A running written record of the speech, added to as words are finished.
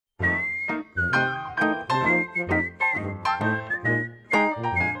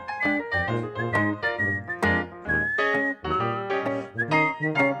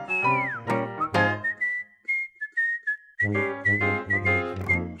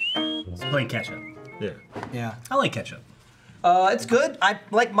Plain ketchup. Yeah. Yeah. I like ketchup. It's good. I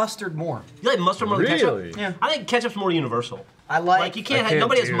like mustard more. You like mustard more than ketchup? Really? Yeah. I think ketchup's more universal. I like you can't.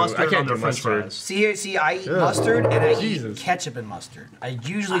 Nobody has mustard on their French fries. See, I eat mustard and I Jesus. eat ketchup and mustard. I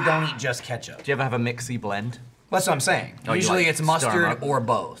usually don't eat just ketchup. Do you ever have a mixy blend? That's what I'm saying. Oh, Usually like it's stir 'em mustard up? or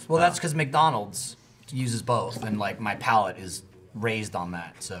both. Well, that's because McDonald's uses both, and like my palate is raised on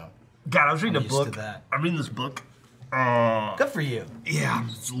that. So God, I was reading I'm a used to book. that. I'm reading this book. good for you. Yeah, I'm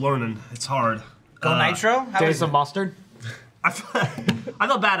just learning. It's hard. Go Nitro. How Days is of it? mustard. I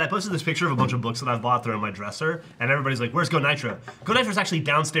felt bad. I posted this picture of a bunch of books that I've bought. They're in my dresser, and everybody's like, "Where's Go Nitro?" Go Nitro is actually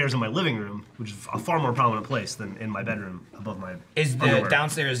downstairs in my living room, which is a far more prominent place than in my bedroom above my. Is the underwear.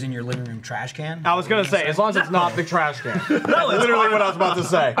 downstairs in your living room trash can? I was gonna say, as long as it's not the trash can. No, it's Literally what I was about to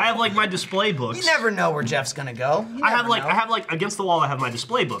say. I have like my display books. You never know where Jeff's gonna go. You I have never know. like against the wall. I have my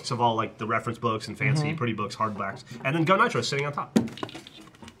display books of all like the reference books and fancy pretty books, hardbacks, and then Go Nitro is sitting on top.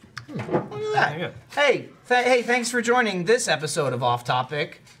 Look at Yeah. that. Hey, thanks for joining this episode of Off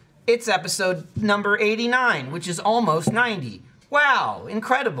Topic. It's episode number 89, which is almost 90. Wow,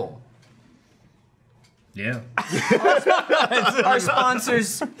 incredible. Yeah. Our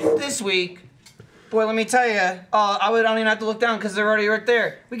sponsors this week, boy, let me tell you, I don't even have to look down because they're already right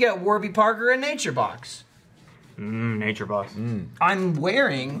there. We got Warby Parker and Nature Box. Nature Box. I'm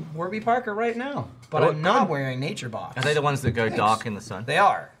wearing Warby Parker right now, but I'm not wearing Nature Box. Are they the ones that go dark in the sun? They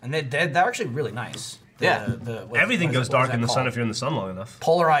are, and they're actually really nice. Yeah. Everything goes dark in the sun called? if you're in the sun long enough.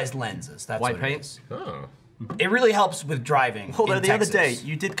 Polarized lenses. That's White what it paint? is. Oh. It really helps with driving. Although in the other Texas. day,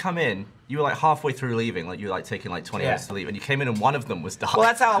 you did come in, you were like halfway through leaving, like you were like taking like 20 Yeah. minutes to leave, and you came in and one of them was dark. Well,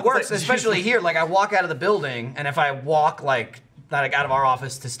 that's how it It's works, like- especially here. Like, I walk out of the building, and if I walk, like out of our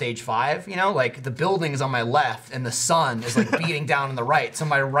office to stage 5, you know, like, the building is on my left, and the sun is, like, beating down on the right, so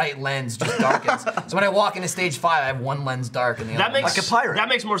my right lens just darkens. So when I walk into stage 5, I have one lens dark and the other That makes Like a pirate. That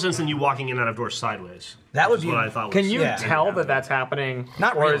makes more sense than you walking in and out of doors sideways. That would That's be- what I thought. Can was- you Yeah. tell that that's happening?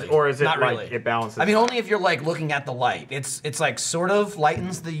 Not or really. Or is it Not like really. it balances? I mean, only if you're, like, looking at the light. It's like, sort of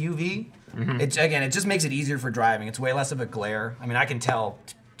lightens the UV. It's, again, it just makes it easier for driving. It's way less of a glare. I mean, I can tell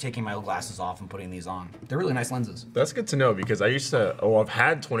taking my glasses off and putting these on. They're really nice lenses. That's good to know because I used to, I've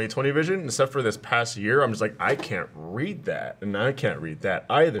had 20/20 vision, except for this past year. I'm just like, I can't read that, and I can't read that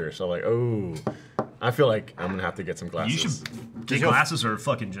either. So like, oh, I feel like I'm gonna have to get some glasses. You should get glasses or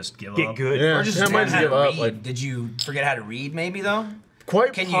fucking just give get up. good. Yeah, Or just I might learn just how to give up. read. Like, Did you forget how to read, maybe, though?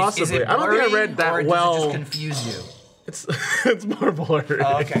 quite Is possibly. it I don't think I blurry, read that or well. does it just confuse you? It's it's more blurry.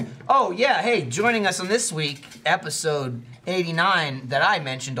 Oh, okay. Oh, yeah. Hey, joining us on this week, episode 89 that I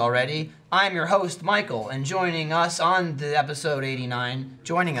mentioned already, I'm your host, Michael, and joining us on the episode 89,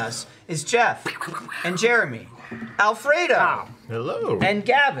 joining us is Jeff and Jeremy, Alfredo, Hello. and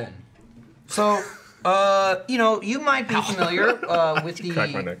Gavin. So, you know, you might be familiar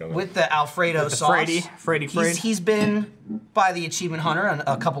Crack my neck on that. with the Alfredo sauce. Frady. He's been by the Achievement Hunter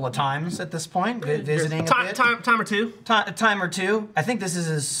a couple of times at this point, visiting a bit. Time or two. A time or two. I think this is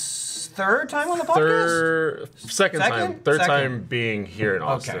his third time on the podcast. Second time. Third Second. time being here in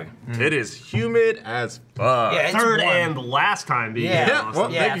Austin. It is humid as fuck. Yeah, it's Third warm. and last time being Yeah. in Yeah, Austin.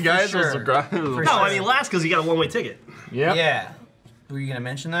 well, Yeah, thank you for guys. sure. Those are great. For No, sure. I mean last because you got a one-way ticket. Yep. Yeah. Were you gonna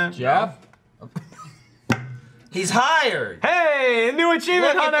mention that? Jeff. He's hired. Hey, new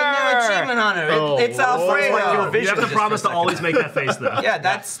achievement Look at hunter. the new Achievement Hunter. Oh, It's Lord. Alfredo. You have to promise to always make that face though. Yeah,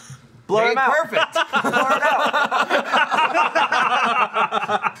 that's Blur him out. perfect. Blur it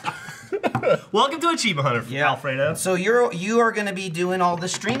out. Welcome to Achievement Hunter, Alfredo. So you are going to be doing all the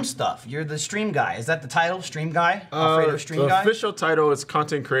stream stuff. You're the stream guy. Is that the title? Stream guy? Alfredo stream the guy? official title is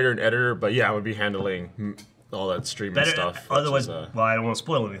content creator and editor, but yeah, I would be handling all that streaming stuff. which Otherwise, is, well, I don't want to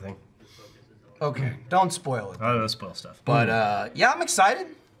spoil anything. Okay, don't spoil it. I don't want to spoil stuff. But yeah, I'm excited.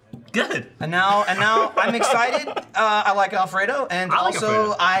 Good. And now I'm excited. I like Alfredo, and I like also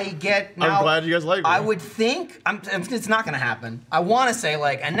Alfredo. I get now. I'm glad you guys like me. I would think it's not gonna happen. I want to say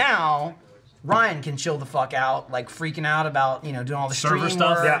like, and now Ryan can chill the fuck out, like freaking out about doing all the Server stream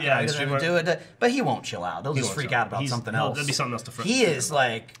stuff? work. Yeah, he doesn't stream do it, but he won't chill out. He'll just freak out about something else. There'll be something else to freak. He is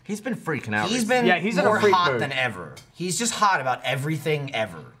like. He's been freaking out. He's recently. been he's in a more freak hot mood. than ever. He's just hot about everything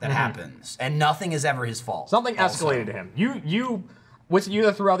ever that happens, and nothing is ever his fault. Something also. escalated to him. Was it you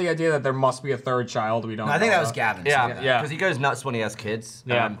that threw out the idea that there must be a third child we don't No, I think know that was about? Gavin. Yeah, Yeah. because he goes nuts when he has kids.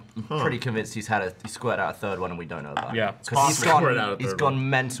 Yeah. And I'm pretty convinced he squirted out a third one and we don't know about. Yeah. Because he's Squirted out a gone, he's third gone one.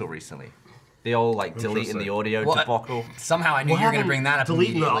 mental recently. The old like deleting the audio Well, debacle. Somehow I knew you were going to bring that up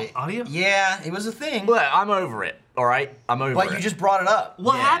Deleting the immediately. audio? Yeah, it was a thing. Well, I'm over it. All right, I'm over But it. you just brought it up.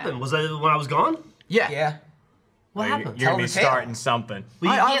 What Yeah. happened? Was that when I was gone? yeah. Yeah. What happened? You're gonna be the tale. starting something.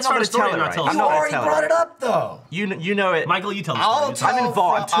 Well, you I'm can't not start a gonna story tell it and not right. tell I'm us. You not gonna already tell brought it. it up, though. You know it. Michael, you tell the I'll story. tell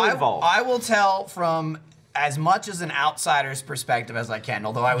involved. I'm too involved. I will tell from as much as an outsider's perspective as I can.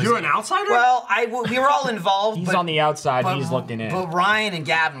 Although I was. You're an outsider? Well, we were all involved. He's but, on the outside. but- He's looking in. But Ryan and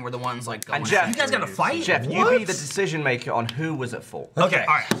Gavin were the ones like going. And Jeff, You guys got to fight? Jeff, you What? be the decision maker on who was at fault. Okay,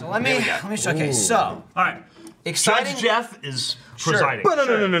 all right. So let me show. Okay, so All right. exciting. Judge Jeff is Sure. presiding.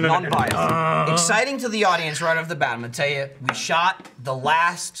 no. Non-biased. Exciting to the audience right off the bat. I'm gonna tell you, we shot the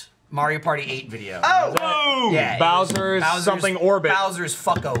last Mario Party 8 video. Oh! yeah, it was Bowser's something orbit. Bowser's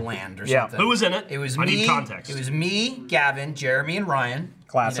Fucko Land or Yeah. something. Who was in it? It was I me. need context. It was me, Gavin, Jeremy, and Ryan.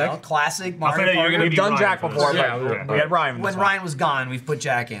 Classic. You know, classic Mario Alfredo, you're Party. gonna We've be done Ryan Jack for this. before, Yeah, but okay. we had Ryan. When Ryan was gone, we've put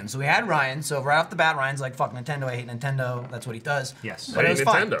Jack in. So we had Ryan. So right off the bat, Ryan's like, "Fuck Nintendo, I hate Nintendo." That's what he does. Yes. but it Hey, was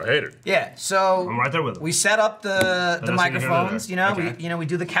fine. Nintendo, hater. Yeah, so I'm right there with him. we set up the that's neither here nor microphones. there. You know, Okay. we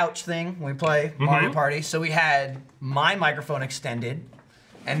do the couch thing when we play Mario Party. So we had my microphone extended,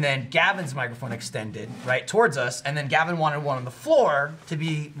 and then Gavin's microphone extended right towards us, and then Gavin wanted one on the floor to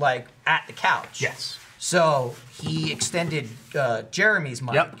be like at the couch. Yes. So he extended Jeremy's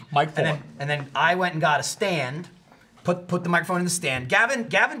mic. Yep, mic four. And then I went and got a stand. Put the microphone in the stand. Gavin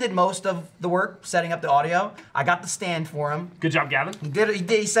did most of the work setting up the audio. I got the stand for him. Good job, Gavin.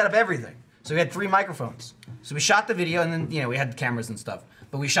 He set up everything. So we had 3 microphones. So we shot the video, and then we had the cameras and stuff.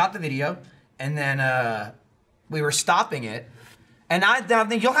 But we shot the video, and then we were stopping it. And I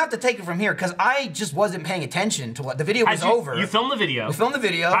think you'll have to take it from here because I just wasn't paying attention to what the video was over. You filmed the video. We filmed the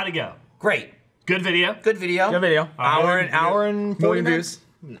video. How'd it go? Great. Good video? Good video. Good video. Hour and 40 Million minutes.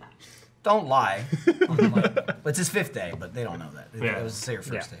 views. Don't lie. Don't lie. It's his 5th day, but they don't know that. Yeah. It was say your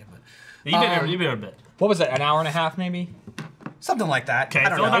first Yeah. day, but You've been here a bit. What was it? An hour and a half, maybe? something like that. Okay, I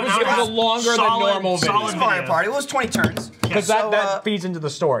don't fill know. about an hour and a it was half. a longer than Solid- normal video. solid It was Mario video. Party. It was 20 turns. Because So, that feeds into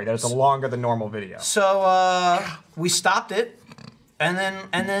the story. That it's a longer than normal video. So we stopped it, and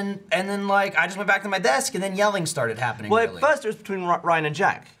then like I just went back to my desk, and then yelling started happening. Well, really. at first it was between Ryan and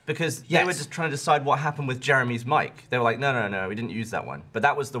Jack because they were Yes. just trying to decide what happened with Jeremy's mic. They were like, no, we didn't use that one. But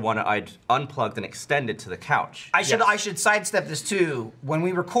that was the one I'd unplugged and extended to the couch. I should sidestep this too. When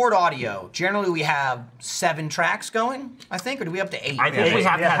we record audio, generally we have 7 tracks going, I think, or do we up to 8? I think we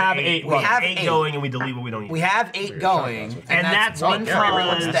have to have have 8. eight. We have 8 eight. going, and we delete what we don't use. We have 8 going, And that's one from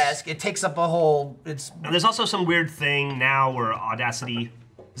everyone's because- desk. It takes up a whole. It's And there's also some weird thing now where Audacity.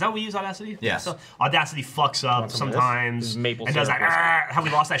 Is that what we use, Audacity? Yes. So Audacity fucks up some of this? sometimes. This is maple and does syrup. that, have we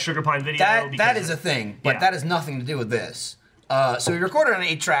lost that Sugar Pine video? that because is a thing, but yeah. that has nothing to do with this. So we recorded on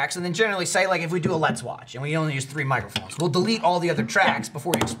 8 tracks, and then generally say like if we do a Let's Watch and we only use 3 microphones, we'll delete all the other tracks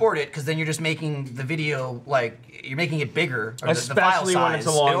before you export it, because then you're just making the video like you're making it bigger, or the file Especially size. when it's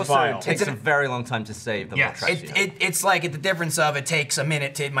a long It also file. takes a very long time to save the more Yes. tracks you have. It's like the difference of it takes a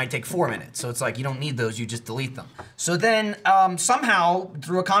minute to it might take 4 minutes. So it's like you don't need those, you just delete them. So then somehow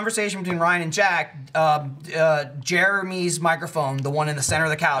through a conversation between Ryan and Jack, Jeremy's microphone, the one in the center of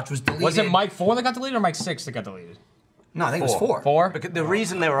the couch, was deleted. Was it mic 4 that got deleted or mic 6 that got deleted? No, I think it was 4. 4? Because the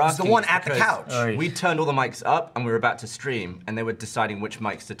reason they were the asking one is at the because couch. Oh, yeah. we turned all the mics up and we were about to stream, and they were deciding which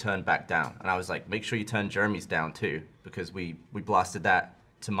mics to turn back down. And I was like, make sure you turn Jeremy's down too, because we blasted that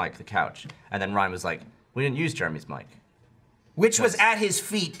to mic the couch. And then Ryan was like, we didn't use Jeremy's mic. Which was at his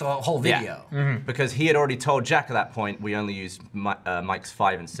feet the whole video. Because he had already told Jack at that point we only used mics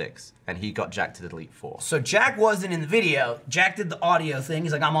 5 and 6, and he got Jack to delete 4. So Jack wasn't in the video. Jack did the audio thing.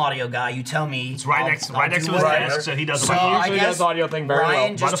 He's like, I'm audio guy. You tell me. It's right I'll next do to his whatever. desk, so he does So the I usually guess does the audio thing very well.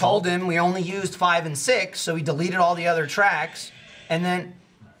 Ryan By just default. told him we only used 5 and 6, so he deleted all the other tracks, and then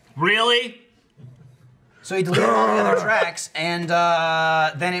Really? so he deleted all the other tracks, and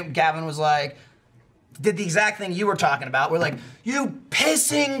then Gavin was like, did the exact thing you were talking about. We're like, you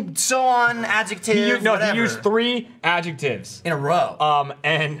pissing, so on, adjective, He whatever. used 3 adjectives. in a row.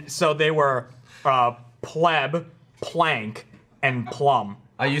 And so they were pleb, plank, and plum.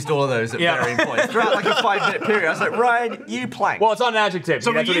 I used all of those at Yeah. varying points throughout like a 5-minute period. I was like, Ryan, you plank. Well, it's not an adjective.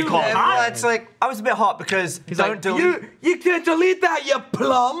 So that's were what he you- called it. Well, it's like, I was a bit hot because He's don't like, delete. you can't delete that, you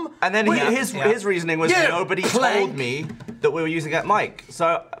plum. And then his reasoning was Yeah, nobody plank. told me that we were using that mic.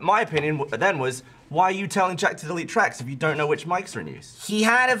 So my opinion then was, why are you telling Jack to delete tracks if you don't know which mics are in use? he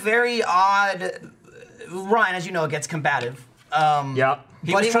had a very odd. Ryan, as you know, gets combative. Yep.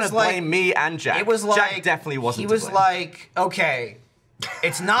 He But was it trying was to like- blame me and Jack. It was like Jack definitely wasn't. He to was blame. like, okay,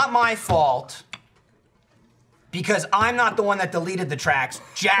 it's not my fault because I'm not the one that deleted the tracks.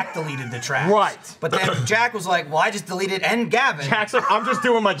 Jack deleted the tracks. Right. But then Jack was like, well, I just deleted, and Gavin. Jack's like, I'm just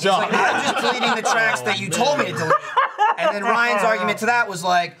doing my job. Like, I'm just deleting the tracks that you told me to delete. And then Ryan's argument to that was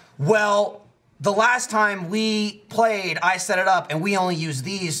like, well, the last time we played, I set it up, and we only used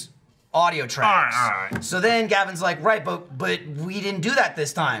these audio tracks. All right. So then Gavin's like, right, but we didn't do that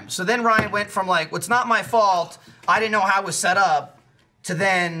this time. So then Ryan went from like, well, it's not my fault, I didn't know how it was set up, to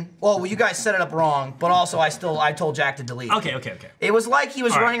then, well, you guys set it up wrong, but also I told Jack to delete it. Okay. It was like he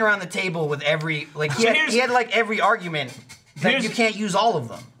was All right. running around the table with every, like he So had like every argument that Here's- you can't use all of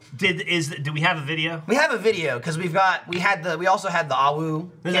them. Do we have a video? We have a video because we also had the AWU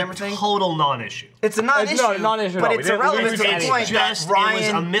This camera is a thing. total non-issue. It's a non-issue, not a non-issue at but all. it's We didn't irrelevant do to the anything. point It's that just Ryan.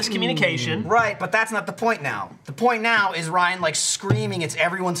 it was a miscommunication. Right, but that's not the point now. The point now is Ryan like screaming it's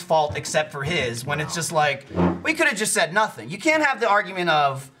everyone's fault except for his, when it's just like, we could have just said nothing. You can't have the argument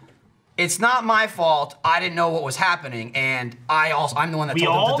of, it's not my fault, I didn't know what was happening, and I'm the one that We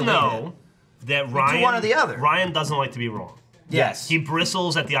told all him to delete know that Ryan. one or the other. Ryan doesn't like to be wrong. Yes. He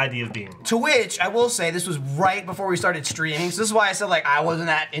bristles at the idea of being wrong. To which I will say this was right before we started streaming, so this is why I said like I wasn't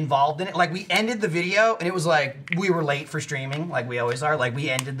that involved in it. Like we ended the video and it was like we were late for streaming, like we always are. Like we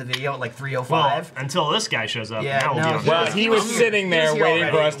ended the video at like 3:05. Well, until this guy shows up. Yeah, now we'll no, be okay. Well, he was here. sitting He there was here waiting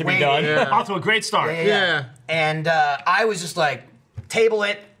for already. us to be Waiting. done. Yeah. Off to a great start. Yeah. And I was just like, table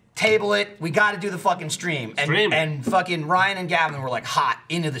it. We got to do the fucking stream. And fucking Ryan and Gavin were like hot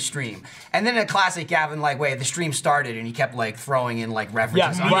into the stream. And then a classic Gavin like, wait, the stream started, and he kept like throwing in like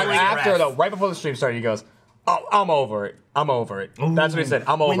references. Yeah, under right his after breath. though, right before the stream started, he goes, "Oh, I'm over it. That's what he said.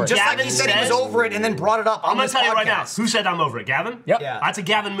 I'm over it." Just like he Gavin said he was says- over it and then brought it up on I'm gonna this tell you right now. podcast. Who said I'm over it? Gavin? Yep. Yeah. That's a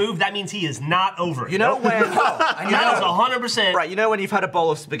Gavin move. That means he is not over it. You know when? That is 100%. Right, you know when you've had a bowl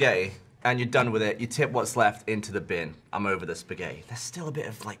of spaghetti and you're done with it, you tip what's left into the bin. I'm over the spaghetti. There's still a bit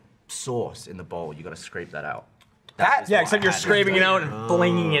of like sauce in the bowl. You got to scrape that out. That- Yeah, except you're scraping it out and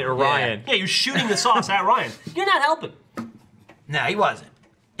flinging it at Ryan. Yeah, you're shooting the sauce at Ryan. You're not helping. No, he wasn't.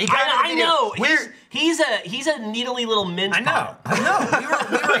 He got I in the video. know. He's a needly little mince pie. I know. We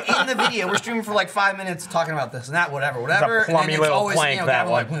were in the video. We're streaming for like 5 minutes talking about this and that, whatever. a And then plummy it's little always, plank, that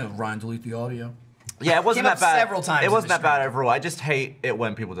Gavin one. like, "Well, Ryan, delete the audio." Yeah, it wasn't Came that up bad. several times It in wasn't the that bad stream. overall. I just hate it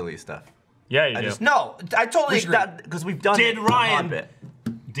when people delete stuff. Yeah, you I do. just- No, I totally agree. Because we've done Did it. Ryan- a bit.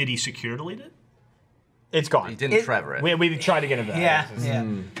 Did he secure delete it? It's gone. He didn't It- Trevor it. We tried to get it back. Yeah, yeah.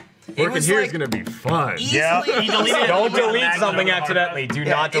 It Working was here is like gonna be fun. Yeah. easily. He deleted it. Don't He put it delete back something on the hard accidentally. Do Yeah,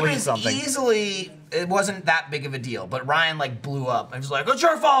 not delete it was something. easily. It wasn't that big of a deal, but Ryan like blew up. I was like, "It's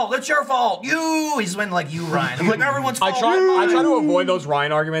your fault. It's your fault. You." He's went like, "You, Ryan." I'm like, "Everyone's I fault." try to avoid those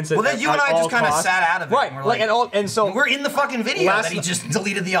Ryan arguments. Well, then you and I just kind of sat out of it. Right, And we're like, like, and so we're in the fucking video Last that he ni- just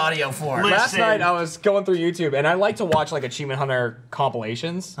deleted the audio for. Listen. last night I was going through YouTube and I like to watch like Achievement Hunter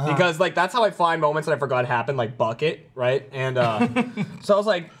compilations because like that's how I find moments that I forgot happened, like Bucket, right? And so I was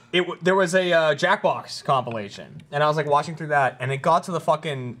like, there was a Jackbox compilation, and I was like watching through that, and it got to the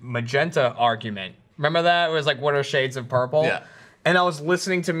fucking magenta argument. Remember that? It was like, what are shades of purple? Yeah. And I was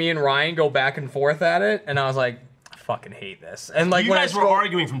listening to me and Ryan go back and forth at it, and I was like, I fucking hate this. And like You when guys I were scroll,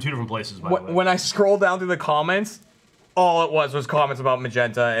 arguing from two different places, by the way. when I scroll down through the comments, all it was comments about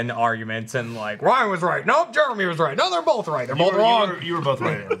magenta and arguments and like Ryan was right. Nope, Jeremy was right. No, they're both right. They're both wrong. You were both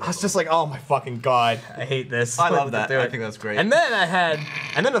right. I was just like, oh my fucking god, I hate this. I love that. Do I it. think that's great. And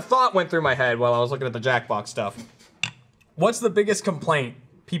then a thought went through my head while I was looking at the Jackbox stuff. What's the biggest complaint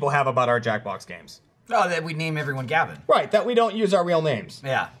people have about our Jackbox games? Oh, that we name everyone Gavin. Right, that we don't use our real names.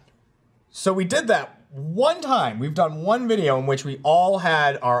 Yeah. So we did that one time. We've done one video in which we all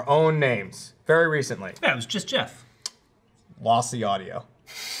had our own names very recently. Yeah, it was just Jeff. Lost the audio.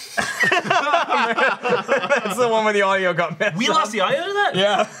 That's the one where the audio got messed We up. lost the audio to that?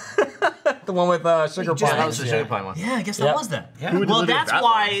 Yeah. The one with Sugar just- Pine. that was the sugar pine one. Yeah, I guess that Yep. was that. Yeah. Who Well, deleted that's that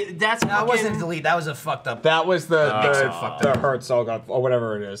why. That's That wasn't fucking- delete. That was a fucked up. That was the fucked the Hertz all got or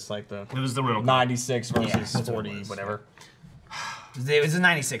whatever it is, like the It was the real. 96 versus that's what it 40, was. whatever. It was a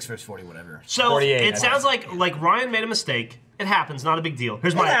 96 versus 40, whatever. So 48, I it sounds like Ryan made a mistake. It happens, not a big deal.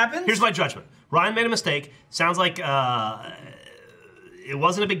 Here's happens. Here's my judgment. Ryan made a mistake. Sounds like it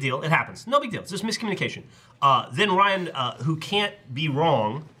wasn't a big deal. It happens. No big deal. It's just miscommunication. Then Ryan, who can't be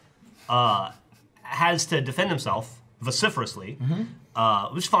wrong, has to defend himself vociferously,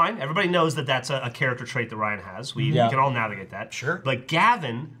 which is fine. Everybody knows that that's a character trait that Ryan has. We Yeah. can all navigate that. Sure. But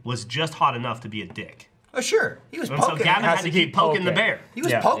Gavin was just hot enough to be a dick. Oh, sure. He was And so poking. Gavin Has had to to keep keep poking the poking. bear. He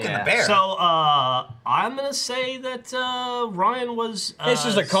was Yeah. poking Yeah. the bear. So I'm gonna say that Ryan was. It's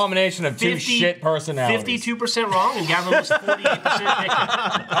just a combination of two shit personalities. 52% wrong, and Gavin was 48%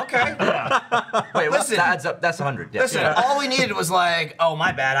 dick. okay. Wait, Listen. that adds up. That's 100. Yeah. Listen, all we needed was like, oh,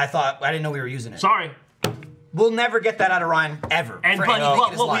 my bad. I didn't know we were using it. Sorry. We'll never get that out of Ryan ever. And for but anything in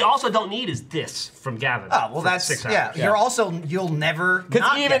what his we life. also don't need is this from Gavin. Oh, well, for that's 6 hours. yeah. You'll never. Because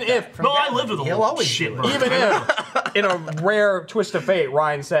not even get that if- from No, I Gavin. lived with a He'll little always shit do bird. it. Even if, in a rare twist of fate,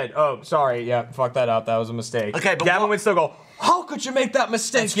 Ryan said, "Oh, sorry, yeah, fuck that up. That was a mistake." Okay, but Gavin what- would still go, "How could you make that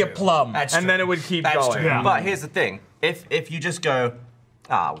mistake, That's you true. plum?" That's and true. then it would keep That's going. true. Yeah. But here's the thing: if you just go,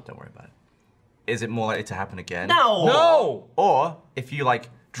 well, don't worry about it, is it more likely to happen again? No. Or if you like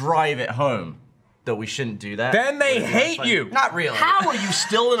drive it home that we shouldn't do that, Then they would it be hate like- you. Not really. How are you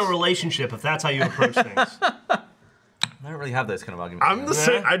still in a relationship if that's how you approach things? I don't really have those kind of arguments. I'm the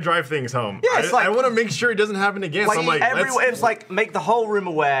same. I drive things home. Yeah, it's I like- want to make sure it doesn't happen again. So I'm like, it's like make the whole room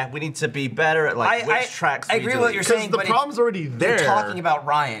aware. We need to be better at like which tracks. I we agree do. with what you're because saying, the but problem's already there. You're talking about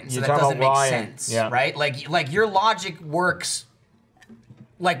Ryan, so You're that talking doesn't make about Ryan, sense, yeah. right? Like your logic works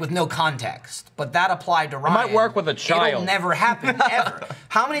like with no context, but that applied to Ryan. might work with a It'll child. never happen ever.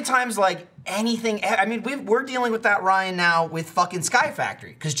 How many times like anything? I mean, we're dealing with that Ryan now with fucking Sky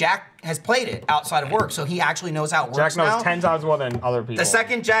Factory because Jack has played it outside of work, so he actually knows how it works Jack knows now. 10 times more than other people. The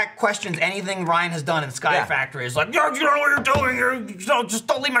second Jack questions anything Ryan has done in Sky Yeah. Factory is like, yo, you know what you're doing. Just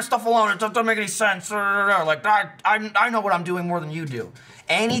don't leave my stuff alone. It doesn't make any sense. Like, I know what I'm doing more than you do.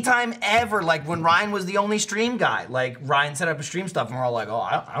 Anytime ever, like when Ryan was the only stream guy, like Ryan set up a stream stuff and we're all like, oh,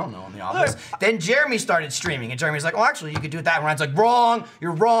 I don't know in the office. Then Jeremy started streaming and Jeremy's like, oh, actually, you could do it that. And Ryan's like, wrong,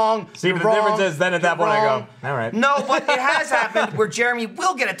 you're wrong. See, you're but the wrong, difference is then at that you're point I wrong." go, all right. No, but it has happened where Jeremy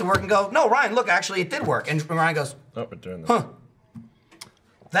will get it to work and go, no, Ryan, look, actually, it did work. And Ryan goes, Oh, we're doing this. huh.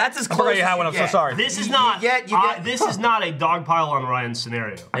 That's as I close forgot you as had one. I'm so get. sorry. This is not. This is not a dog pile on Ryan's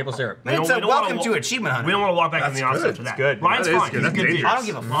scenario. Maple syrup. We don't- It's a we don't wanna welcome wa- to Achievement Hunter. We don't want to walk back on That's the opposite good. for that. It's good. Ryan's That is fine. good. He's a That's good dude. dangerous. I don't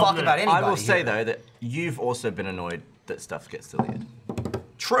give a Love fuck him. about anybody. I will say here. though that you've also been annoyed that stuff gets deleted.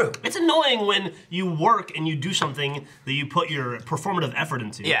 True. It's annoying when you work and you do something that you put your performative effort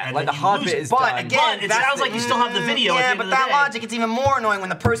into. Yeah, and like then the you hard lose bit it. is But done. again, But it that's sounds the- like you still have the video. at the Yeah, end but of the that day. logic, it's even more annoying when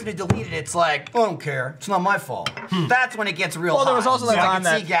the person who deleted it's like, I don't care. It's not my fault. That's when it gets real Well, there was hot. also that So I time can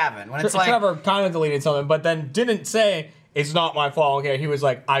that see Gavin when it's like, Trevor kind of deleted something, but then didn't say it's not my fault. Okay, he was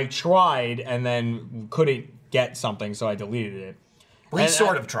like, I tried and then couldn't get something, so I deleted it. well, he And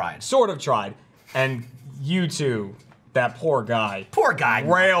sort I- of tried. Sort of tried, and you two, that poor guy, Poor guy.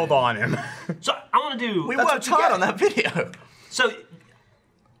 railed on him. So I want to do. We That's worked what you hard get. on that video. So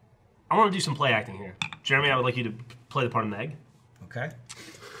I want to do some play acting here. Jeremy, I would like you to play the part of Meg. Okay.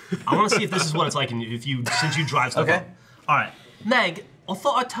 I want to see if this is what it's like if you since you drive stuff. Okay. Up. All right, Meg. I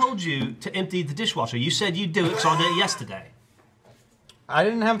thought I told you to empty the dishwasher. You said you'd do it, so I did it yesterday. I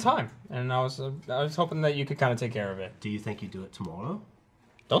didn't have time, and I was hoping that you could kind of take care of it. Do you think you'd do it tomorrow?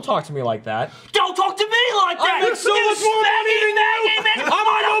 Don't talk to me like that. Don't talk to me like that! make so much more money than you! I'm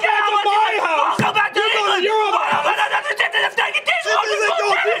gonna go back to my house! I'll go back to England!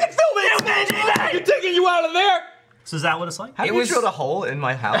 You're taking you out of there. So is that what it's like? Have It you was- drilled a hole in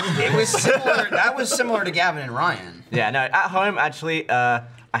my house? It was similar. That was similar to Gavin and Ryan. Yeah, no. At home, actually, I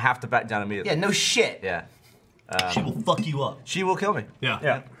have to back down immediately. Yeah, no shit. Yeah. She will fuck you up. She will kill me. Yeah.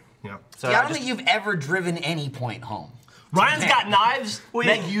 Yeah. Yeah. So Yeah, I I don't just, think you've ever driven any point home. Ryan's got knives.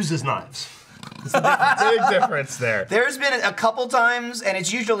 Meg uses knives. Big difference there. There's been a couple times, and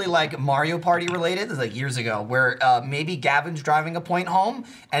it's usually like Mario Party related, it's like years ago, where maybe Gavin's driving a point home,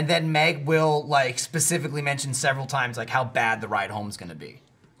 and then Meg will like specifically mention several times like how bad the ride home is going to be,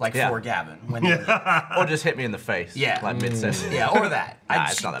 like Yeah. for Gavin. When they- or just hit me in the face. Yeah. Like mid-session. yeah, or that. Nah,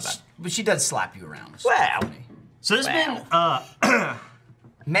 it's not that bad. But she does slap you around. It's Well. funny. So there's been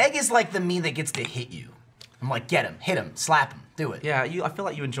Meg is like the me that gets to hit you. I'm like, get him, hit him, slap him, do it. Yeah, I feel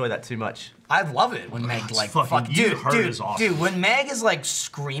like you enjoy that too much. I love it when Meg like fucking- you heard dude, is awesome. dude. When Meg is like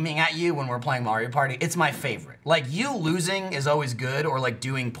screaming at you when we're playing Mario Party, it's my favorite. Like you losing is always good or like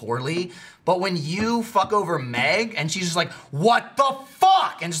doing poorly, but when you fuck over Meg and she's just like, "What the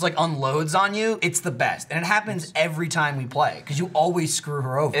fuck?" and just like unloads on you, it's the best. And it happens every time we play because you always screw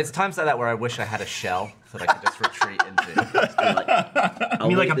her over. It's times like that where I wish I had a shell that I could just retreat into. you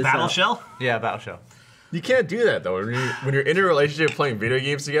mean like a battle shell? Yeah, battle shell. You can't do that though. When you're in a relationship playing video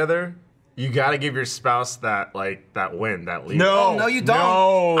games together, you gotta give your spouse that win, that lead. Oh, no, you don't.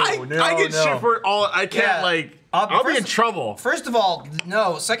 I get shit for all. I can't Yeah. I'll be in First- trouble. First of all,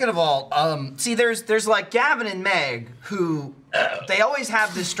 no. Second of all, see, there's like Gavin and Meg who they always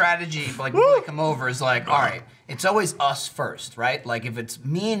have this strategy. Like before they come over, is like, all right, it's always us first, right? Like if it's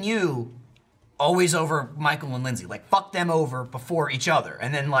me and you, always over Michael and Lindsay. Like fuck them over before each other,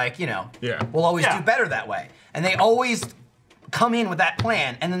 and then like Yeah. we'll always Yeah. do better that way. And they always come in with that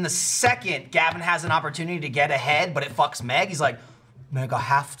plan, and then the second Gavin has an opportunity to get ahead, but it fucks Meg, he's like, Meg, I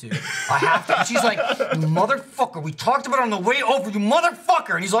have to. And she's like, you motherfucker, we talked about it on the way over, you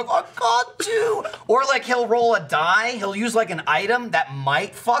motherfucker. And he's like, I got to. Or like he'll roll a die, he'll use like an item that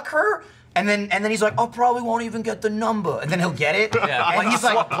might fuck her, and then he's like, I probably won't even get the number. And then he'll get it. Yeah, And he's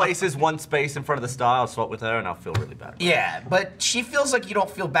like, swap places, one space in front of the star, I'll swap with her and I'll feel really bad. yeah, but she feels like you don't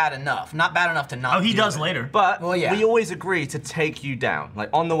feel bad enough. Not bad enough to not Oh, he do does it. later. But Well, yeah. we always agree to take you down. Like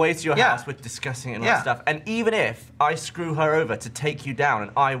on the way to your Yeah. house, we're discussing it and all Yeah. that stuff. And even if I screw her over to take you down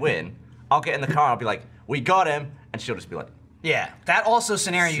and I win, I'll get in the car and I'll be like, we got him. And she'll just be like, Yeah, that also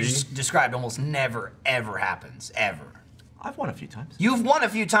scenario you just described almost never, ever happens, ever. I've won a few times. You've won a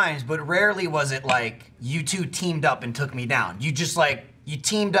few times, but rarely was it like you two teamed up and took me down. You just like, you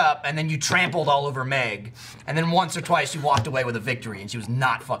teamed up and then you trampled all over Meg, and then once or twice you walked away with a victory and she was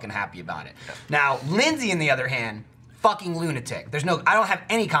not fucking happy about it. Now, Lindsay, on the other hand, fucking lunatic. I don't have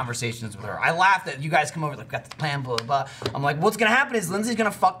any conversations with her. I laugh that you guys come over like, got this plan, blah, blah, blah. I'm like, what's gonna happen is Lindsay's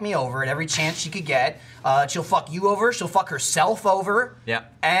gonna fuck me over at every chance she could get. She'll fuck you over, she'll fuck herself over. Yeah.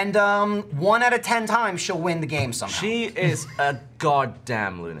 And 1 out of 10 times she'll win the game somehow. She is a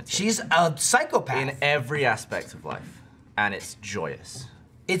goddamn lunatic. She's a psychopath. in every aspect of life. And it's joyous.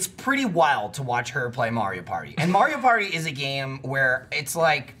 It's pretty wild to watch her play Mario Party. And Mario Party is a game where it's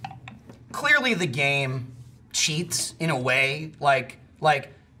like, clearly the game cheats in a way, like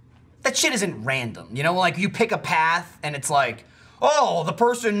that shit isn't random, you know? Like you pick a path and it's like, oh, the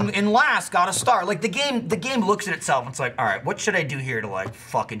person in last got a star. Like the game looks at itself and it's like, all right, what should I do here to like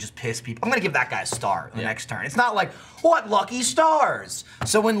fucking just piss people? I'm gonna give that guy a star the next turn. It's not like, what lucky stars?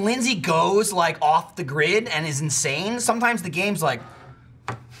 So when Lindsay goes like off the grid and is insane, sometimes the game's like,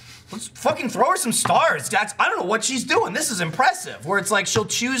 let's fucking throw her some stars. I don't know what she's doing. This is impressive. Where it's like she'll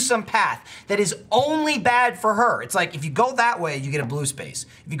choose some path that is only bad for her. It's like if you go that way, you get a blue space.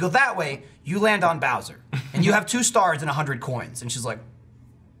 If you go that way, you land on Bowser. And you have 2 stars and 100 coins. And she's like,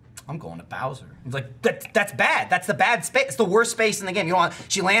 I'm going to Bowser. He's like, that's bad. That's the bad space. It's the worst space in the game. You don't want,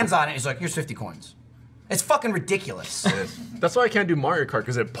 she lands on it and he's like, here's 50 coins. It's fucking ridiculous. That's why I can't do Mario Kart,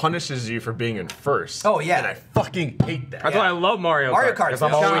 because it punishes you for being in first. Oh, yeah. And I fucking hate that. That's why I love Mario Mario Kart. Kart, Because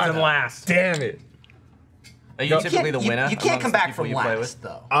I'm yeah. always God in last. Damn it. Are you typically the winner? You can't amongst come the back people from you play last, with?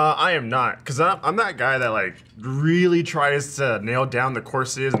 though. I am not, because I'm that guy that like really tries to nail down the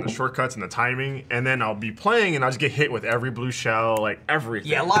courses and the shortcuts and the timing, and then I'll be playing and I'll just get hit with every blue shell, like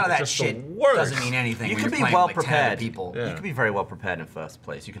everything. Yeah, a lot of It's that just shit the worst. doesn't mean anything You when can you're be playing well with, like 10 other prepared. people. Yeah. You can be very well prepared in first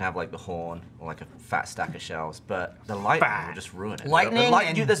place. You can have like the horn or like a fat stack of shells, but the lightning will just ruin it.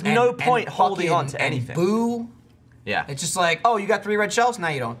 Lightning There's no and point holding on fucking- to anything. And boo. Yeah. It's just like, oh, you got 3 red shells? Now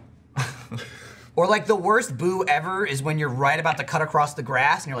you don't. Or like the worst boo ever is when you're right about to cut across the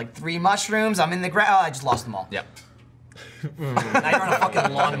grass and you're like, 3 mushrooms, I'm in the grass. Oh, I just lost them all. Yep. Now you're on a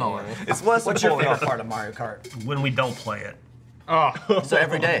fucking lawnmower. It's worse What's than your falling favorite off. part of Mario Kart? When we don't play it. So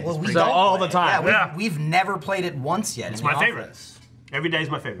every day. Well, we So don't all play the time. it. Yeah, Yeah. we've never played it once yet. It's my favorite. Every day is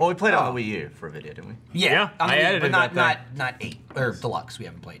my favorite. Well, we played it on the Wii U for a video, didn't we? Yeah, I but edited not, that not 8 or Deluxe. We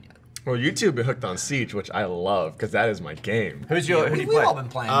haven't played yet. Well, YouTube been hooked on Siege, which I love, because that is my game. Who do you We've play? all been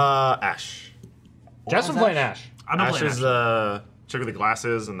playing. Ash. Justin was playing that? Ash. I've been Ash playing is Ash. the chick with the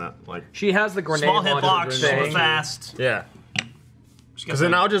glasses and that, like, She has the grenade Small launcher hitbox, thing. super fast. yeah. Because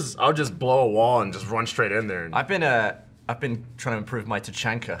then I'll just blow a wall and just run straight in there. And I've been trying to improve my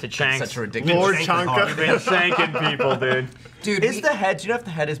Tachanka. Tachanks. Such a ridiculous. Lord Shank the Chanka. Been shanking people, dude. Dude, Is the head? Do you know if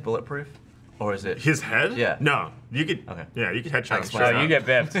the head is bulletproof, or is it? His head? Yeah. No, you could. Okay. Yeah, you could headshot him Thanks, straight Oh, up. you get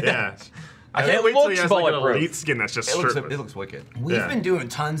bipped. Yeah. I It can't wait till he looks has like an bulletproof. elite skin that's just It looks stripped. wicked. We've Yeah. been doing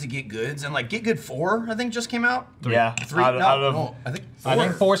tons of Get Goods, and like Get Good 4, I think just came out. Yeah. 3? Out of- no, I think 4. I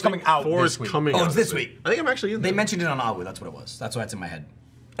think 4's coming out Four this is week. coming Oh, out it's this week. I think I'm actually in They there. mentioned it on Awu, that's what it was. That's why it's in my head.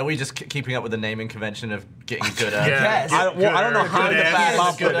 Are we just keeping up with the naming convention of getting good Yeah. at? Yes. I don't know how to Good back ass.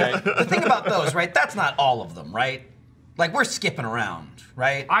 up with it. The thing about those, right, that's not all of them, right? Like, we're skipping around,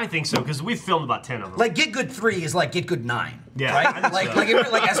 right? I think so, because we've filmed about 10 of them. Like, Get Good 3 is like Get Good 9. Yeah, I Right? think Like,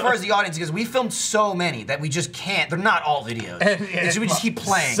 so. like as far as the audience goes, we filmed so many that we just can't. They're not all videos. It's- we just keep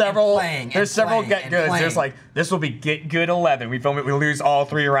playing. Several. and playing and There's several playing get and goods. playing. There's like this will be get good 11. We film it. We lose all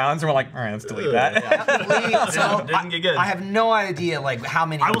 3 rounds, and we're like, all right, let's delete that. So Didn't get good. I have no idea like how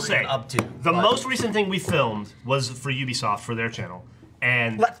many I will we're say, up to. the but most recent thing we filmed was for Ubisoft for their channel,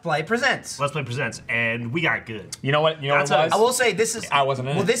 and Let's Play presents. Let's Play Presents, and we got good. You know what? You know what That's it was? I will say this is. I wasn't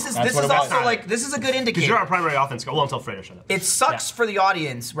in Well, it. this is That's this what is it was. also like this is a good Because indicator. you're our primary offense guy. Well, until Fredo shut up. It sucks for the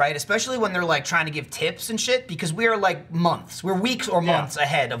audience, right? Especially when they're like trying to give tips and shit, because we are like we're weeks or months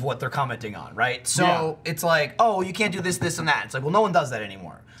ahead of what they're commenting on, right? So it's like, oh, you can't do this, this, and that. It's like, well, no one does that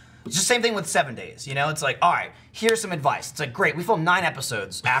anymore. It's the same thing with 7 days. You know, it's like, all right, here's some advice. It's like, great, we filmed 9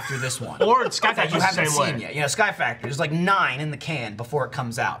 episodes after this one. Or Sky that you Factory's the haven't same seen way. yet. You know, Sky Factory, there's like 9 in the can before it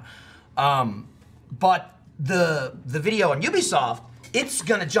comes out. But the video on Ubisoft, it's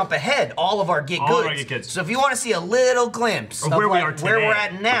gonna jump ahead all of our Get All of Goods. our Get Goods. So if you want to see a little glimpse Of of where we like are where we're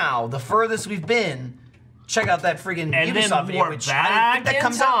today. at now, the furthest we've been, check out that friggin' And then Ubisoft video, we're which I think back that in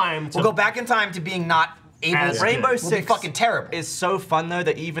comes time out. to- We'll go back in time to being not able. As Rainbow good. Will be Six fucking terrible. is so fun though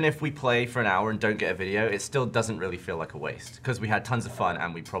that even if we play for an hour and don't get a video, it still doesn't really feel like a waste because we had tons of fun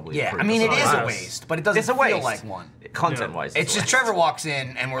and we probably Yeah, improved I mean it ourselves. is a Nice. waste, but it doesn't It's a feel waste. like one. Content-wise, It's just Trevor walks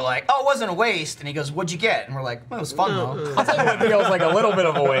in and we're like, oh, it wasn't a waste, and he goes, what'd you get? And we're like, well, it was fun though. I'll tell you what feels like a little bit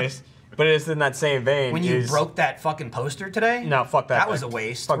of a waste, but it's in that same vein. When you is- broke that fucking poster today? No, fuck that. That was thing. a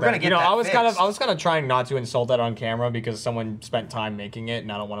waste. Fuck We're that. gonna get you know, that I was fixed. kind of trying not to insult that on camera because someone spent time making it,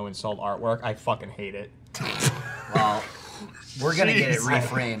 and I don't want to insult artwork. I fucking hate it. Well, we're gonna get it Jeez.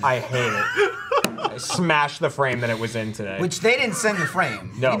 reframed. I hate it. I smashed the frame that it was in today. Which they didn't send the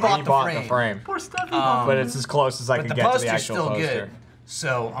frame. no, he bought, the frame. Poor Steffi. But it's as close as I But can the get to the poster's actual still poster. good.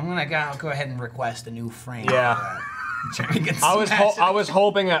 So I'm gonna go ahead and request a new frame. Yeah. Jeremy can I smash it. was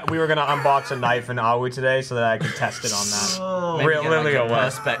hoping that we were gonna unbox a knife and Awu today so that I could test it on that. Maybe get, Literally like, a a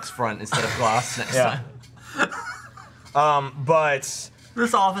what? perspex front instead of glass next Yeah. time. But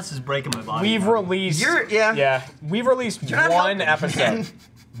This office is breaking my body. we've released. Yeah. We've released not one helping, episode. man.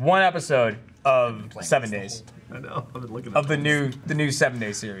 One episode of Playing 7 this days I know. I've been looking of at the new 7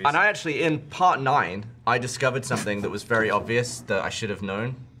 day series. And I actually, in part 9, I discovered something that was very obvious that I should have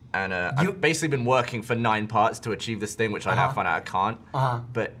known. And I've basically been working for 9 parts to achieve this thing, which I now find out I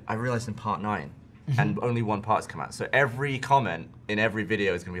can't. But I realized in part 9, and only 1 part's come out. So every comment in every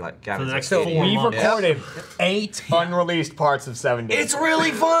video is going to be like, Gavin, For the next So 4 we've months. recorded 8 unreleased parts of 7 days. It's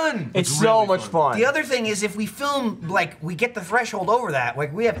really fun. It's so really much fun. The other thing is if we film, like, we get the threshold over that,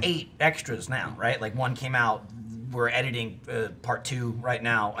 like, we have 8 extras now, right? Like, 1 came out, we're editing part 2 right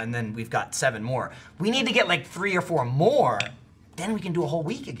now, and then we've got 7 more. We need to get, like, 3 or 4 more, then we can do a whole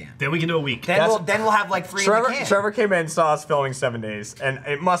week again. Then we can do a week. Then we'll have, like, 3 in the can. Trevor came in, saw us filming 7 days, and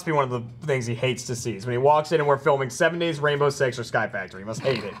it must be one of the things he hates to see. Is when he walks in and we're filming 7 days, Rainbow Six, or Sky Factory. He must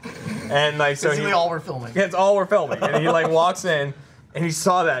hate it. And like, so This is he, all we're filming. it's all we're filming. And he like walks in, and he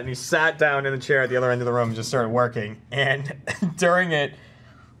saw that, and he sat down in the chair at the other end of the room and just started working. And during it,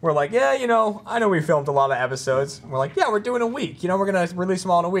 we're like, yeah, you know, I know we filmed a lot of episodes. We're like, yeah, we're doing a week. You know, we're gonna release them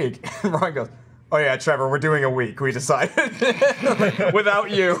all in a week. And Ryan goes, oh yeah, Trevor, we're doing a week. We decided. Like, without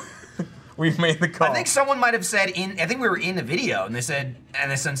you, we've made the call. I think someone might have said I think we were in a video, and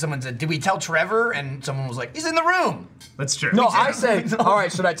someone said, did we tell Trevor? And someone was like, he's in the room. That's true. No, I said, all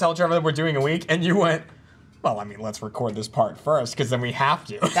right, should I tell Trevor that we're doing a week? And you went, well, I mean, let's record this part first, because then we have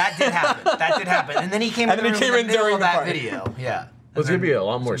to. That did happen. And then he came And in then the he room came in the in middle during of the that party. video. Yeah. There's gonna be a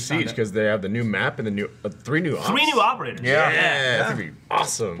lot more so we found siege it. because they have the new map and the new 3 new ops. 3 new operators. Yeah. Yeah, that's gonna be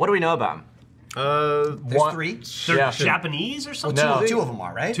awesome. What do we know about him? There's One- 3. They're Yeah. Japanese or something? No. Two of them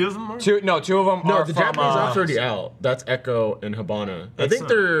are, right? 2 of them are? Two of them No, are the from Japanese ops are already out. That's Echo and Habana. I It's think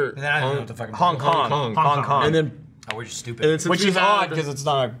they're And then I don't know what the fucking Hong Kong. Hong Hong Kong. And then Oh, we're just stupid. and then since Which we is had, odd, because it's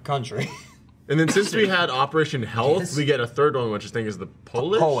not a country. And then since we had Operation Health, Yes. we get a third one, which I think is the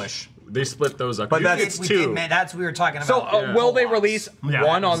Polish. Polish. They split those up. But Usually that's- it's we did, 2. man. That's what we were talking about. So will they Co-ops. release Yeah,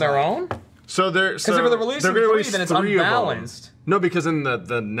 one on it's their like- own? So they're Because if they're releasing they're gonna 3, release then it's 3 of them. unbalanced. No, because in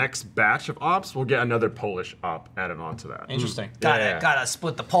the next batch of ops, we'll get another Polish op added onto that. Interesting. Gotta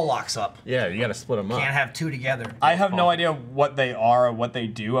split the Polacks up. Yeah, you gotta split them up. Can't have 2 together. I have no idea what they are or what they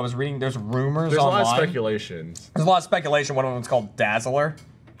do. I was reading, there's rumors There's a online. lot of speculations. There's a lot of speculation. One of them's called Dazzler.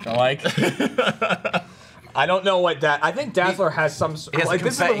 I like. I don't know what that. I think Dazzler has some. has Like a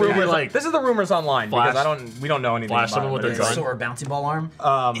this is the confetti. rumors. Like, this is the rumors online flash- because we don't know anything flash about someone it, with but their it's- gun. Sore bouncy ball arm.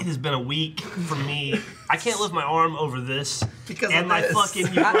 It has been a week for me. I can't lift my arm over this. Because and of my this. fucking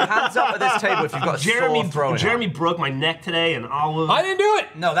Hands up at this table if you've got a Jeremy sore throwing Jeremy broke my neck today, and Olive. I didn't do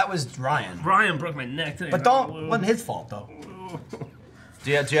it. No, that was Ryan. Ryan broke my neck today. But wasn't his fault though. Do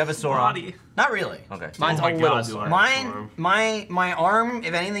you have a sore arm? body. Not really. Okay. Mine's Oh my a little God, sore. do I have a sore Mine, arm. my arm,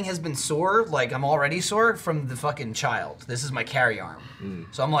 if anything, has been sore. Like I'm already sore from the fucking child. This is my carry arm.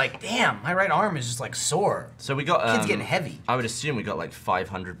 So I'm like, damn, my right arm is just like sore. So we got. Kid's getting heavy. I would assume we got like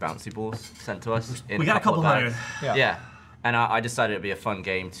 500 bouncy balls sent to us. In We got a couple of bags. hundred. Yeah. Yeah. And I decided it'd be a fun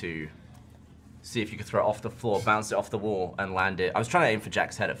game to see if you could throw it off the floor, bounce it off the wall, and land it. I was trying to aim for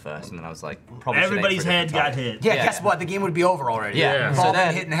Jack's head at first, and then I was like, probably should aim Everybody's for a head different got target. hit. Yeah, Yeah. guess what? The game would be over already. Yeah. We've So all been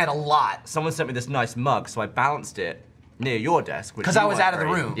then- hitting the head a lot. Someone sent me this nice mug, so I balanced it near your desk. Because I was out of the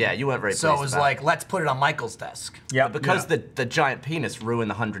room. Yeah, you weren't very So it pleased was about like, let's put it on Michael's desk. Yeah. But because the giant penis ruined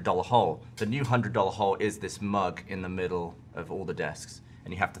the $100 hole, the new $100 hole is this mug in the middle of all the desks.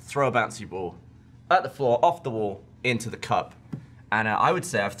 and you have to throw a bouncy ball at the floor, off the wall, into the cup. And I would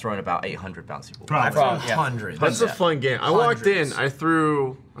say I've thrown about 800 bouncy balls. I've thrown Yeah. hundreds. That's a fun game. I walked in, Hundreds. I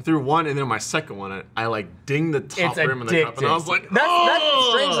threw one, and then my second one, I like dinged the top It's rim of the cup, and I was like, that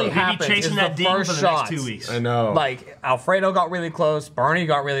strangely You'd be happens. chasing is that the ding for first the shots. next 2 weeks. I know. Like Alfredo got really close, Bernie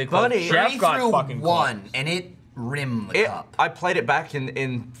got really close, Bernie Chef got threw fucking one, close. and it rimmed the cup. I played it back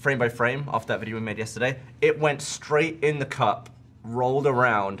in frame by frame after that video we made yesterday. It went straight in the cup, rolled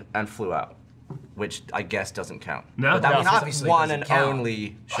around, and flew out, which I guess doesn't count. No. But that No. was Obviously his one doesn't and count.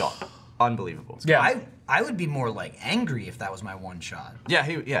 only shot. Unbelievable. Yeah. I would be more like angry if that was my one shot. Yeah,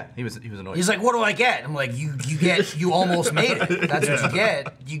 he was annoyed. He's like, "What do I get?" I'm like, you almost made it. That's what you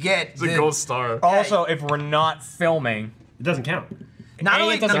get. You get it's a gold star. Also, if we're not filming, It doesn't count. Not A,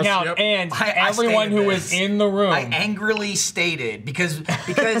 only it doesn't That's- count, yep. and I everyone stated who this. was in the room. I angrily stated because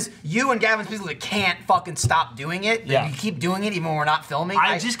you and Gavin specifically can't fucking stop doing it. Yeah. You keep doing it even when we're not filming.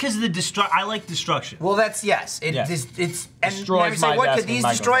 Just because of the I like destruction. Well, that's yes. Yes. It's and Destroys never say my what desk could and these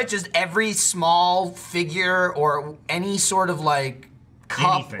Michael's destroy? desk. Just every small figure or any sort of like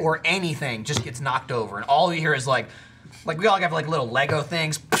cup Anything. or anything just gets knocked over, and all you hear is like we all have like little Lego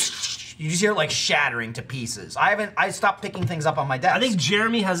things. You just hear it like shattering to pieces. I stopped picking things up on my desk. I think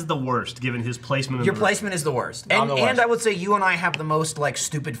Jeremy has it the worst given his placement. your in the room. placement is the worst. I'm And the worst. and I would say you and I have the most like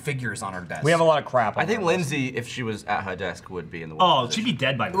stupid figures on our desk. we have a lot of crap. I on think our list. Lindsay, if she was at her desk, would be in the Oh, worst she'd be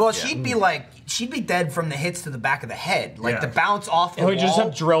dead by now. Well, she'd be dead from the hits to the back of the head, like Yeah. the bounce off the And wall. we just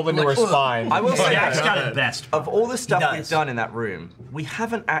have drilled into like, her ugh. spine. I will say, Jack's got it best. of all the stuff does. we've done in that room, we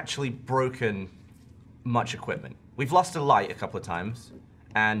haven't actually broken much equipment. We've lost a light a couple of times,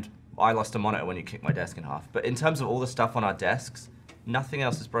 and I lost a monitor when you kicked my desk in half. But in terms of all the stuff on our desks, nothing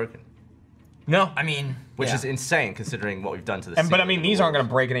else is broken, No, I mean, which yeah. is insane considering what we've done to the. but I ceiling mean, and the these aren't walls. going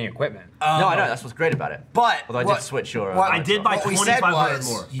to break any equipment. No, I know that's what's great about it. But although I what- did switch your. what- I did buy What we said 2,500 was,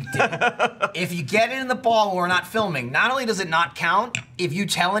 more. you did. If you get it in the ball when we're not filming, not only does it not count, if you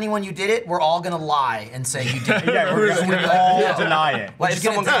tell anyone you did it, we're all gonna lie and say you did it. Yeah, we're Just going gonna to be like, all "No." deny it. Like, Just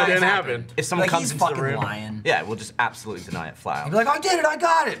if gonna someone deny It it didn't happened. happen. If someone Like, comes he's into the fucking room, lying. yeah, we'll just absolutely deny it flat out. You'd be like, I did it, I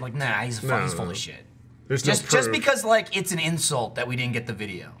got it. Like, nah, he's No, full no. of shit. There's no Just proof. because like it's an insult that we didn't get the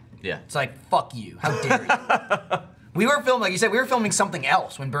video. Yeah. It's like, fuck you. How dare you? We were filming, like you said, we were filming something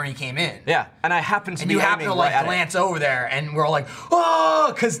else when Bernie came in. Yeah, and I happened to And be you happen to aiming like right at it. glance over there, and we're all like,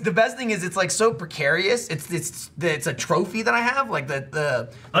 oh, because the best thing is it's like so precarious. It's a trophy that I have, like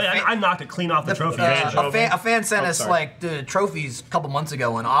the Oh, yeah, I knocked it clean off the trophy. a fan sent Oh, us sorry. like the trophies a couple months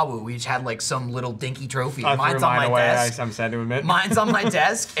ago in Awu. We each had like some little dinky trophy. I threw Mine's on mine my away, desk. I'm sad to admit. Mine's on my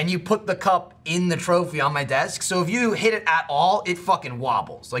desk, and you put the cup in the trophy on my desk. So if you hit it at all, it fucking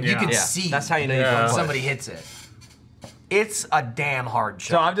wobbles. Like you Yeah. can Yeah, see. that's how you know Yeah. you've when won. somebody hits it. It's a damn hard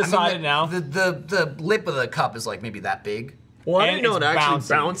shot. So I've decided now- The lip of the cup is like maybe that big. Well, I And didn't know it it's actually bouncy.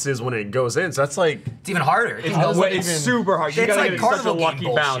 bounces when it goes in, so that's like, It's even harder. It goes like It's even- super hard. You It's gotta like get such a carnival game lucky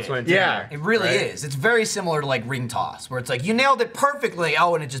bullshit. bounce when it's Yeah. in there. It really Right. is. It's very similar to like ring toss, where it's like you nailed it perfectly.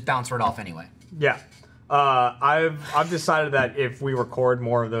 Oh, and it just bounced right off anyway. Yeah. I've decided that if we record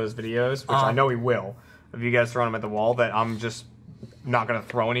more of those videos, which I know we will, of you guys throwing them at the wall, that I'm just not gonna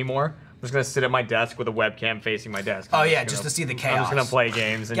throw anymore. I'm just gonna sit at my desk with a webcam facing my desk. Oh I'm yeah, gonna- just to see the I'm chaos. just gonna play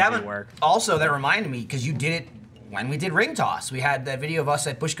games and Gavin, do work. also that reminded me because you did it when we did ring toss. We had that video of us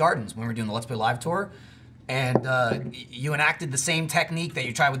at Busch Gardens when we were doing the Let's Play Live tour, and you enacted the same technique that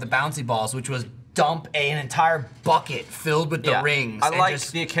you tried with the bouncy balls, which was dump an entire bucket filled with the Yeah. rings. I and like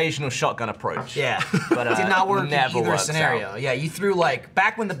just, the occasional shotgun approach. yeah, But, it did not work in never either works scenario. out. Yeah, you threw like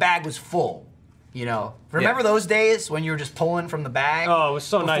back when the bag was full. You know, remember Yeah. those days when you were just pulling from the bag? Oh, it was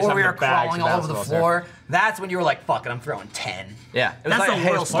so nice Before we having were the bags crawling of all over the basketballs there. floor. That's when you were like, "Fuck it, I'm throwing 10." Yeah, it was That's like a the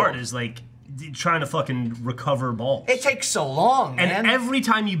worst part hailstorm. is like trying to fucking recover balls. It takes so long, And man. every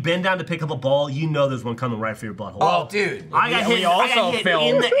time you bend down to pick up a ball, you know there's one coming right for your butthole. Oh, dude. I got hit, we I also got hit filmed-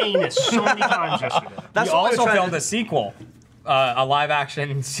 in the anus so many times yesterday. That's We what we're also trying filmed to- a sequel, a live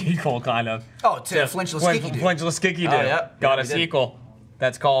action sequel, kind of. Oh, to Flinchless Kiki Dude. Flinchless Kiki Dude. yeah. Got Yeah, a we did. sequel.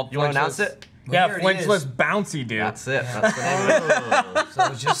 That's called. You wanna announce Flinchless- it? Yeah, Well, here it is. Flinchless Bouncy Dude. That's it. That's the name of it.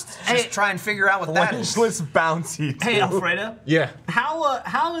 So just try and figure out what that is. Flinchless Bouncy Dude. Hey, Alfredo. yeah.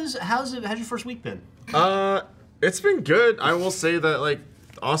 How's your first week been? It's been good. I will say that like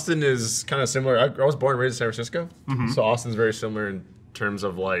Austin is kind of similar. I was born and raised in San Francisco, so Austin's very similar in terms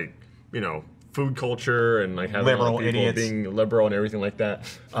of like food culture and like having Liberal people idiots. being liberal and everything like that.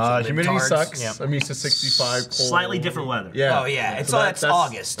 Humidity libtards. sucks. Yep. I'm used to 65. Cold. Slightly different weather. Yeah. Oh yeah, it's So that's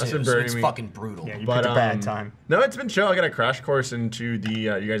August that's too, been so burning it's me. fucking brutal. Yeah, you But, picked a bad time. No, it's been chill. I got a crash course into the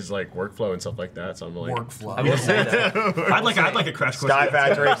you guys like workflow and stuff like that. So I'm like Workflow. I will say though, I'd like a crash course. Sky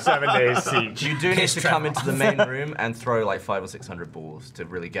Factory, 7 days siege. you do need Piss to trap. come into the main room and throw like 500 or 600 balls to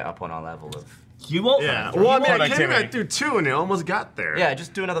really get up on our level of. You won't. Yeah. find Well, I it. mean, I Productivity. came through 2 and it almost got there. Yeah,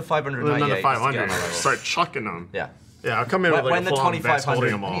 just do another 500. Another 98 just to get 500. on our level. Start chucking them. Yeah. Yeah, I'll come in with like When a the full-on vest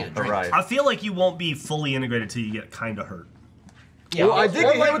 2500 holding them all. arrives. I feel like you won't be fully integrated till you get kind of hurt. Yeah, Well, I did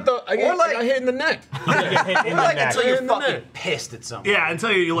get hit with the. I or like- got hit in the neck. You get hit in the like neck. until you're In the fucking neck. pissed at something. Yeah,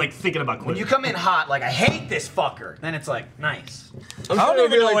 until you're like thinking about When quitting. you come in hot, like I hate this fucker, then it's like nice. I'm I don't sure it'll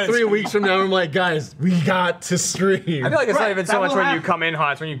even be know when like it's- 3 weeks from now. I'm like, guys, we got to stream. I feel like it's not Right, even that so much will when you happen. come in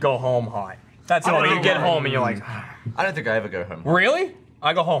hot, it's when you go home hot. That's the I only don't you get know. home and you're like, I don't think I ever go home. really?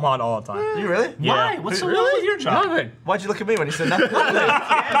 I go home hot all the time. You really? Why? Yeah. What's so wrong with your job? Nothing. Why'd you look at me when you said nothing?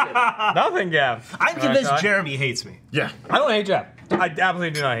 Nothing, Gav. I'm convinced Alright, Jeremy hates me. Yeah. I don't hate Jeff. I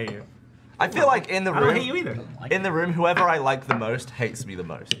absolutely do not hate you. I feel like in the I room, don't hate you either. in the room, whoever I like the most hates me the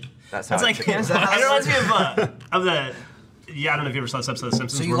most. That's how It's I like took it it. reminds me of the. Yeah, I don't know if you ever saw this episode of The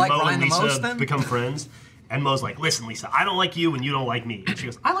Simpsons So you where like Mo Ryan and the Lisa most, then? become friends. And Mo's like, listen, Lisa, I don't like you and you don't like me. And she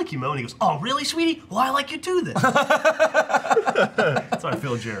goes, I like you, Mo. And he goes, oh, really, sweetie? Well, I like you too then. That's how I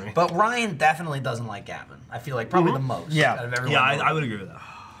feel, Jeremy. But Ryan definitely doesn't like Gavin. I feel like probably the most. Yeah. Out of everyone. Yeah, I would agree with that.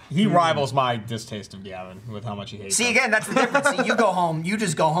 He rivals my distaste of Gavin with how much he hates See him. again, that's the difference. See, you go home, you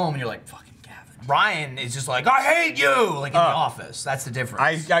just go home, and you're like, fucking Gavin. Ryan is just like, I hate you, like in the office. That's the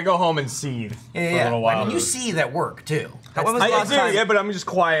difference. I go home and seethe for a little while. I mean, you see that work too. That's When was the- the I last do, time- yeah, but I'm just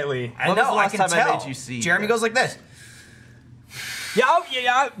quietly. I When was know, the I last can time I tell. made you see Jeremy that? goes like this.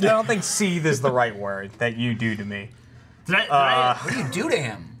 I don't think seethe is the right word that you do to me. Did I What do you do to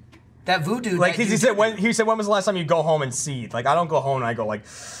him? That voodoo. Like that he you said, do- when was the last time you go home and seethe? Like I don't go home and I go like,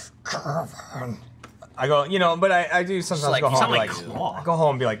 I go, but I do sometimes like- go you home sound and like be like, Claw. I go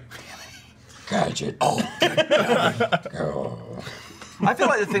home and be like, gadget. I feel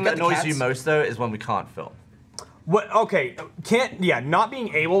like the thing that got the annoys you cats. most though is when we can't film. What? Okay, not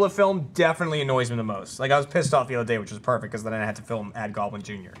being able to film definitely annoys me the most. Like I was pissed off the other day, which was perfect because then I had to film Ad Goblin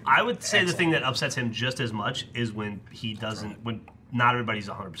Jr. I would say the thing that upsets him just as much is when he doesn't, when not everybody's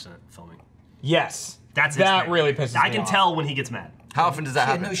 100% filming. Yes, That's that his really thing. pisses me I can off. tell when he gets mad. How often does that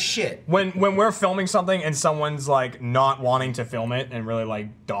Yeah, happen? no shit. When we're filming something and someone's like not wanting to film it and really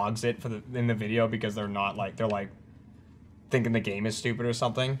like dogs it in the video because they're like thinking the game is stupid or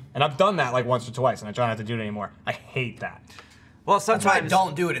something. And I've done that like once or twice and I try not to do it anymore. I hate that. Well, That's why I sometimes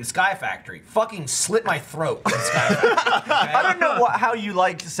don't do it in Sky Factory. Fucking slit my throat in Sky Factory. I don't know how you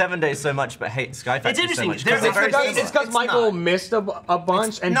like 7 Days so much but hate Sky Factory so interesting. much. There's- It's very very- similar. It's because It's Michael not. missed a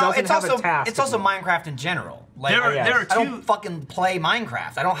bunch and No, doesn't it's have also a task. it's also Minecraft in general. Like There are I two. don't fucking play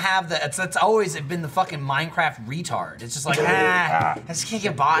Minecraft. I don't have the. It's always been the fucking Minecraft retard. It's just like I just can't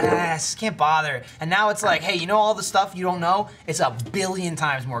can't bother. And now it's like, hey, you know all the stuff you don't know? It's a billion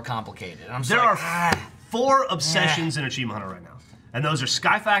times more complicated. And I'm just There like, are 4 obsessions in Achievement Hunter right now. And those are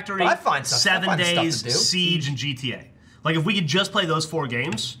Sky Factory, But I find stuff- I 7 find stuff Days, to do. Siege, and GTA. Like if we could just play those 4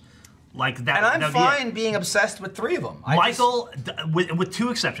 games, like that. and I'm that'd be it. fine being obsessed with 3 of them. Michael, with 2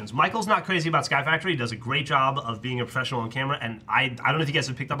 exceptions, Michael's not crazy about Sky Factory. He does a great job of being a professional on camera. And I don't know if you guys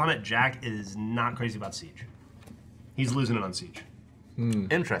have picked up on it. Jack is not crazy about Siege. He's losing it on Siege.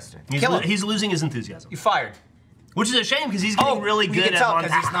 Interesting. Kill him. He's losing his enthusiasm, You fired. which is a shame because he's getting really you good can at tell Mon-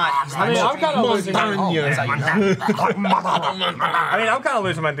 because he's not. He's I mean, not I'm kind of losing. at home. That's how you know. I mean, I'm kind of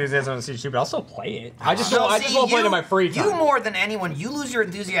losing my enthusiasm on Siege 2, but I'll still play it. I just No, won't see, play it in my free time. You more than anyone, you lose your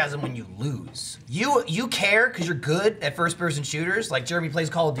enthusiasm when you lose. You care because you're good at first-person shooters. Like Jeremy plays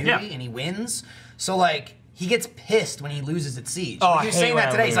Call of Duty Yeah. and he wins. So like he gets pissed when he loses at Siege. Oh, He I was hate saying when that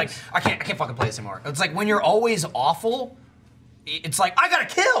I today. He's lose. like, I can't fucking play this anymore. It's like when you're always awful. It's like I gotta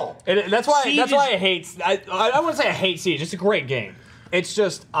kill. That's why. Siege That's why is- I hate. I wouldn't say I hate Siege. It's a great game. It's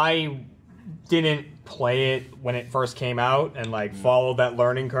just I didn't play it when it first came out and like followed that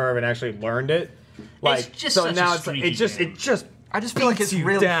learning curve and actually learned it. Like just so such a now it's streaky it just game. it just. I just feel like it's beats you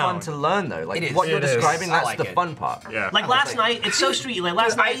really down. fun to learn though. Like It is. what you're It is. describing, I that's like the it. fun part. Yeah. Like last night, it's so street. Like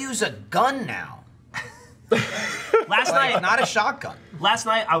last Dude, I night, use a gun now. last Like, night, not a shotgun. last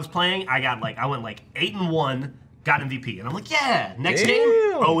night I was playing. I went like 8-1, got MVP, and I'm like, yeah. Next game,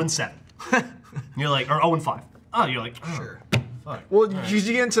 Damn. 0-7. You're like, or 0-5. Oh, you're like, oh, Sure. fuck. Well, you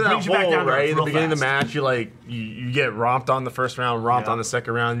get into that Brings you back hole, down to earth right? In the real beginning of the fast. match, you get romped on the first round, romped Yeah. on the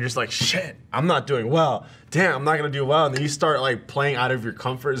second round. You're just like, shit, I'm not doing well. Damn, I'm not gonna do well. And then you start like playing out of your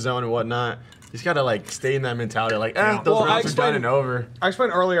comfort zone and whatnot. He's got to like stay in that mentality. Like, those Well, rounds are done and over. I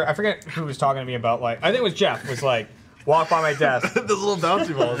explained earlier. I forget who was talking to me about like. I think it was Jeff. Was like, walk by my desk. Those little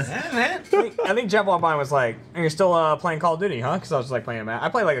bouncy balls. Yeah, man. I think Jeff walked by and was like, "You're still playing Call of Duty, huh?" Because I was like playing a match. I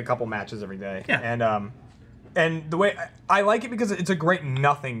play like a couple matches every day. Yeah. And the way I like it because it's a great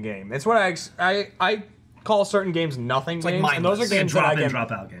nothing game. It's what I call certain games nothing games, like and those are It's a games that drop I in, can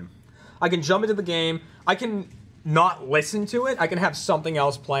drop out game. I can jump into the game. I can not listen to it. I can have something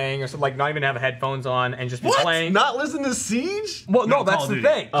else playing or something, like not even have headphones on and just be playing. Not listen to Siege? Well, no, No, that's Call of the Duty.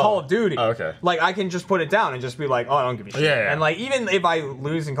 thing. Call of Duty. Oh, okay. Like I can just put it down and just be like, oh, I don't give a shit. Yeah. And like even if I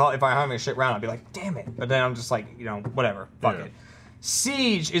lose in if I'm having a shit round, I'll be like, damn it. But then I'm just like, whatever, fuck Yeah. it.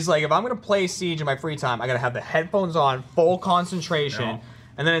 Siege is like if I'm gonna play Siege in my free time, I gotta have the headphones on, full concentration, Yeah.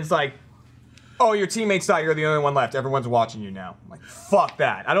 and then it's like, oh, your teammates died, you're the only one left. Everyone's watching you now. I'm like, fuck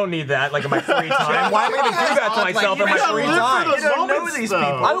that. I don't need that. Like in my free time. Why am I gonna do that to myself in my free time? You don't know these people.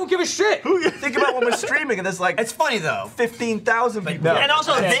 I don't give a shit. Think about when we're streaming and there's like It's funny though. 15,000 people. No. And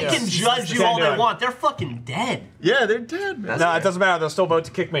also, Can't they do can it. judge you Can't all do they it. want. They're fucking dead. Yeah, they're dead, man. No, it doesn't matter. They'll still vote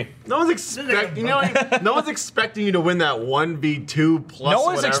to kick me. No one's expecting no one's expecting you to win that 1v2 plus. No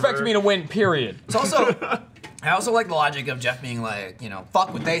one's whatever. expecting me to win, period. It's also, I also like the logic of Jeff being like,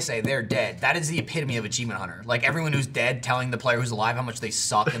 fuck what they say, they're dead. That is the epitome of achievement hunter. Like everyone w's dead telling the player who's alive how much they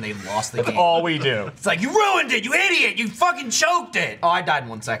suck and they lost the game. All we do. It's like, you ruined it, you idiot, you fucking choked it. Oh, I died in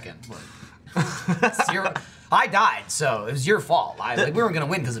 1 second. I died, so it was your fault. We weren't gonna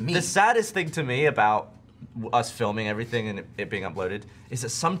win because of me. The saddest thing to me about us filming everything and it being uploaded is that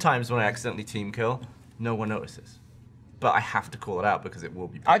sometimes when I accidentally team kill, no one notices. But I have to call it out because it will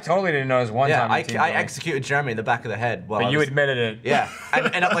be. I totally didn't notice one Yeah, time. I executed Jeremy in the back of the head. While But I you was, admitted it. Yeah,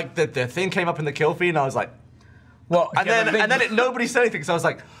 and like the thing came up in the kill feed, and I was like, Well, and then nobody said anything, so I was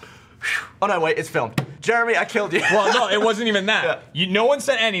like, phew. Oh no, wait, it's filmed. Jeremy, I killed you. Well, no, it wasn't even that. Yeah. No one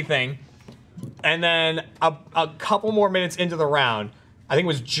said anything, and then a couple more minutes into the round, I think it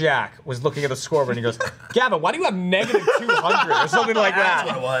was Jack was looking at the scoreboard and he goes, "Gavin, why do you have negative 200 or something like that?" That's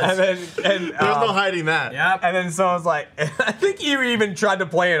what it was. And then There's no hiding that. Yep. and then someone's like, I think you even tried to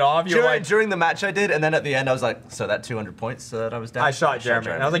play it off. You were like, During the match I did, and then at the end I was like, so that 200 points that I was down. I shot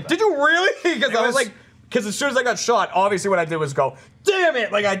Jeremy. And I was like, did you really? Because I was like, because as soon as I got shot, obviously what I did was go, damn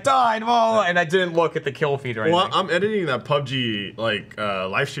it, like I died, and I didn't look at the kill feed or anything. Well, I'm editing that PUBG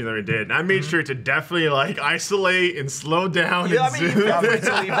live stream that we did, and I made sure to definitely isolate and slow down. Yeah, I and mean, you zoom. feel free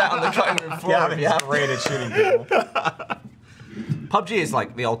to leave that on the cutting room floor. Gavin's Yeah. great at shooting people. PUBG is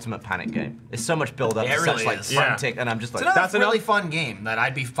like the ultimate panic game. It's so much build up, Yeah, it such really like is. Yeah. frantic, and I'm just like, It's another That's really enough. fun game that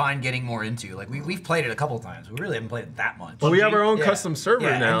I'd be fine getting more into. Like we've played it a couple times. We really haven't played it that much. But we have our own Yeah. custom server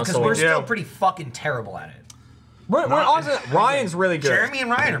Yeah, now, because so we're still Yeah. pretty fucking terrible at it. We're on to Ryan's really good. Jeremy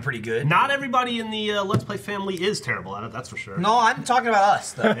and Ryan are pretty good. Not everybody in the Let's Play family is terrible at it, that's for sure. No, I'm talking about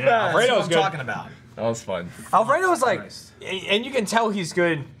us though. Yeah. That's Alfredo's what I'm good. talking about. that was fun. Alfredo's like, Nice. and you can tell he's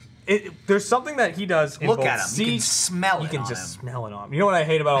good. There's something that he does in Look both at him. You can Siege- smell it You can on just him. smell it on him. You know what I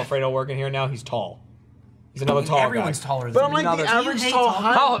hate about Alfredo working here now? He's tall. He's another tall Everyone's guy. taller than But I'm me. like the Do you average hate tall tall-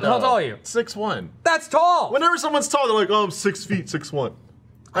 height. How though. tall are you? 6'1". That's tall. Whenever someone's tall, they're like, "Oh, I'm 6 feet, 6'1".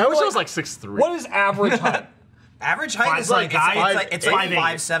 I wish I was like 6'3". What is average height? Average height is For a like guy, it's like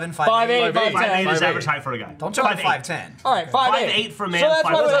 5'8". 5'7", 5'8", 5'8". 5'8" is 5'8". average height for a guy. Don't jump to 5'8". 5'10". All right, 5'8". 5'8" for a man, So that's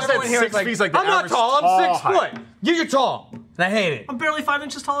 5'8". why I everyone said here is 6 like, feet's like the I'm not average tall. I'm tall 6 height. foot. You're tall, and I hate it. I'm barely 5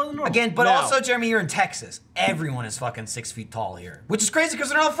 inches taller than normal. Again, but Now- also, Jeremy, you're in Texas. Everyone is fucking 6 feet tall here, which is crazy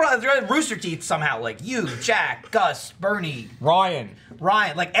because they're all front. They're Rooster Teeth somehow. Like you, Jack, Gus, Bernie, Ryan.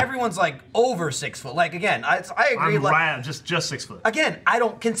 Ryan. Like everyone's like over 6 foot. Like again, I agree. I'm Like right, just 6 foot. again, I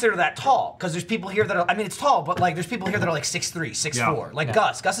don't consider that tall because there's people here that are. I mean, it's tall, but like there's people here that are like 6'3", 6'4". Yeah. Like Yeah.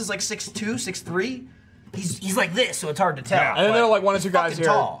 Gus. Gus is like 6'2", 6'3". He's like this, so it's hard to tell. Yeah. And then there are like one or he's two guys fucking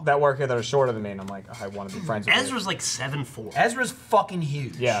here tall. that work here that are shorter than me, and I'm like, I want to be friends with you. Ezra's like 7'4". Ezra's fucking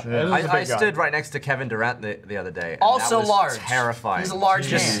huge. Yeah, Ezra's a big I guy. stood right next to Kevin Durant the other day. And Also that was large. Terrifying. He's a large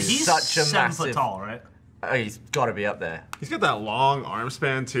Just man. He's such a 7 massive. foot tall, right? Oh, he's got to be up there. He's got that long arm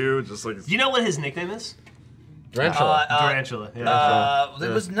span too, just like Do you know what his nickname is? tarantula. Tarantula. Yeah.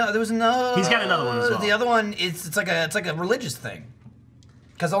 There was no. He's got another one as well. The other one it's like a religious thing.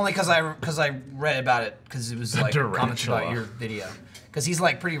 Because I read about it because it was like comments Tarantula. about your video. Because he's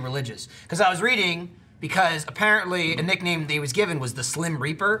like pretty religious. Because I was reading because apparently a nickname that he was given was the Slim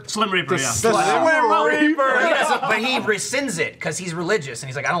Reaper. Slim Reaper, yeah. Slim Reaper. But he rescinds it because he's religious and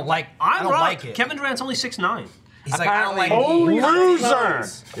he's like I don't like I'm I right. don't like it. Kevin Durant's only 6'9". He's like I don't like Loser! I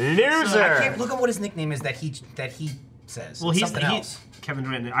Loser! can't look at what his nickname is that he says. Well, It's he's something else. Kevin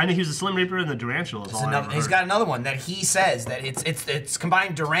Durant. I know he was the Slim Reaper and the Durantula is all I ever He's heard. got another one that he says that it's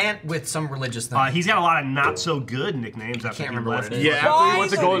combined Durant with some religious thing. He's got a lot of not so good nicknames. After can't he remember left. what it is. Yeah, after By he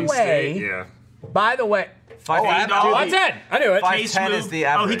went to the Golden way- State. Yeah. By the way, 110. I knew it. 5'10" is the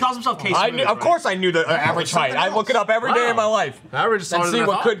average. Oh, he calls himself Case I Smooth, knew, of course, I knew the average height. I look it up every day of my life. Average is And taller see than I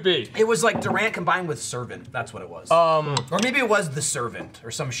what thought. could be. It was like Durant combined with Servant. That's what it was. Or maybe it was the Servant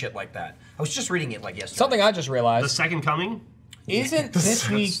or some shit like that. I was just reading it like yesterday. Something I just The realized. second coming. Isn't this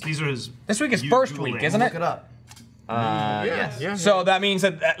week? These are his. This week is you- first Google week, names. isn't Look it? it up. Yeah. So that means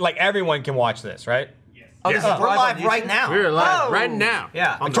that like everyone can watch this, right? Oh, this is, we're live right now. We're live Oh. right now.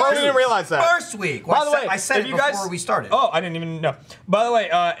 Yeah. On Totally the didn't realize that. First week. By the way, I said if it you guys, before we started. Oh, I didn't even know. By the way,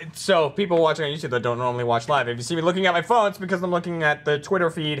 so people watching on YouTube that don't normally watch live, if you see me looking at my phone, it's because I'm looking at the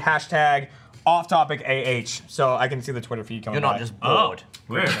Twitter feed #OffTopicAH, so I can see the Twitter feed coming. You're not by. just Oh, bored.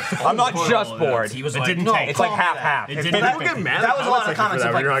 weird. I'm not just bored. He was It like, didn't no, take- It's like call me that. half. It It's didn't 50-50. Don't get mad. That was a lot of comments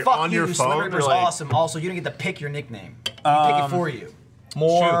of like, You're fuck on you, your Slim phone. Reaper's You're like, awesome. Also, you didn't get to pick your nickname. We pick it for you.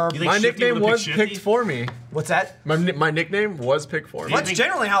 More. You think My Shifty nickname would've was picked picked Shifty? for me. What's that? My nickname was picked for me. That's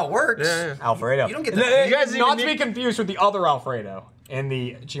generally how it works. Yeah. Alfredo. You don't get the- You guys not even to be need- confused with the other Alfredo in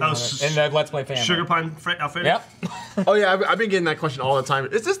the in the Let's Play family. Sugar Pine Alfredo. Yep. Oh yeah, I've been getting that question all the time.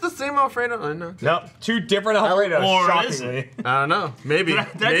 Is this the same Alfredo? I know. Nope. Two different Alfredos. Or is Shockingly. I don't know. Maybe. Did I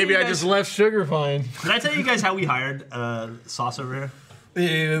tell Maybe you I guys- just left Sugar Pine. Did I tell you guys how we hired Sauce over here?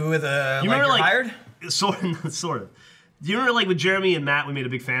 With a, You like, remember, you're like, hired? Sort of. Do you remember, like, with Jeremy and Matt, we made a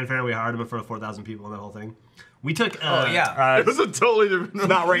big fanfare and we hired them in front of 4,000 people and that whole thing? We took. Oh, yeah. It was a totally different.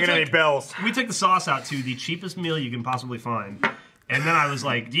 Not ringing any bells. We took the sauce out to the cheapest meal you can possibly find. And then I was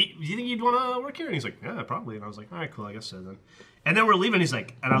like, do you think you'd want to work here? And he's like, yeah, probably. And I was like, all right, cool, I guess so then. And then we're leaving. He's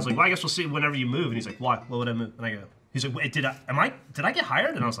like, and I was like, well, I guess we'll see whenever you move. And he's like, why? What would I move? And I go, he's like, wait, did I get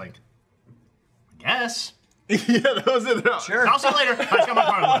hired? And I was like, I guess. Yeah, that was it. Sure. I'll see you later. I just got my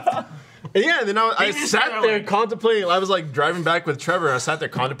car and left. Yeah, and then I You just sat said that, there like- contemplating. I was like driving back with Trevor. And I sat there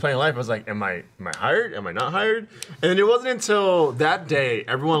contemplating life. I was like, am I hired? Am I not hired? And then it wasn't until that day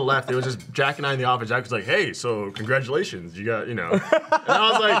everyone left. It was just Jack and I in the office. Jack was like, hey, so congratulations, you got, you know. And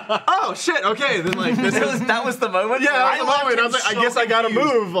I was like, oh shit, okay. Then like this is. That was the moment? Yeah, that was the left moment. I him was like, I so guess I gotta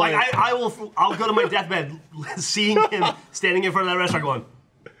confused. move. Like, I'll go to my deathbed seeing him standing in front of that restaurant going,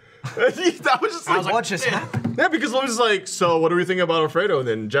 that was just like, What just happened? yeah, because Louis was like, so what do we think about Alfredo? And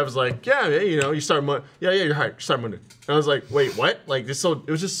then Jeff was like, yeah, you know, you start Monday. Yeah, you're hired. You start Monday. And I was like, wait, what? Like this, so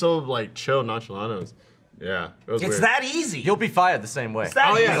it was just so like chill, nonchalant. Yeah, it was It's weird. that easy. You'll be fired the same way.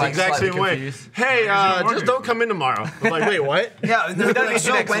 that Oh yeah, easy. the like exact slightly same way. confused. Hey, not just working. don't come in tomorrow. I was like, wait, what? Yeah, they're don't like, need so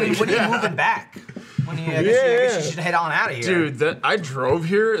you next when week. are you moving back? When you, I guess Yeah. you should head on out of here. Dude, I drove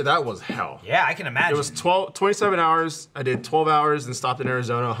here. That was hell. Yeah, I can imagine. It was 27 hours. I did 12 hours and stopped in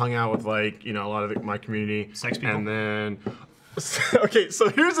Arizona, hung out with like, you know, a lot of my community. Sex people? And then, okay, so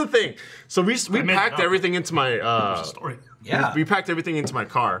here's the thing. So we made it packed up. everything into my, story. Yeah. we packed everything into my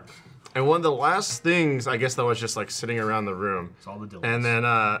car. And one of the last things, I guess, that was just like sitting around the room. It's all the Dylans. And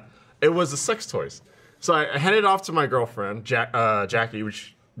then it was the sex toys. So I handed it off to my girlfriend, Jackie,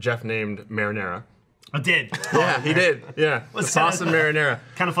 which Jeff named Marinara. I did. Yeah, he did. Yeah, the What's sauce that? and marinara.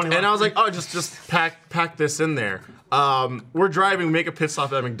 Kinda funny And line. I was like, oh, just pack this in there. We're driving, we make a pit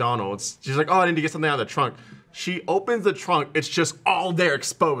stop at McDonald's. She's like, oh, I need to get something out of the trunk. She opens the trunk. It's just all there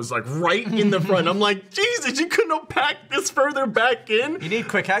exposed, like right in the front. I'm like, Jesus, you couldn't have packed this further back in? You need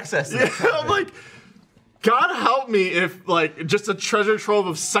quick access to Yeah, that. I'm like, God help me if like just a treasure trove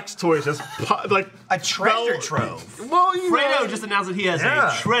of sex toys just like a treasure fell- trove. Well, you Fredo know, just announced that he has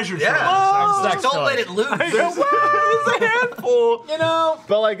Yeah. a treasure Yeah. trove. Oh, Sex don't toy. let it loose. it's a handful. You know.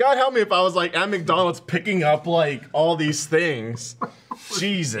 But like, God help me if I was like at McDonald's picking up like all these things.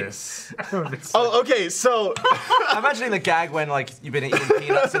 Jesus. Oh, okay. So I'm imagining the gag when like you've been eating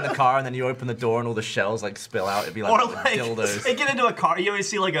peanuts in the car and then you open the door and all the shells like spill out. It'd be like, Or like, dildos. they get into a car. You always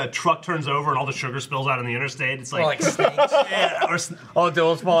see like a truck turns over and all the sugar spills out on the interstate. It's like, Or like snakes. yeah, or Oh,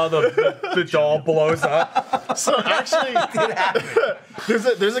 Dylan's fall, the doll blows up. so actually,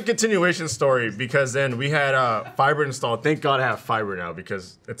 there's a continuation story because then we had fiber installed. Thank God I have fiber now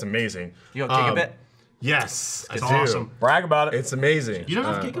because it's amazing. You got gigabit? Yes, I it's do. awesome. Brag about it. It's amazing. You don't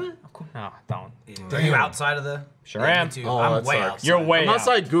have gigabit? No, don't. Are you outside of the? Sure Yeah, am. me too. Oh, I'm that way sucks. outside. You're way I'm out.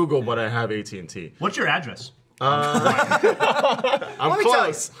 outside Google, but I have AT&T. What's your address? I'm me tell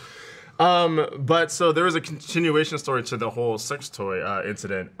close. But so there was a continuation story to the whole sex toy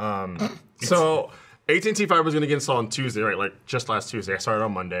incident. So AT&T fiber was gonna get installed on Tuesday, right? Like just last Tuesday. I started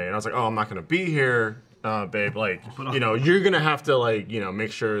on Monday, and I was like, oh, I'm not gonna be here, babe. Like, you know, you're gonna have to like, you know,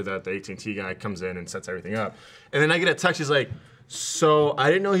 make sure that the AT&T guy comes in and sets everything up. And then I get a text. He's like, so I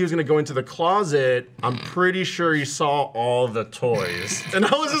didn't know he was gonna go into the closet. I'm pretty sure he saw all the toys. And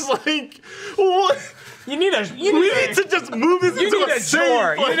I was just like, what? You need a. You We need need to just move this into need a safe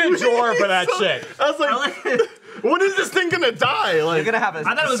drawer. You place. need a drawer for that shit. I was like, When is this thing gonna die? Like, You're gonna have a I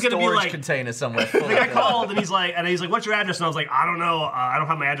thought it was gonna be storage like- container somewhere. Like I called and he's like, what's your address? And I was like, I don't know. I don't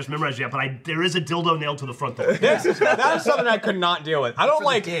have my address memorized yet, but there is a dildo nailed to the front door. That is something I could not deal with. I don't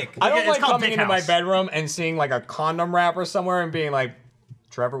like. dick. I don't It's like called coming Dick into my House. bedroom and seeing like a condom wrapper somewhere and being like,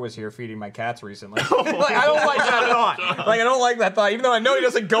 Trevor was here feeding my cats recently. Like, I don't like that thought. Like I don't like that thought, even though I know he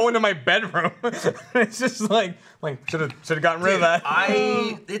doesn't go into my bedroom. It's just like should have gotten rid of that.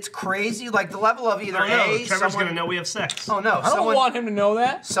 It's crazy. Like the level of either I don't know. A, Trevor's someone, gonna know we have sex. oh no, I don't want him to know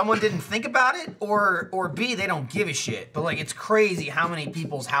that. someone didn't think about it, or B, they don't give a shit. But like, it's crazy how many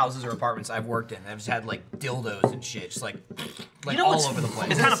people's houses or apartments I've worked in that have just had like dildos and shit, just like You know all what's- over the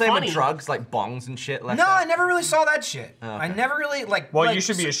place. It's Isn't it kinda the same funny. with drugs, like bongs and shit left No, I out? never really saw that shit. okay. I never really like. Well, like, you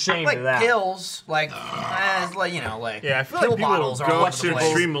should be ashamed like of that. Pills, like, like yeah, I feel pill like people bottles are go all over to the place.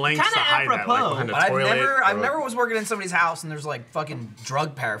 extreme lengths Kinda to hide that, like apropos. behind the But toilet. I've never was working in somebody's house and there's like fucking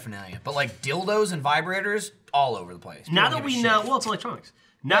drug paraphernalia. But like dildos and vibrators all over the place. Now People that don't we give a know, shit. well, it's electronics.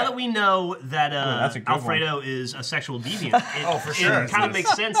 Now that we know that that's a good Alfredo is a sexual deviant, for sure. it kind of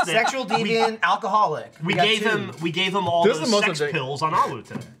makes sense that Sexual deviant, alcoholic. we got gave two. him all This is those the most sex object- pills on Alu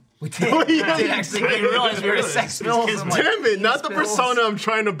today. We did. We did actually. I didn't realize we were doing doing sex this. pills. It's and, like, Damn it! Not the pills. persona I'm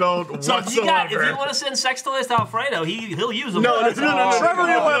trying to build So whatsoever. if you want to send sex toys to Alfredo, he'll use them. No, no, no, no, no. Trevor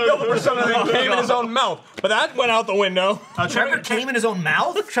didn't want to build a persona that came in his own mouth, but that went out the window. Trevor came in his own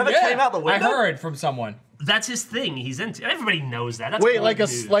mouth. Trevor came out the window. I heard from someone. That's his thing. He's into. Everybody knows that. That's Wait, old like a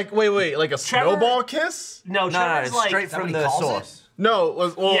news. like a snowball kiss? No, No, Trevor's it's like straight that what from he the calls it? source.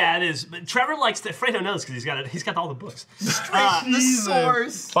 No, well, Yeah, it is. But Trevor likes to. Fredo knows because he's got all the books. The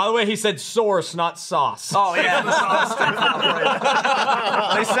source. By the way, he said source, not sauce. Oh yeah,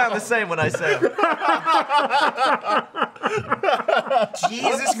 they sound the same when I say them.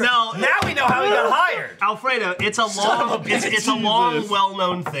 Jesus Christ. No. Now we know how he got hired. Alfredo, it's a long, it's a long,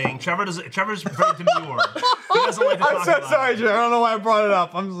 well-known thing. Trevor's very demure. He doesn't like to talk about it. Jay. I don't know why I brought it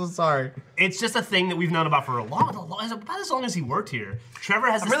up. I'm so sorry. It's just a thing that we've known about for about as long as he worked here.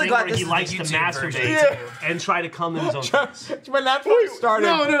 Trevor has this really thing glad where this he is the likes to YouTube version. masturbate and try to come in his own face. When that first started,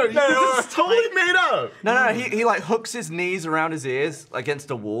 no, this is totally made up. No, he like hooks his knees around his ears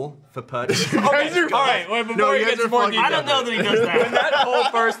against a wall for purchase. all right, wait, before you we guys get to are more fucking I detail. don't know that he does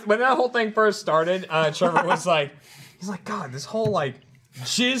that. When that whole thing first started, Trevor was like, he's like, God, this whole like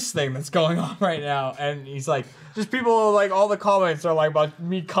jizz thing that's going on right now, and he's like, just people like all the comments are like about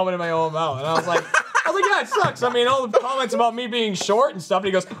me coming in my own mouth, and I was like, yeah, it sucks. I mean, all the comments about me being short and stuff, and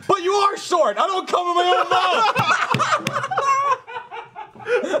he goes, but you are short. I don't come in my own mouth.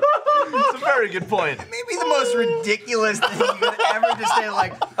 It's a very good point. Maybe the most ridiculous thing you could ever just say,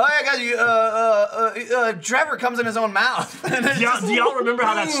 like, oh yeah, guys, Trevor comes in his own mouth. Do y'all remember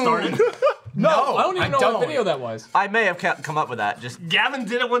how that started? No, I don't even know don't. what video that was. I may have come up with that. Just Gavin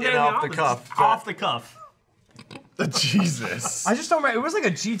did it one day in the off the office. cuff, Just but- Off the cuff. Jesus. I just don't remember. It was like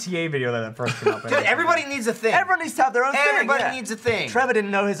a GTA video that first came up. Dude, everybody needs a thing. everyone needs to have their own Everybody thing. Yeah. needs a thing. Trevor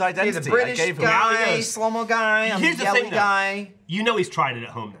didn't know his He's identity. a British I gave him. Now he guy, knows. slow-mo guy, I'm Here's a the yelly thing, though. guy. You know he's tried it at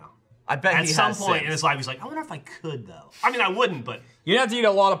home now. I bet At he some has point in since. his life, he's like, I wonder if I could though. I mean, I wouldn't, but You'd have to eat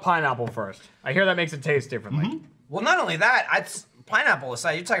a lot of pineapple first. I hear that makes it taste differently. Well, not only that, pineapple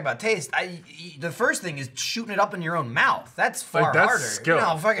aside, you're talking about taste. The first thing is shooting it up in your own mouth. That's far Like, that's harder. skill. You know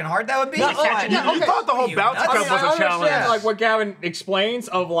how fucking hard that would be? No, To catch it. yeah, You thought the whole You bounce nuts? cup I was mean, a I challenge. understand like what Gavin explains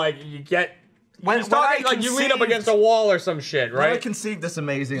of like you get When he's talking I like you lean up conceived- against a wall or some shit, When I right? conceived this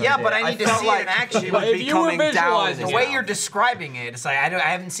amazing Yeah, idea, but I need to felt see it like in action. He But would if be you were coming down. visualizing The it- way you're describing it, it's like I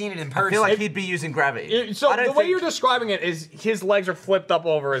haven't seen it in person. I feel like he'd be using gravity. So I don't the way think- you're describing it is his legs are flipped up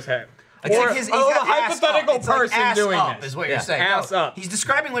over his head. It's Or like he's a got ass hypothetical up. It's like person ass doing up this. is what Yeah. you're saying. Ass No, up. He's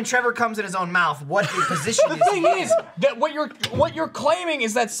describing when Trevor comes in his own mouth, what the position is. The thing is that what you're claiming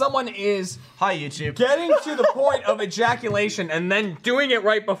is that someone is Hi YouTube. getting to the point of ejaculation and then doing it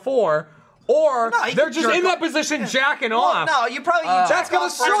right before, or No, he they're can just jerk in that off. position jacking Well, off. no, you probably That's gonna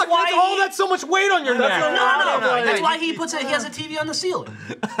suck. That's all. That's so much weight on your neck. no. That's why he has a TV on the ceiling.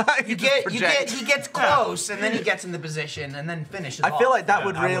 He gets close and then he gets in the position and then finishes. I feel off. like that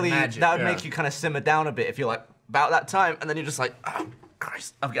would I really imagine. that would Yeah. make you kind of simmer down a bit if you're like about that time, and then you're just like, oh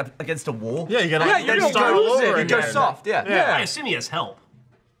Christ, I'm against a wall. Yeah, you gotta Yeah, you're then gonna start all lose it. over You go again. soft. Yeah. Yeah. I assume he has help.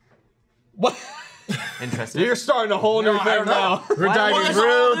 What? Interesting. You're starting a whole new I thing don't know. now. We're Well, diving that's real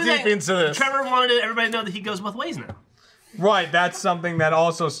all the deep thing. into this. Trevor wanted everybody to know that he goes both ways now. Right, that's something that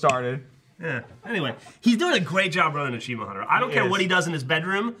also started. Yeah. Anyway, he's doing a great job running Achievement Hunter. I don't He care is. what he does in his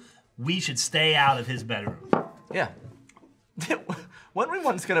bedroom. We should stay out of his bedroom. Yeah. Weren't we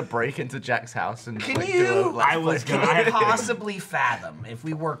once gonna break into Jack's house and Can like, you- do a Let's I was Play? gonna- Can you possibly fathom if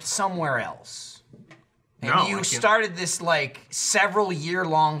we worked somewhere else? And No, I you can't. started this like several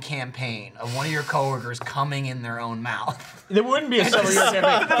year-long campaign of one of your coworkers coming in their own mouth. It wouldn't be a several year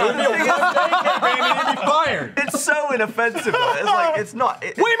campaign. It would be a one-day campaign and you'd be fired. It's so inoffensive. It's like it's not.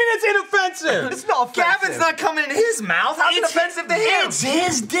 What do you mean it's inoffensive? It's not offensive. Gavin's not coming in his mouth. How's it offensive to him? It's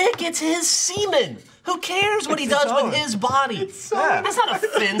his dick. It's his semen. Who cares what he It's does his with own. his body? Yeah. That's not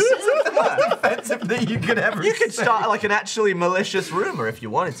offensive. Offensive that you could ever. You could start like an actually malicious rumor if you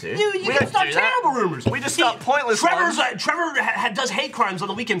wanted to. You We can don't start do that. terrible rumors. We just start pointless Trevor ones. does hate crimes on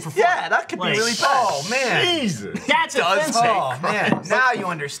the weekend for fun. Yeah, that could be really bad. Oh man. Jesus. That's does offensive. Oh man. Now you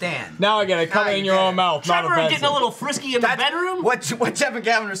understand. Now I get it. Coming in your own mouth, not Trevor offensive. getting a little frisky in the bedroom. What Jeff and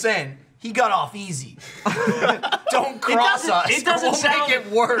Gavin are saying. He got off easy. Don't cross us. It doesn't We'll sound. make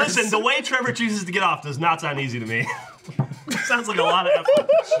it worse. Listen, the way Trevor chooses to get off does not sound easy to me. Sounds like a lot of effort.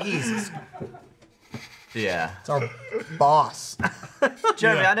 Jesus. Yeah. It's our boss.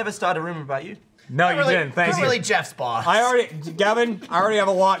 Jeremy, I never started a rumor about you. No, you Really, didn't. Thank not you. really Jeff's boss. Gavin, I already have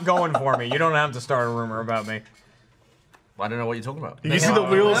a lot going for me. You don't have to start a rumor about me. I don't know what you're talking about. You can see the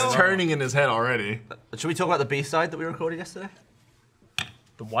wheels no. turning in his head already. Should we talk about the B-side that we recorded yesterday?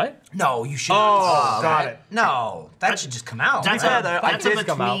 The what? No, you should. Oh, got it. No, that should just come out. That's fair, a, though, that's I a did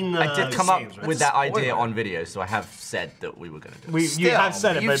come out. between I did come sayings, up right? with that idea spoiler. on video, so I have said that we were going to do it. You Still, have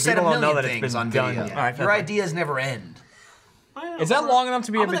said it, you've but said people a don't know million that it's things been on done video. yet. All right, fair Your play. ideas never end. Is that long enough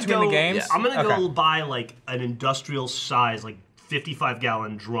to be in I'm gonna between go- the games? yeah. I'm gonna Okay. go buy like an industrial size, like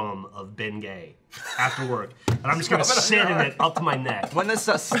 55-gallon drum of Bengay after work, and I'm just gonna sit in it up to my neck. When this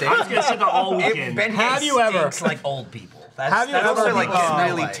starts stinking, I'm just gonna sit there all weekend. Have you ever- stinks like old people? That's, Have you that's ever- what also like people getting smell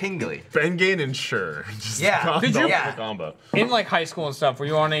really like. tingly. Bengay and Sure. Just Yeah. combo Did you- after combo. In like high school and stuff, were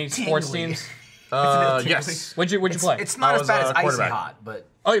you on any sports Tingly. teams? Yes. What'd you play? It's not I as was bad a as icy quarterback. hot, but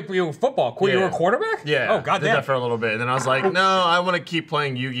Oh, you were football. Cool. You were a Yeah. quarterback? Yeah. Oh, Did goddamn. that for a little bit, and then I was like, no, I want to keep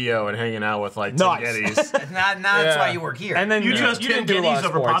playing Yu-Gi-Oh and hanging out with like Tim Nice. Geddes. now that's Yeah. why you work here. And then You chose you Tim didn't do a lot Geddes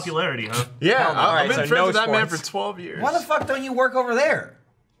of over sports. popularity, huh? Yeah, All I've right, been so friends no with that man for sports. 12 years. why the fuck don't you work over there?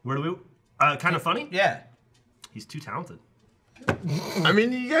 Where do we? Kind of funny. Yeah. He's too talented. I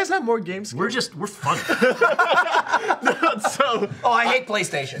mean, you guys have more games. We're funny. So Oh, I hate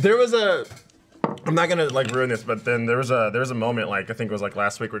PlayStation. there was a. I'm not gonna like ruin this, but then there was a moment like I think it was like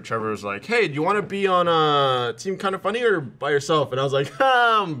last week where Trevor was like, "Hey, do you want to be on Team Kind of Funny or by yourself?" And I was like,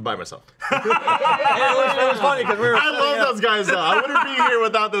 by myself." It was funny because we were. I love those guys though. I wouldn't be here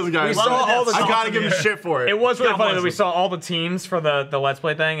without those guys. We saw all the I gotta songs give them together. shit for it. It was really God funny bless that we them. saw all the teams for the Let's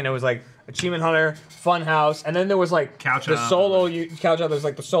Play thing, and it was like Achievement Hunter, Funhouse, and then there was like Couch the Up. solo Couch Up. There's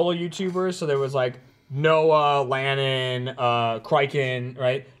like the solo YouTubers, so there was like Noah, Lannon, Kryken,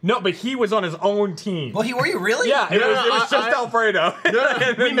 right? No, but he was on his own team. Well, were you really? Yeah, it was just I- Alfredo.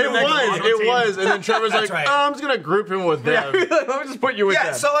 It was, and then Trevor's like, right. "Oh, I'm just gonna group him with them." Let me just put you with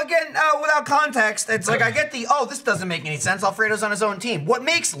Yeah, them. so again, without context, it's like I get this doesn't make any sense. Alfredo's on his own team. What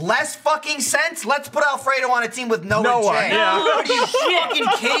makes less fucking sense? Let's put Alfredo on a team with Noah, Noah, J. yeah. Are you fucking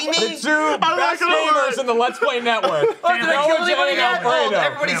kidding me? the two best gonna lie. gamers in the Let's Play network. Did I Noah, kill Jay, anybody and yet? Oh, Alfredo.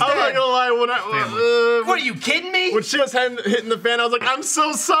 everybody's I'm not dead. gonna lie. What are you kidding me? When she was hitting the fan, I was like, "I'm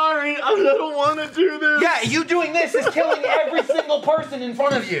so sorry. I don't want to do this." Yeah, you doing this is killing every single person in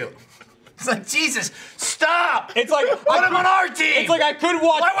front of you. It's like, Jesus, stop! It's like Put him on our team! It's like I could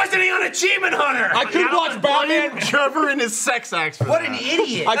watch. Why wasn't he on Achievement Hunter? I could watch Batman. Trevor and his sex acts. For What that. an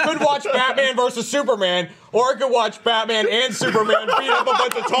idiot! I could watch Batman versus Superman, or I could watch Batman and Superman beat up a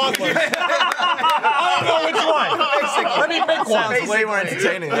bunch of toddlers. I don't know which one. Let me pick one. Sounds way more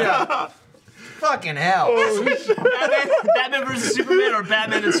entertaining. Yeah. Fucking hell. Batman versus Superman, or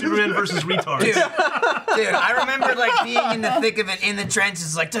Batman and Superman versus retards. Dude, I remember like being in the thick of it in the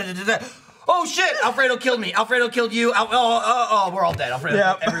trenches, like, da-da-da-da. Oh shit, Alfredo killed me. Alfredo killed you. We're all dead. Alfredo,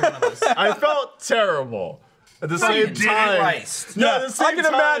 Yep. every one of us. I felt terrible. At the same did it time, right. No, at the same I can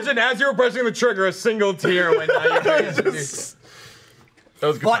time- imagine as you were pressing the trigger, a single tear went down your face. That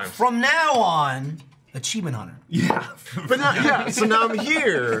was good But times. from now on, Achievement Hunter. Yeah. But now, yeah, so now I'm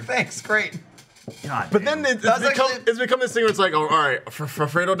here. Thanks, great. God. But then it's That's become actually- it's become this thing where it's like, oh, all right, if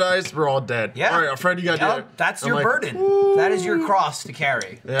Alfredo dies, we're all dead. Yeah. All right, Alfredo, you gotta do it. That's I'm your like, burden. That is your cross to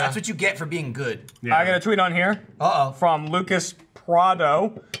carry. Yeah. That's what you get for being good. I got a tweet on here Uh-oh. from Lucas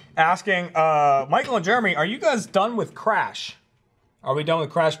Prado asking, Michael and Jeremy, are you guys done with Crash? Are we done with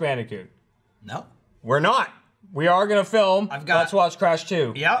Crash Bandicoot? No. We're not. We are gonna film. I've got- Let's watch Crash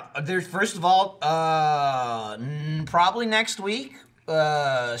 2. Yeah, there's first of all, probably next week,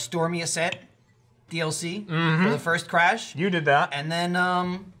 Stormy Ascent DLC for the first Crash. You did that. And then,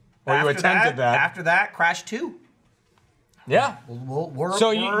 Or you attempted that. After that, Crash 2. Yeah. We're, So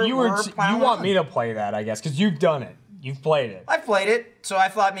we're you plowing want me on. to play that, I guess, because you've done it. You've played it. I've played it, so I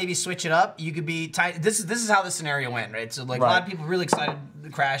thought maybe switch it up. You could be this is how the scenario went, right? So like a lot of people really excited to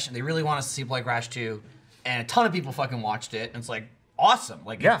Crash, and they really want us to see play Crash 2, and a ton of people fucking watched it, and it's like awesome.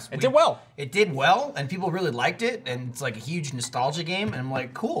 Like it did well. It did well, and people really liked it, and it's like a huge nostalgia game, and I'm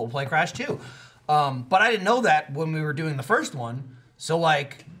like, cool, play Crash 2. But I didn't know that when we were doing the first one. So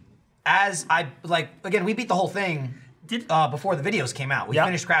like, as I like again, we beat the whole thing. Before the videos came out. We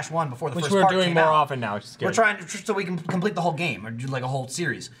finished Crash 1 before the first part came out. Which we're doing more often now, which is good. We're trying to, so we can complete the whole game, or do like a whole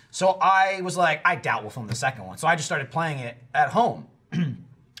series. So I was like, I doubt we'll film the second one. So I just started playing it at home. And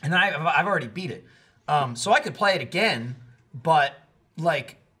then I've already beat it. So I could play it again, but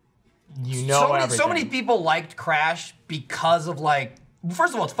like... so many people liked Crash because of like...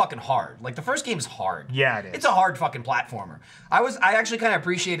 First of all, it's fucking hard. Like, the first game is hard. Yeah, it is. It's a hard fucking platformer. I actually kind of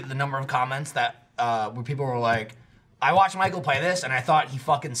appreciated the number of comments that where people were like, I watched Michael play this, and I thought he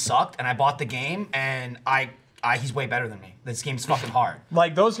fucking sucked, and I bought the game, and he's way better than me. This game's fucking hard.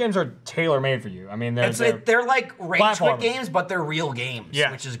 Like, those games are tailor-made for you. I mean, they're like rage quit games, but they're real games,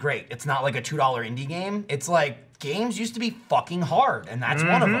 which is great. It's not like a $2 indie game. It's like, games used to be fucking hard, and that's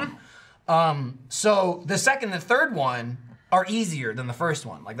one of them. So the second and third one are easier than the first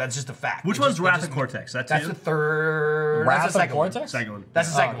one. Like, that's just a fact. Which one's Wrath of Cortex? That's the third. Wrath that's the second of Cortex? one. Second one. That's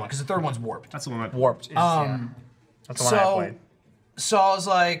the second one, because the third one's warped. That's the one I warped. That's the one I played. So I was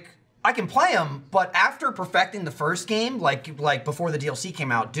like, I can play them, but after perfecting the first game, like before the DLC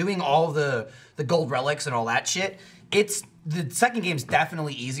came out, doing all the gold relics and all that shit, the second game's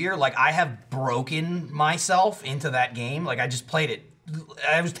definitely easier. Like, I have broken myself into that game. Like, I just played it.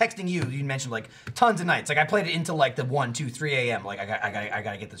 I was texting you. You mentioned like tons of nights. Like, I played it into like the 1, 2, 3 a.m. Like, I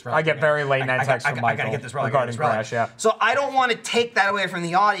gotta get this relic. I get very late night texts from Michael. I gotta get this relic. Regarding Crash, yeah. So I don't want to take that away from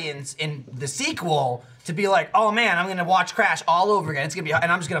the audience in the sequel to be like, oh man, I'm gonna watch Crash all over again. It's gonna be,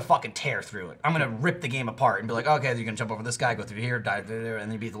 and I'm just gonna fucking tear through it. I'm gonna rip the game apart and be like, okay, you're gonna jump over this guy, go through here, dive there,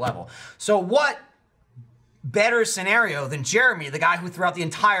 and then you beat the level. So what better scenario than Jeremy, the guy who throughout the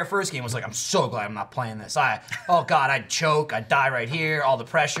entire first game was like, I'm so glad I'm not playing this. Oh god, I'd choke, I'd die right here, all the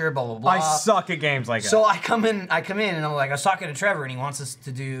pressure, blah, blah, blah. I suck at games like that. So I come in and I'm like, I was talking to Trevor and he wants us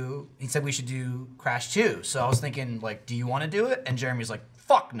to do, he said we should do Crash 2. So I was thinking like, do you want to do it? And Jeremy's like,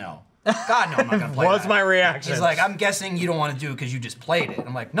 fuck no. God, no, I'm not gonna play What's that. my reaction? He's like, I'm guessing you don't want to do it because you just played it.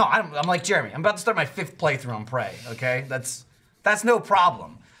 I'm like, no, I'm like, Jeremy, I'm about to start my 5th playthrough on Prey, okay? That's no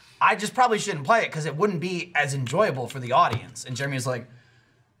problem. I just probably shouldn't play it because it wouldn't be as enjoyable for the audience. And Jeremy was like,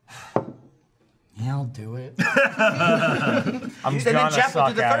 yeah, I'll do it. And then Jeff will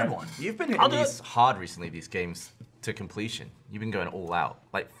do the third one. You've been hitting these hard recently, these games to completion. You've been going all out.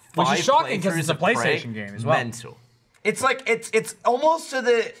 Like, 5 which is shocking because it's a playthroughs of Prey, PlayStation game as well. Mental. It's like, it's almost to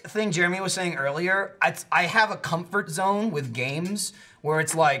the thing Jeremy was saying earlier. I have a comfort zone with games where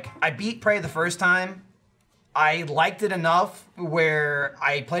it's like, I beat Prey the first time. I liked it enough where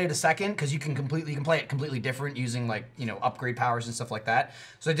I played it a second because you can play it completely different using like, you know, upgrade powers and stuff like that.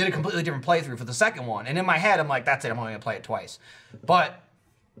 So I did a completely different playthrough for the second one. And in my head, I'm like, that's it, I'm only gonna play it twice. But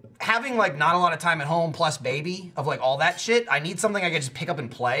having like not a lot of time at home plus baby of like all that shit, I need something I can just pick up and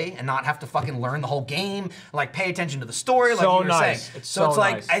play and not have to fucking learn the whole game, like pay attention to the story like you were saying. So it's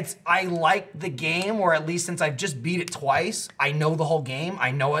like, I like the game, or at least since I've just beat it twice, I know the whole game.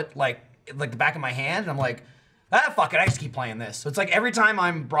 I know it like the back of my hand, and I'm like, fuck it, I just keep playing this. So it's like every time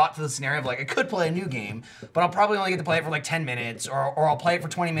I'm brought to the scenario of like, I could play a new game, but I'll probably only get to play it for like 10 minutes, or I'll play it for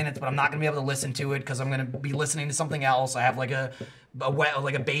 20 minutes, but I'm not gonna be able to listen to it because I'm gonna be listening to something else. I have like a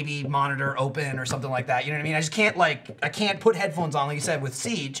baby monitor open or something like that. You know what I mean? I just can't I can't put headphones on, like you said, with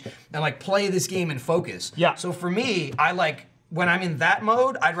Siege, and like play this game in focus. Yeah. So for me, when I'm in that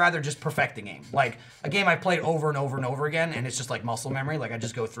mode, I'd rather just perfect the game. Like, a game I've played over and over and over again, and it's just like muscle memory, like I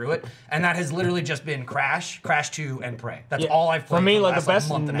just go through it. And that has literally just been Crash 2, and Prey. That's all I've played for me, for like the best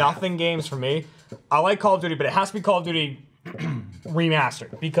month and a half. nothing games for me, I like Call of Duty, but it has to be Call of Duty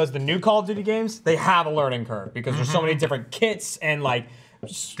remastered. Because the new Call of Duty games, they have a learning curve. Because there's so many different kits and like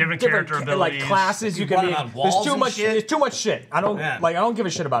different character abilities, like classes you can be. There's too much shit. I don't give a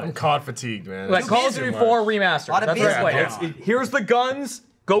shit about it. I'm COD fatigued, man. Like Call of Duty 4 remastered. That's what it's here's the guns.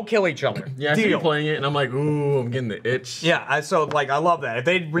 Go kill each other. Yeah, I see you playing it, and I'm like, ooh, I'm getting the itch. Yeah, so like I love that. If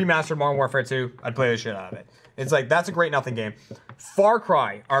they remastered Modern Warfare 2, I'd play the shit out of it. It's like that's a great nothing game. Far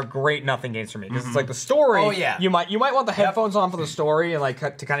Cry are great nothing games for me because it's like the story. Oh yeah. You might want the headphones on for the story and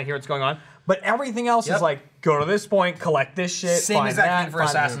like to kind of hear what's going on. But everything else is like, go to this point, collect this shit, Same find exact that, thing for find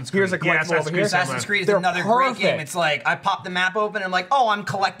Assassin's Here's a Creed. collectible Assassin's over Creed here. Assassin's Creed is They're another great game. perfect. It's like I pop the map open and I'm like, oh, I'm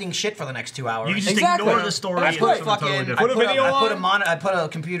collecting shit for the next 2 hours. You can just Exactly. ignore the story. That's and great. do something totally different. Put a video I put a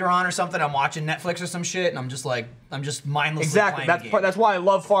computer on or something. I'm watching Netflix or some shit, and I'm just mindlessly Exactly. playing the game. That's why I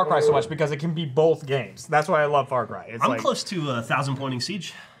love Far Cry so much, because it can be both games. That's why I love Far Cry. It's I'm like, close to 1,000 pointing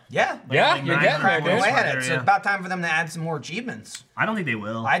siege. Yeah, Yeah, Like you're nine getting there, points dude. away right at it. there, It's yeah. about time for them to add some more achievements. I don't think they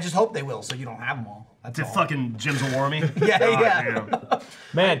will. I just hope they will, so you don't have them all. That's To all. fucking Gems of War me. Yeah, God yeah. damn.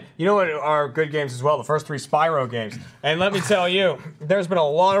 Man, you know what are good games as well? The first 3 Spyro games. And let me tell you, there's been a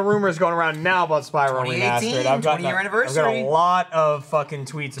lot of rumors going around now about Spyro 2018, Remastered. I've got 20-year I've got anniversary. a lot of fucking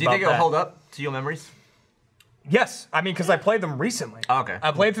tweets Do you about think it'll that. hold up to your memories? Yes, I mean, because I played them recently. Oh, okay.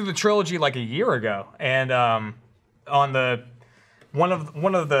 I played through the trilogy like a year ago, and on the one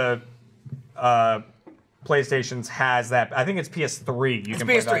of the PlayStations has that. I think it's PS3. You It's can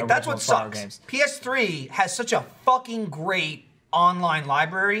play PS3. that That's what original Spyro sucks. games. PS3 has such a fucking great online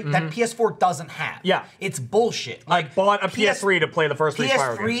library that PS4 doesn't have. Yeah. It's bullshit. I bought a PS3 to play the first 3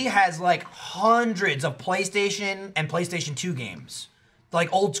 Spyro PS3 games. has like hundreds of PlayStation and PlayStation 2 games.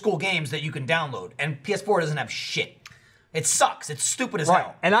 Like old school games that you can download. And PS4 doesn't have shit. It sucks. It's stupid as Right.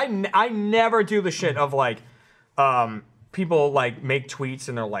 hell. And I never do the shit of like people like make tweets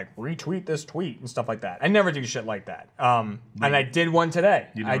and they're like retweet this tweet and stuff like that. I never do shit like that. And I did one today.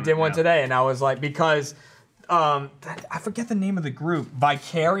 I did one today, and I was like, because I forget the name of the group.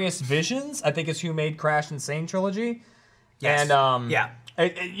 Vicarious Visions, I think, is who made Crash Insane Trilogy. Yes. And Yeah.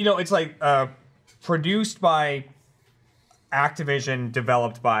 you know, it's like produced by Activision,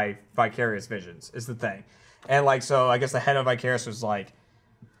 developed by Vicarious Visions is the thing. And like, so I guess the head of Vicarious was like,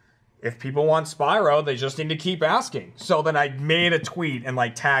 if people want Spyro, they just need to keep asking. So then I made a tweet and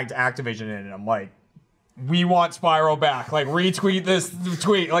like tagged Activision in it. And I'm like, we want Spyro back. Like, retweet this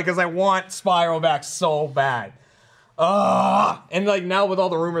tweet. Like, because I want Spyro back so bad. And like now with all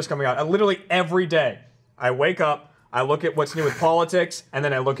the rumors coming out, literally every day I wake up, I look at what's new with politics, and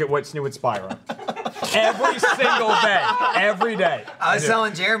then I look at what's new with Spyro. Every single day. Every day. I was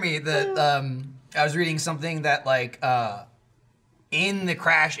telling Jeremy that I was reading something that like in the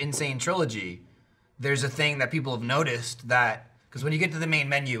Crash Insane Trilogy, there's a thing that people have noticed that, because when you get to the main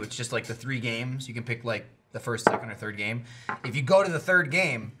menu, it's just like the 3 games. You can pick like the first, second, or third game. If you go to the third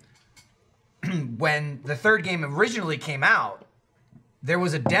game, when the third game originally came out, there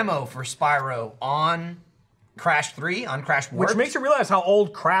was a demo for Spyro on Crash 3, on Crash Warped. Which makes you realize how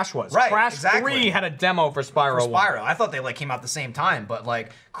old Crash was. Right, Crash exactly. 3 had a demo for Spyro 1. Spyro. I thought they like came out the same time, but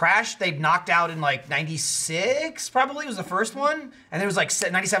like Crash, they knocked out in like 96 probably was the first one, and there was like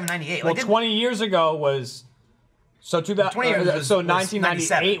 97, 98. Well, Like, 20 years ago was... So, 20 years was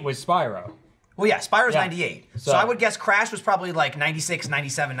 1998 was Spyro. well, yeah, Spyro's Yeah. 98. So So- I would guess Crash was probably like 96,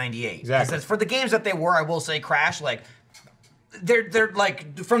 97, 98. Exactly. Because for the games that they were, I will say Crash, like, they're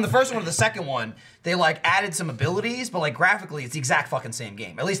like, from the first one to the second one, they like added some abilities, but like graphically, it's the exact fucking same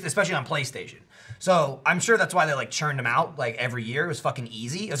game. At least, especially on PlayStation. So I'm sure that's why they like churned them out like every year. It was fucking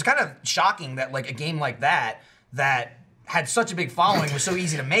easy. It was kind of shocking that like a game like that had such a big following was so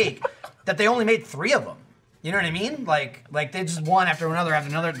easy to make that they only made 3 of them. You know what I mean? Like they just one after another after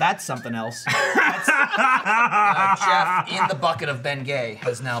another. That's something else. That's, Jeff in the bucket of Ben Gay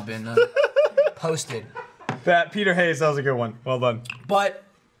has now been posted. That Peter Hayes, that was a good one. Well done. But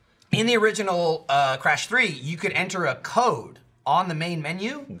in the original Crash 3, you could enter a code on the main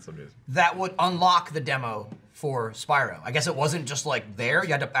menu That's amazing. that would unlock the demo for Spyro. I guess it wasn't just like there.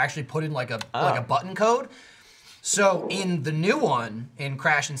 You had to actually put in like a button code. So in the new one, in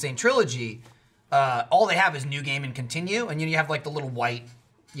Crash Insane Trilogy, all they have is new game and continue, and you have like the little white,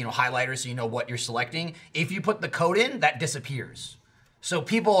 highlighter so you know what you're selecting. If you put the code in, that disappears. So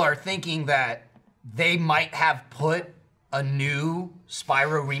people are thinking that they might have put a new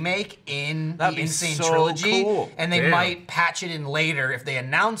Spyro remake in That'd the be Insane so Trilogy, cool. and they Damn. might patch it in later if they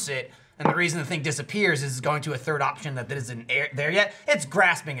announce it. And the reason the thing disappears is going to a third option that isn't there yet. It's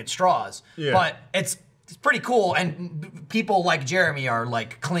grasping at straws, Yeah. but it's pretty cool, and people like Jeremy are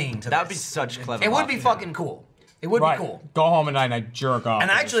like clinging to That'd be this. such clever. It would be marketing. fucking cool. It would be cool. Go home at night and I jerk off. And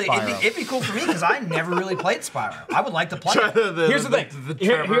with actually, Spyro. it'd be cool for me because I never really played Spyro. I would like to play it. Here's the thing.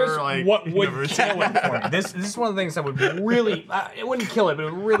 Here's like, what would universe. kill it for me. This is one of the things that would really, it wouldn't kill it, but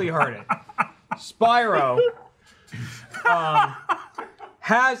it would really hurt it. Spyro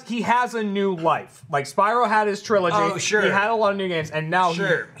has a new life. Like Spyro had his trilogy. Oh, sure. He had a lot of new games, and now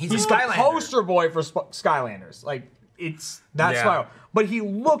Sure. He's a the Skylander. poster boy for Skylanders. Like that's Yeah. Spyro. But he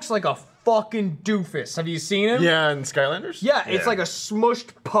looks like a fucking doofus. Have you seen him? Yeah, and Skylanders? Yeah, it's like a smushed,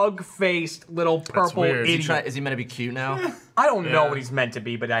 pug-faced little purple weird. idiot. Is he meant to be cute now? I don't know what he's meant to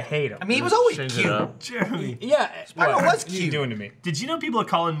be, but I hate him. I mean, he was always Change it cute. up. Jeremy, yeah, Spyro what? was What are you cute. doing to me? did you know people are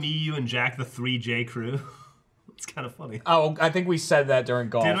calling me, you, and Jack the 3J crew? It's kind of funny. Oh, I think we said that during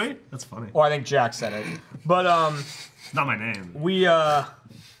golf. Did we? That's funny. Or I think Jack said it. But It's not my name.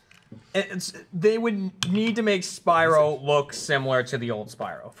 they would need to make Spyro look similar to the old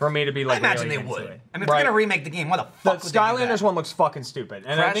Spyro for me to be I like. imagine really they into would. it. I mean, if Right. they're gonna remake the game, why the The fuck would they do Skylanders that? one looks fucking stupid,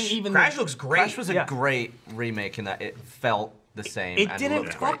 and I think even Crash looks great. Crash was a great remake in that it felt the same. it and didn't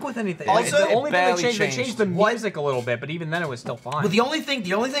looked fuck great. with anything. Also, the it only thing they barely changed, they changed changed. the music a little bit, but even then it was still fine. But the only thing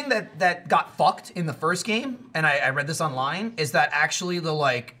that got fucked in the first game, and I read this online, is that actually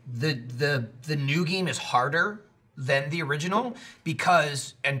the new game is harder than the original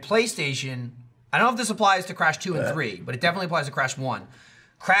because and PlayStation. I don't know if this applies to Crash 2 and 3, but it definitely applies to Crash 1.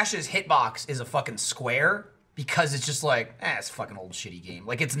 Crash's hitbox is a fucking square because it's just like, it's a fucking old shitty game.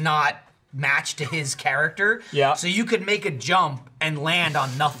 Like it's not matched to his character. Yeah. So you could make a jump and land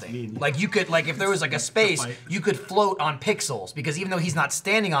on nothing. Like you could, like if there was like a space, you could float on pixels because even though he's not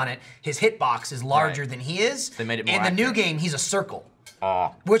standing on it, his hitbox is larger Right. than he is. They made it more In the new accurate. game, he's a circle.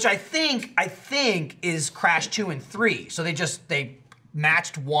 Which I think is Crash 2 and 3. So they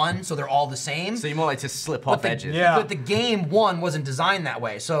matched one, so they're all the same. So you more like to slip off edges. yeah. But the game 1 wasn't designed that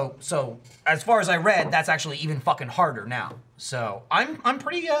way. So as far as I read, that's actually even fucking harder now. So I'm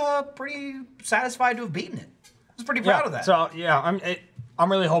pretty satisfied to have beaten it. I was pretty proud of that. So yeah,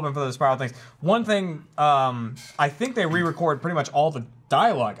 I'm really hoping for the Spyro things. One thing, I think they re-record pretty much all the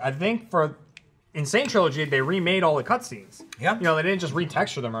dialogue. I think for Insane Trilogy, they remade all the cutscenes. Yeah. You know, they didn't just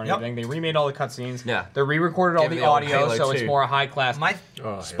retexture them or Yep. anything. They remade all the cutscenes. Yeah. They re-recorded all Give the the old audio, Halo so it's 2. more high class.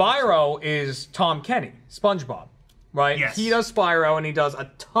 Spyro is Tom Kenny, SpongeBob, right? Yes. He does Spyro, and he does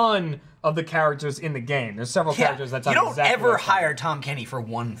a ton of the characters in the game. There's several Yeah, characters that you don't exactly ever the same. hire Tom Kenny for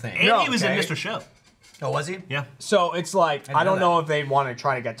one thing. And No, he was in okay. Mr. Show. Oh, was he? Yeah. So it's like I don't know know if they want to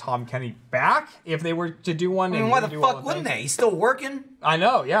try to get Tom Kenny back if they were to do one. I mean, why the fuck wouldn't they? He's still working. I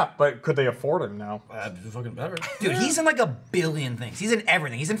know, yeah, but could they afford him now? Fucking better. Dude, he's in like a billion things. He's in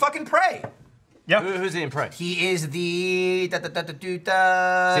everything. He's in fucking Prey. Who's he in Prey? He is the he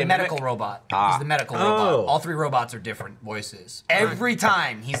a medical mimic? robot. He's the medical robot. All 3 robots are different voices. Every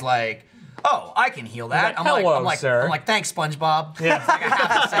time he's like, "Oh, I can heal that." Like, "Hello, sir." I'm like, "Thanks, SpongeBob." Yeah. It's like I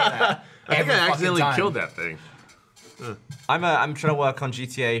have to say that. I think every I fucking accidentally time. killed that thing. I'm trying to work on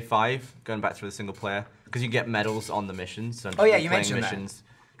GTA 5, going back to the single player, because you get medals on the missions. So I'm Oh, yeah, just you playing mentioned that. missions,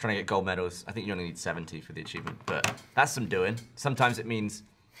 trying to get gold medals. I think you only need 70 for the achievement, but that's some doing. Sometimes it means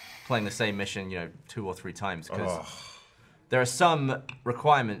playing the same mission, 2 or 3 times, because there are some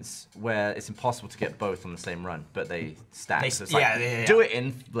requirements where it's impossible to get both on the same run, but they stack. So it's like, yeah. do it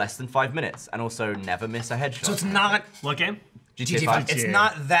in less than 5 minutes, and also never miss a headshot. So it's not What game? GTA GTA 5. It's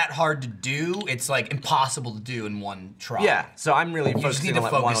not that hard to do. It's like impossible to do in one try. Yeah, so I'm really just focusing need on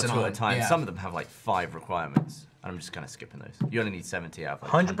to like 1 or focus 2 at a on- time. yeah. Some of them have like 5 requirements, and I'm just kind of skipping those. You only need 70 out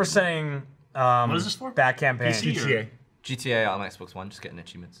of like 100%ing. What is this for? Back campaign. PC or- GTA. GTA on Xbox One, just getting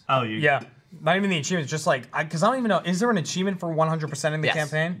achievements. Oh, you. Yeah, not even the achievements. Just like because I don't even know. Is there an achievement for 100%ing the Yes,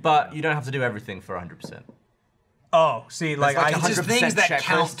 campaign? but you don't have to do everything for 100%. Oh, see, like like I It's just 100% things that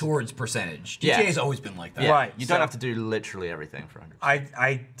count checklist. towards percentage. Yeah. GTA's always been like that. Yeah, Right, You don't so- have to do literally everything for 100%.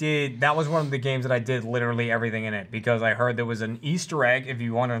 I did. That was one of the games that I did literally everything in it because I heard there was an Easter egg if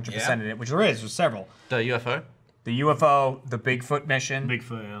you 100% in it, which there is. There's several. The UFO? The UFO, the Bigfoot mission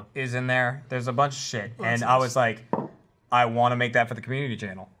Bigfoot, yeah. is in there. There's a bunch of shit, and I was like, I want to make that for the community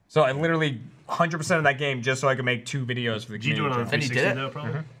channel. So I literally 100% of that game just so I could make 2 videos for the Did you do community it on channel. And you 360 did it? though,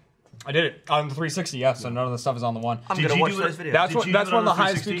 probably? I did it on the 360, yeah. So none of the stuff is on the one. I'm Did going to you watch do those it- videos. That's Did what. you That's do it one of on the the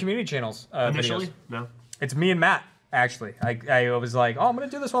highest 360? viewed community channels. Initially? Videos. No. It's me and Matt. Actually, I was like, oh, I'm gonna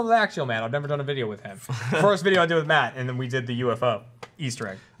do this one with Axial Man. I've never done a video with him. First video I did with Matt, and then we did the UFO Easter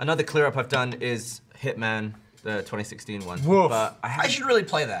egg. Another clear up I've done is Hitman, the 2016 one. Woof. But I should really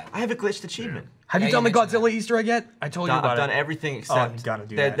play that. I have a glitched achievement. Have Yeah, you done the you mentioned Godzilla Easter egg yet? I told you about I've done it. everything except you gotta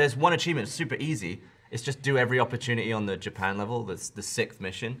do that. There's one achievement, it's super easy. It's just do every opportunity on the Japan level. That's the 6th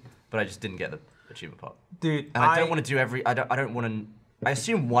mission, but I just didn't get the achievement part. Dude, And I don't want to do every. I don't want to. I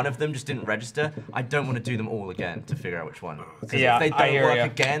assume one of them just didn't register. I don't want to do them all again to figure out which one. 'Cause Yeah, if they I don't hear work ya.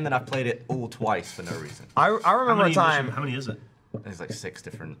 again, then I've played it all twice for no reason. I How remember many a time. How many is it? There's like 6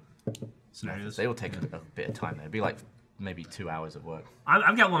 different Scenarios. They will take a bit of time. It'd be like maybe 2 hours of work.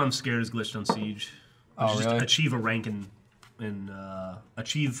 I've got one I'm scared is glitched on Siege. Which Oh, is really? just achieve a rank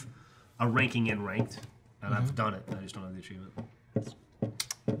achieve a ranking in ranked, and I've done it. I just don't have the achievement.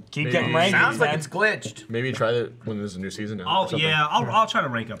 Keep Maybe. getting rankings, Sounds like man. it's glitched. Maybe try that when there's a new season now. or Oh something. yeah, I'll try to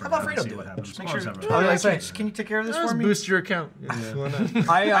rank up. How about Alfredo see do what it? happens. Just make I'll sure. have it. I was gonna say, Can you take care of this Just for me? boost your account. Yeah, why not? I mean,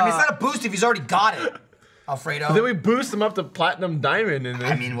 it's not a boost if he's already got it, Alfredo. Then we boost him up to platinum diamond, and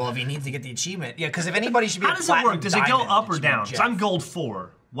then I mean, well, if he needs to get the achievement, yeah. Because if anybody should be How a does it platinum work? Does it go diamond, up or it's down? Jeff. Because I'm gold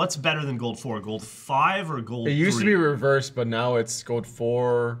 4. What's better than gold 4? Gold 5 or gold 3? it used to be reversed, but now it's gold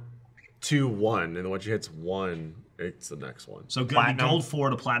 4, 2, 1, and once you hit 1, it's the next one. So go Platinum. gold 4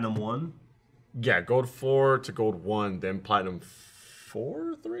 to platinum 1. Yeah, gold 4 to gold 1, then platinum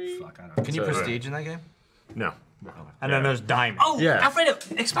 4, 3. Fuck, I don't know. Can you So- prestige in that game? No. and then there's diamond. Oh, Yeah. Alfredo,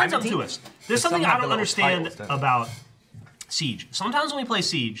 explain something to us. There's something some I have don't the little understand titles, don't they? about Siege. Sometimes when we play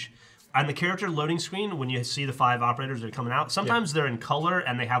Siege, on the character loading screen, when you see the 5 operators that are coming out, sometimes they're in color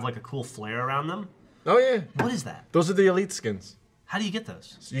and they have like a cool flare around them. Oh yeah, What is that? those are the elite skins. How do you get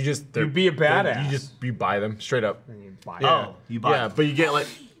those? So you just You be a badass. you buy them straight up. Oh, you buy Yeah, them. but you get like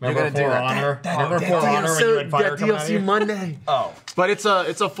Remember gonna do For that. Honor? That Remember For Honor when you had fire that coming out of DLC you? Monday. Oh, But it's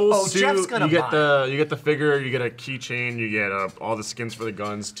a full Oh, suit. Jeff's gonna You get buy. the figure. You get a keychain. You get all the skins for the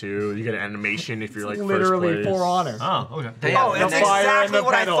guns too. You get an animation if you're like Literally first place. For Honor. Oh, okay. oh, the it's fire and exactly the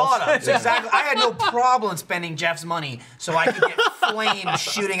what pedals. I thought of. It's exactly. I had no problem spending Jeff's money so I could get flames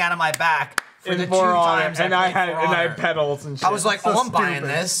shooting out of my back for the In 2 For Honor, times and I I played had For and I Honor. had pedals and shit. I was like, So oh, I'm buying stupid.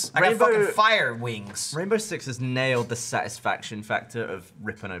 this. I got Rainbow- fucking fire wings. Rainbow Six has nailed the satisfaction factor of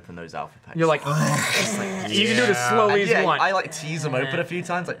ripping open those alpha packs. You're like, you can do it as slowly as yeah, you want. I like tease them open a few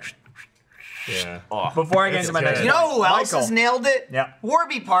times, like. Yeah. Oh. Before I get into my good. next You know who else Michael. has nailed it? Yeah.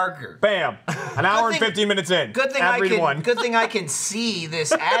 Warby Parker. Bam. An hour and thing- 15 minutes in. Good thing Ad read one. Good thing I can see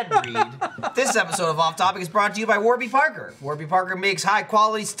this ad read. This episode of Off Topic is brought to you by Warby Parker. Warby Parker makes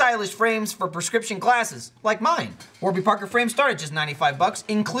high-quality, stylish frames for prescription glasses, like mine. Warby Parker frames start at just $95,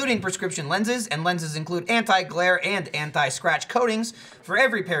 including prescription lenses, and lenses include anti-glare and anti-scratch coatings. For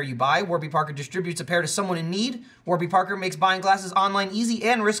every pair you buy, Warby Parker distributes a pair to someone in need. Warby Parker makes buying glasses online easy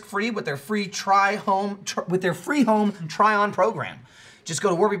and risk-free with their free home try-on program. Just go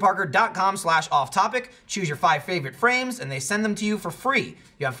to warbyparker.com/offtopic, choose your 5 favorite frames, and they send them to you for free.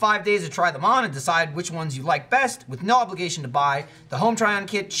 You have 5 days to try them on and decide which ones you like best with no obligation to buy. The home try-on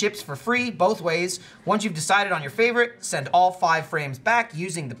kit ships for free both ways. Once you've decided on your favorite, send all 5 frames back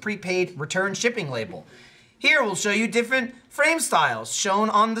using the prepaid return shipping label. Here we'll show you different frame styles shown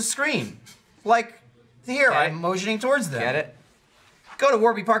on the screen. Like here, Okay. I'm motioning towards them. Get it? Go to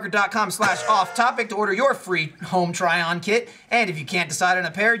warbyparker.com/offtopic to order your free home try-on kit. And if you can't decide on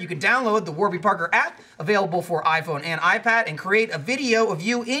a pair, you can download the Warby Parker app, available for iPhone and iPad, and create a video of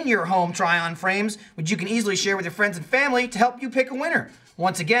you in your home try-on frames, which you can easily share with your friends and family to help you pick a winner.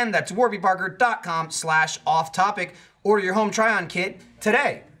 Once again, that's warbyparker.com/offtopic. Order your home try-on kit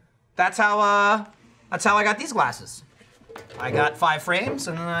today. That's how I got these glasses. I got 5 frames,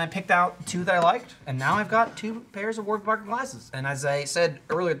 and then I picked out 2 that I liked, and now I've got 2 pairs of Warby Parker glasses. And as I said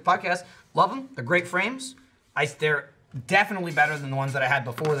earlier in the podcast, love them. They're great frames. They're definitely better than the ones that I had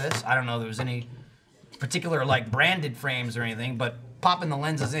before this. I don't know if there was any particular like branded frames or anything, but popping the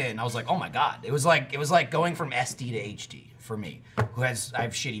lenses in, I was like, oh my god! It was like going from SD to HD for me, I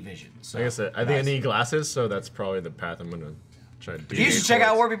have shitty vision. So Like I said, I think I need glasses, so that's probably the path I'm gonna try to do. you should check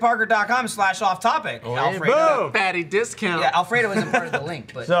out warbyparker.com/offtopic. Oh, Alfredo. Fatty discount. Yeah, Alfredo isn't part of the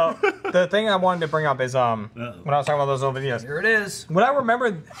link, but So the thing I wanted to bring up is when I was talking about those old videos. here it is. What I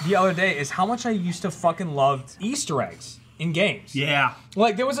remember the other day is how much I used to fucking love Easter eggs in games. Yeah.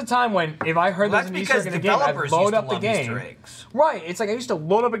 Like there was a time when if I heard Well, there's that's an Easter egg because in the game, I'd developers load used to up the love game. Easter eggs. Right. It's like I used to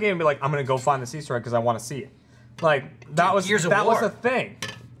load up a game and be like, I'm gonna go find this Easter egg because I want to see it. Like that was Gears of that was War. the thing.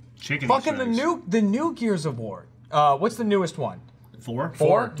 Chicken Fucking Easter eggs. the new Gears of War. What's the newest one? 4?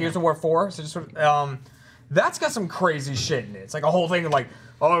 4? Gears of War 4. So just that's got some crazy shit in it. It's like a whole thing of like,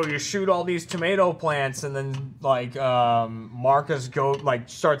 oh, you shoot all these tomato plants, and then like Marcus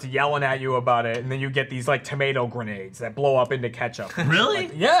starts yelling at you about it, and then you get these like tomato grenades that blow up into ketchup. Really?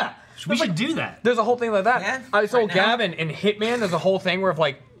 Yeah, We should do that. there's a whole thing like that. Yeah, I told right now. Gavin in Hitman, there's a whole thing where if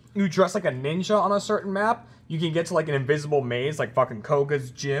like you dress like a ninja on a certain map, you can get to like an invisible maze, like fucking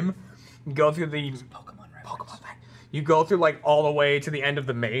Koga's gym. You go through the Pokemon thing. You go through like all the way to the end of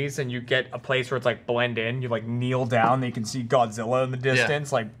the maze, and you get a place where it's like blend in. You like kneel down, and you can see Godzilla in the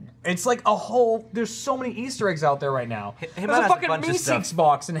distance. Like it's like a whole. There's so many Easter eggs out there right now. Hitman There's a has a fucking bunch of Meeseeks stuff.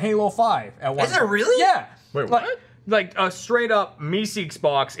 box in Halo 5 at one. Is there point. really? Yeah. Wait, Like- what? Like a straight up Meeseeks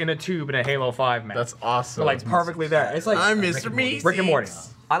box in a tube in a Halo 5 map. That's awesome. Like perfectly there. It's like I'm Mr. Meeseeks. Rick and Morty.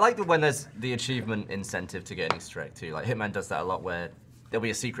 I like when there's the achievement incentive to get an Easter egg too. Like Hitman does that a lot, where there'll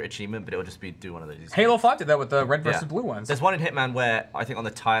be a secret achievement, but it'll just be do one of those. Easter Halo 5 did that with the red Yeah. versus blue ones. There's one in Hitman where I think on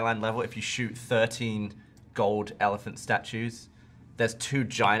the Thailand level, if you shoot 13 gold elephant statues, there's 2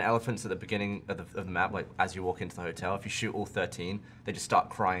 giant elephants at the beginning of the map, like as you walk into the hotel. If you shoot all 13, they just start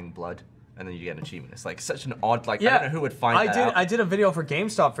crying blood, and then you get an achievement. It's like such an odd, like, I don't know who would find that out. I did a video for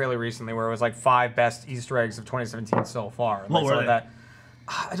GameStop fairly recently where it was like 5 best Easter eggs of 2017 so far. What were they? That.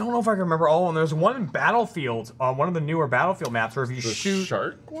 I don't know if I can remember all of them. There's one in Battlefield, one of the newer Battlefield maps, where if you shoot...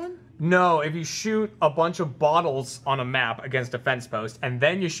 shark one? No, if you shoot a bunch of bottles on a map against a fence post, and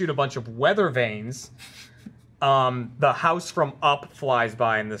then you shoot a bunch of weather vanes, the house from Up flies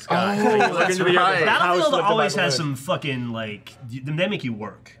by in the sky. Oh, So you look that's into the air, right. there's a house Battlefield lifted by always has balloon. some fucking like they make you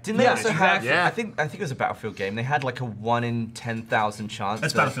work. Didn't they also have? Yeah. I think it was a Battlefield game. They had like a 1 in 10,000 chance.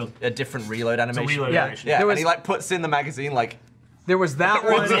 That's of Battlefield. A different reload animation. reload Yeah. animation. Yeah, There was- and he like puts in the magazine like. There was that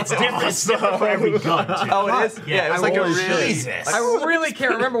one. It's different. It's different for every gun. Too. Oh, it is. Yeah, it was like a holy really. Jesus. I really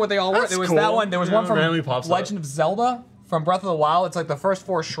can't remember what they all were. That's There was cool. that one. There was one from Randomly pops up. Legend of Zelda from Breath of the Wild. It's like the first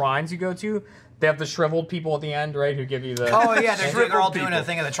 4 shrines you go to. They have the shriveled people at the end, right? Who give you the. Oh yeah, they're all doing people. a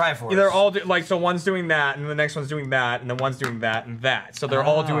thing of the Triforce. They're all like, so one's doing that, and the next one's doing that, and then one's doing that and that. So they're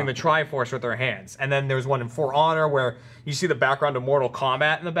all doing the Triforce with their hands. And then there's one in For Honor where you see the background of Mortal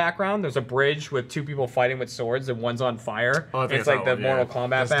Kombat in the background. There's a bridge with 2 people fighting with swords, and one's on fire. Oh, I think it's I like saw the one, yeah. Mortal Kombat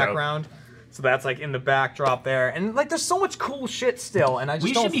That's dope. background. So that's like in the backdrop there. And like there's so much cool shit still, and I just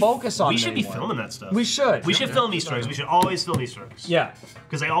We don't should be focus on We it should be anymore. filming that stuff. We should. We should film Easter eggs. We should always film Easter eggs. Yeah.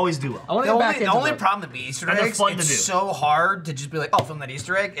 Because they always do well. I want The to get only, back the into only the- problem with the Easter And they're eggs, fun to it's do. so hard to just be like, oh, film that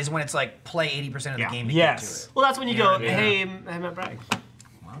Easter egg, is when it's like play 80% of the Yeah. game to Yes. get to it. Well, that's when you Yeah, go, yeah. hey, Matt Bragg.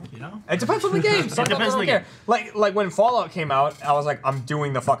 Well, you know. It depends on the game. Sometimes depends I on don't the care. Like when Fallout came out, I was like, I'm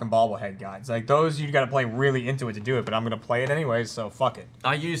doing the fucking bobblehead guides. Like those, you got to play really into it to do it. But I'm gonna play it anyways, so fuck it.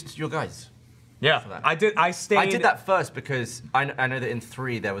 I used your guys. Yeah, that. I did. I stayed. I did that first because I know that in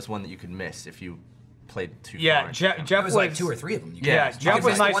 3 there was one that you could miss if you played too far. Yeah, into Jeff the It Jeff was like 2 or 3 of them. You Yeah, can't- Jeff you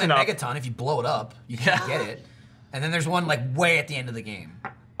was can nice miss the one enough. in Megaton, if you blow it up, you can't get it. And then there's one like way at the end of the game.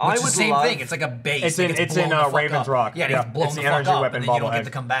 I Which is would the same love- thing. It's like a base. It's in- that gets it's in, blown the fuck Raven's up. Rock. Yeah, it Yeah, gets blown it's the the fuck energy up, weapon and then you don't bobblehead. get to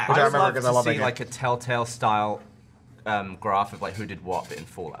come back. Which I I would remember love 'cause to I love that see game. like a Telltale style graph of like who did what in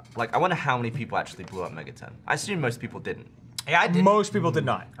Fallout. Like I wonder how many people actually blew up Megaton. I assume most people didn't. Yeah, I did. Most people did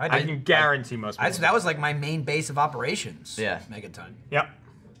not. I I did. can guarantee most people. That was like my main base of operations. Yeah. Megaton. Yep.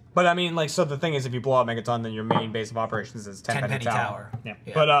 But I mean, like, so the thing is, if you blow up Megaton, then your main base of operations is 10 Penny Tower. Yeah.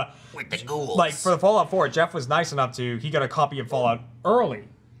 Yeah. But With the ghouls. like for the Fallout 4, Jeff was nice enough to he got a copy of Fallout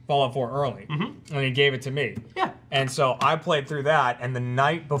 4 early, and he gave it to me. Yeah. And so I played through that, and the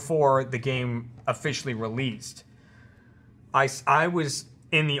night before the game officially released, I was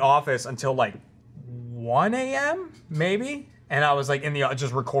in the office until like 1 a.m. maybe, and I was like in the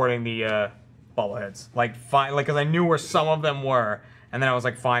just recording the bobbleheads, like because I knew where some of them were, and then I was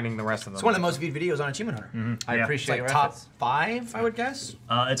like finding the rest of them. It's one of the most viewed videos on Achievement Hunter. I Yeah. It's appreciate like your top efforts. 5, I would guess.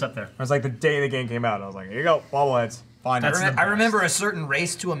 It's up there. It was like the day the game came out. I was like, here you go, bobbleheads. Find That's it. the I remember a certain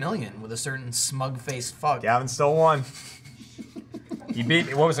race to 1,000,000 with a certain smug-faced fuck. Gavin still won. He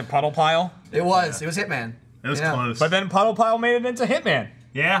beat, what was it, Puddle Pile? It was Hitman. It was Yeah. close. But then Puddle Pile made it into Hitman.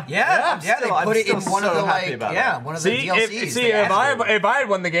 yeah. Yeah, still- they I'm put it in still one of so the happy like, about yeah, that. one of the See, DLCs. if I had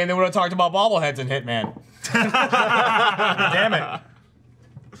won the game, they would have talked about bobbleheads in Hitman. Damn it.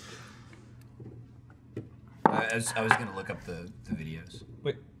 I was gonna look up the videos.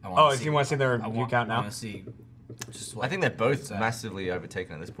 Wait. I wanna Oh, see- you want to see their I view want, count now? I want to see. Just I think they're both what's that? massively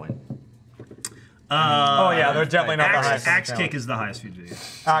overtaken at this point. Oh yeah, they're definitely not the highest. Axe Kick is the highest viewed video.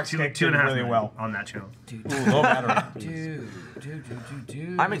 Axe Two- Kick two and a did half really million well. on that channel. Low battery.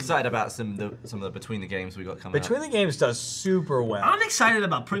 Dude. I'm excited about some of the between the games we got coming up. Between the Games does super well. I'm excited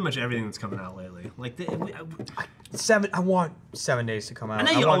about pretty much everything that's coming out lately. Like, I want 7 days to come out. I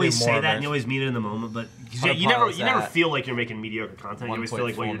know you wanna do always more say of that it. and you always mean it in the moment, but Puddle you never Pile's feel like you're making mediocre content. You always feel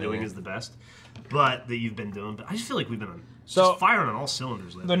like what 1.4 you're doing million. is the best, but that you've been doing. But I just feel like we've been on So, just firing on all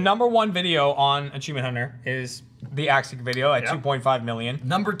cylinders lately. The number 1 video on Achievement Hunter is the Axe Kick video at Yeah. 2.5 million.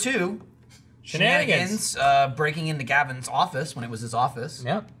 Number 2, Shenanigans. breaking into Gavin's office when it was his office.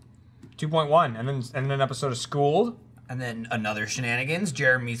 Yep. 2.1, and then an episode of Schooled. And then another Shenanigans,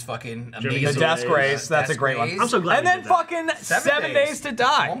 Jeremy's fucking amazing. The desk Race. race, that's a Desk great one. race. I'm so glad. And we then did that. fucking 7 7 days to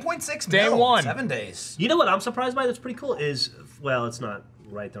die. 1.6 Day mil, 1. 7 days. You know what I'm surprised by? That's pretty cool. Is well, it's not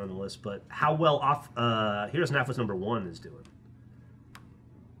right there on the list, but how well off Heroes and Half was number 1 is doing.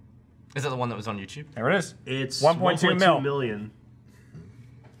 Is that the one that was on YouTube? There it is. It's 1.2 mil. million.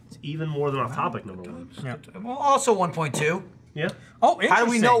 It's even more than Off Topic number 1. Well, also 1.2. Yeah, Oh, interesting. How do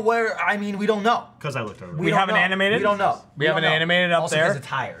we know where? I mean, we don't know. because I looked over. We don't haven't know. animated? We don't know. We haven't animated up also there. because it's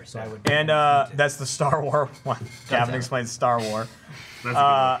higher, so I would. And that's the Star Wars one. Gavin explains Star Wars. That's a good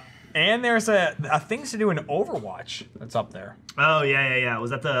one. And there's a things to do in Overwatch that's up there. Oh yeah.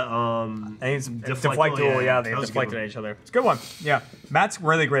 Was that the I think it's Deflect deflect Duel, duel. yeah. Yeah, they That was a good deflected one. at each other. It's a good one. Yeah, Matt's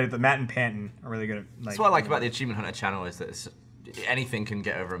really great at Matt and Panton are really good at. Like, That's what I like about the Achievement Hunter channel is that anything can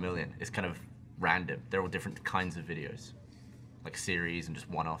get over 1 million. It's kind of random. They're all different kinds of videos, like series and just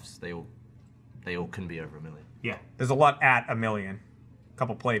one-offs. They all can be over 1 million. Yeah. There's a lot at 1 million. A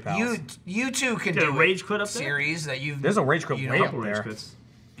couple play pals. You two can Did a do rage quit up there? series that you've. There's a rage quit you way know, up there. Rage quits.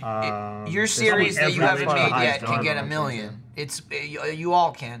 Your series that you every haven't rage made quit yet is can get higher. 1 million. It's you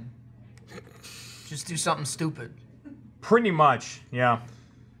all can. Just do something stupid, Pretty much, yeah.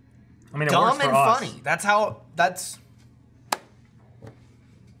 I mean, it dumb works for and us. funny. That's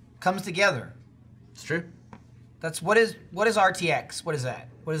comes together. It's true. That's what is RTX? What is that?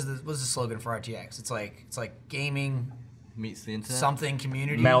 What's the slogan for RTX? It's like gaming Meets the internet. something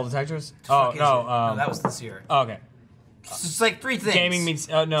community. Metal detectors? Fuck Oh is no, it? No, that was this year. oh, okay. It's like 3 things. Gaming meets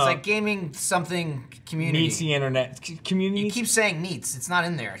no. It's like gaming something community. meets the internet community. You keep saying meets. It's not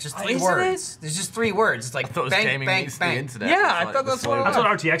in there. It's just 3 isn't words. There's just 3 words. It's like I thought it was bang, gaming bang, meets bang. the internet. Yeah, It's I like thought the that's what it That's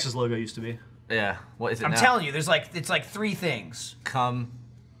slogan. what RTX's logo used to be. Yeah. What is it I'm now? telling you, it's like 3 things. Come.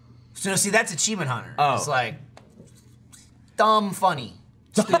 So see, that's Achievement Hunter. Oh. It's like dumb, funny.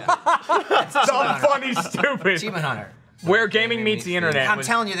 Dumb, funny, stupid. Achievement Hunter. Where gaming meets the internet. I'm was-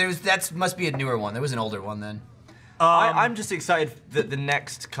 telling you, that must be a newer one. There was an older one then. I'm just excited that the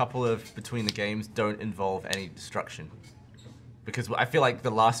next couple of Between the Games don't involve any destruction. Because I feel like the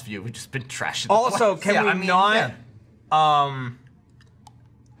last few we've just been trashing. the Also, place. can Yeah, we I mean, not? yeah. I'm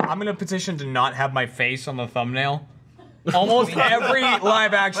gonna petition to not have my face on the thumbnail. Almost every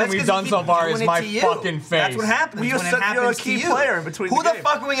live action That's we've 'cause done we so keep far doing is it my to you. fucking face. That's what happens Well, you're when it such- you're a happens key to you. player in Between Who the the Game.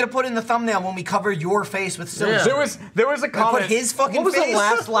 fuck are we gonna put in the thumbnail when we cover your face with silly? There was a comment. his fucking What was face? the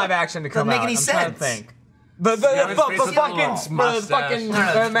last live action to come Doesn't make out? any I'm trying to sense. think. The his face is fucking long. the fucking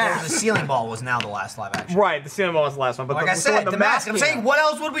the mask. ceiling ball was now the last live action. Right, the cinema was the last one. But Like the, I said, the mask. I'm saying, what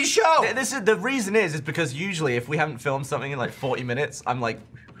else would we show? This is the reason is because usually if we haven't filmed something in like 40 minutes, I'm like,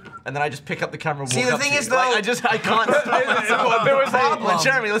 and then I just pick up the camera. And See, walk the up thing to is, you. Like, though- I can't. Stop. There was a Like, problem.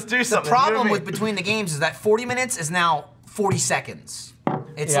 Jeremy, let's do The something. problem You know with what I mean? Between the Games is that 40 minutes is now 40 seconds.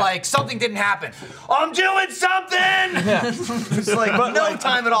 It's Yeah. like something didn't happen. I'm doing something. It's like no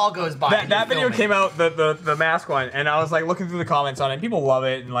time at all goes by. that video came out, the mask one, and I was like looking through the comments on it. People love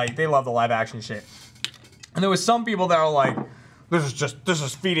it, and like they love the live action shit. And there was some people that are like, this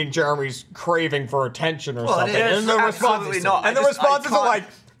is feeding Jeremy's craving for attention or Well, it something. is. And the Absolutely responses, not. and the I just- I responses are can't- like,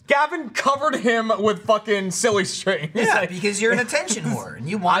 Gavin covered him with fucking silly string. He's Yeah, like, because you're an attention whore and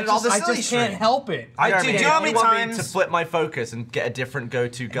you wanted all the I silly just string. can't help it. Jeremy, do you if know how many want me times- to flip my focus and get a different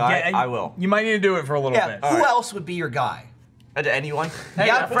go-to guy? Yeah, I will. You might need to do it for a little Yeah, bit. who else would be your guy? Anyone?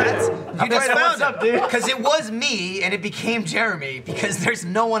 Yeah, friends. You just Alfredo, what's found up, dude? Because it was me and it became Jeremy because there's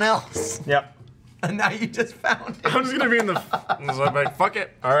no one else. Yep. And now you just found it. I'm just gonna be in the. I was like, fuck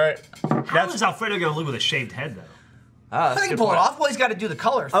it. All right. How is Alfredo gonna live with a shaved head though? Ah, I can pull it off. Well, he's got to do the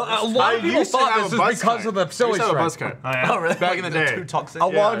color first. A lot of people used to thought have this a was buzz because cut. of the I silly used to have a string. buzz cut. Oh, yeah? Oh, really? Back in the day. Too toxic. A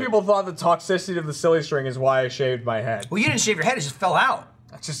lot of people thought the toxicity of the silly string is why I shaved my head. Well, you didn't shave your head; it just fell out.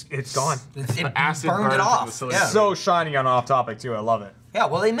 It's gone. It acid burned burn it from off. the silly Yeah. So shiny on off topic too. I love it. Yeah.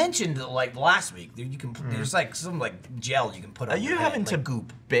 Well, they mentioned like last week. You can there's like some like gel you can put on. Are you your head, having like to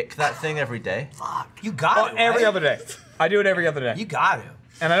goop? bick that thing every day? Fuck. You got to Every right? other day. I do it every other day. You got to.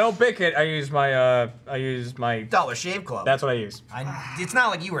 And I don't bick it. I use my. Dollar Shave Club. That's what I use. It's not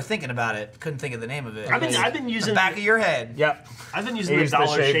like you were thinking about it. Couldn't think of the name of it. I've been using the back of your head. Yep. I've been using the Use the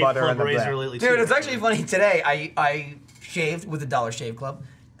Dollar shave Shave butter Club and the razor black. lately. Dude, too. it's actually funny. Today, I shaved with the Dollar Shave Club,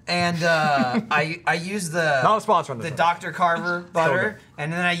 and I used the Not a sponsor on this the one. Dr. Carver butter, good.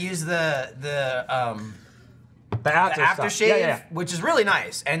 and then I used the The after stuff. aftershave, Yeah. which is really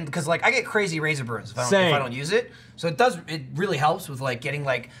nice. And because like I get crazy razor burns if I Same. don't use it, so it really helps with like getting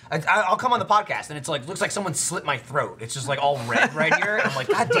like I'll come on the podcast and it's like looks like someone slit my throat. It's just like all red right here. And I'm like,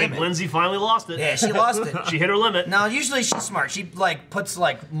 God damn Like it. Lindsay finally lost it. Yeah, she lost it. She hit her limit. Now usually she's smart. She like puts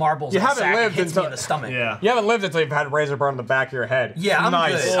like marbles. You in a haven't sack and lived hits me until- in the stomach. Yeah. You haven't lived until you've had a razor burn on the back of your head. Yeah, I'm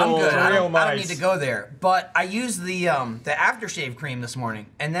nice. good. I'm good. I Real don't nice. need to go there. But I used the aftershave cream this morning,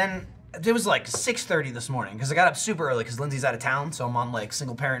 and then it was like 6:30 this morning because I got up super early because Lindsay's out of town, so I'm on like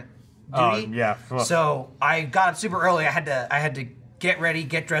single parent duty. Yeah. Ugh. So I got up super early. I had to get ready,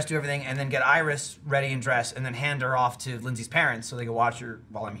 get dressed, do everything, and then get Iris ready and dressed, and then hand her off to Lindsay's parents so they could watch her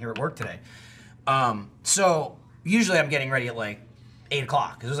while I'm here at work today. So usually I'm getting ready at like 8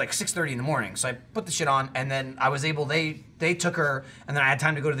 o'clock because it was like 6:30 in the morning. So I put the shit on, and then I was able. They took her, and then I had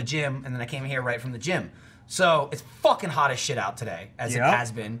time to go to the gym, and then I came here right from the gym. So it's fucking hot as shit out today, as it has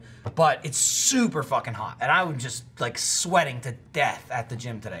been, but it's super fucking hot. And I was just like sweating to death at the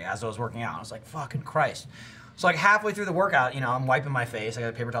gym today as I was working out. I was like, fucking Christ. So like halfway through the workout, you know, I'm wiping my face. I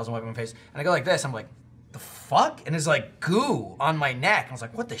got paper towels and wiping my face. And I go like this, I'm like, the fuck? And there's like goo on my neck. I was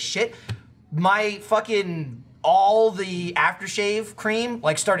like, what the shit? My fucking, all the aftershave cream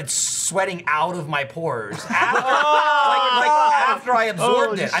like started sweating out of my pores after, after I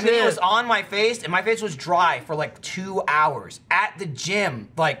absorbed it. I mean, it was on my face and my face was dry for like 2 hours at the gym.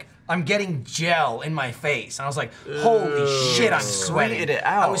 Like, I'm getting gel in my face. And I was like, holy shit, I'm sweating. It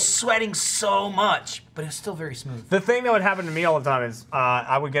out. I was sweating so much, but it was still very smooth. The thing that would happen to me all the time is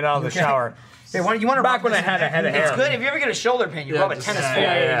I would get out of the shower. Hey, you want to Back when I had a head of hair. It's good if you ever get a shoulder pain, you rub a tennis ball.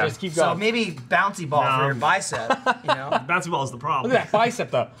 Yeah, just keep going. So maybe bouncy ball for your bicep, you know? Bouncy ball is the problem. Look at that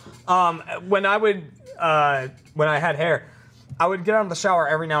bicep though. When I had hair, I would get out of the shower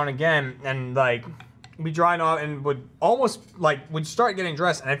every now and again and like be drying off and would almost would start getting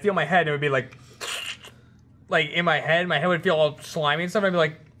dressed and I'd feel my head and it would be like in my head would feel all slimy and stuff. And I'd be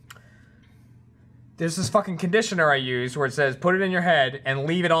like, there's this fucking conditioner I use where it says put it in your head and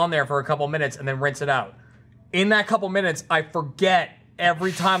leave it on there for a couple minutes and then rinse it out. In that couple minutes, I forget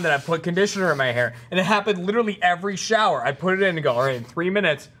every time that I put conditioner in my hair. And it happened literally every shower. I put it in and go, all right, in 3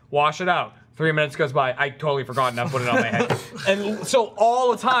 minutes, wash it out. 3 minutes goes by, I totally forgot and I put it on my head. And so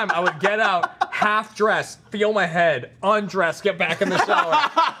all the time I would get out, half dressed, feel my head, undress, get back in the shower,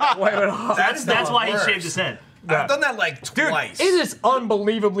 wipe it off. That's why he shaved his head. I've done that like twice. It is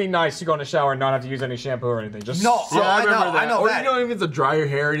unbelievably nice to go in the shower and not have to use any shampoo or anything. Just I know Or that. you don't even have to dry your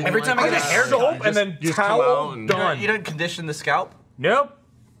hair or anything. Every time I get a haircut, soap and then just come towel, out and- done. You don't condition the scalp? Nope.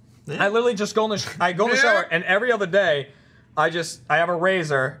 I literally just go in the shower and every other day I have a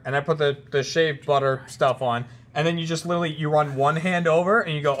razor and I put the shave butter stuff on and then you just literally you run one hand over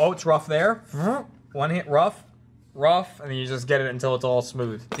and you go, oh, it's rough there. One hand rough, and then you just get it until it's all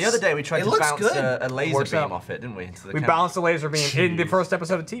smooth. The other day we tried It to looks bounce good. a laser Works beam out. off it, didn't we? Into the We camera? balanced the laser beam in the first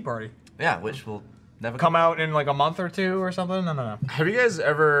episode of Tea Party. Yeah, which will never Come out in like a month or two or something? No. Have you guys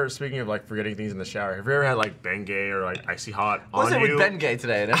ever, speaking of like forgetting things in the shower, have you ever had like Bengay or like icy hot What's on it you? with Bengay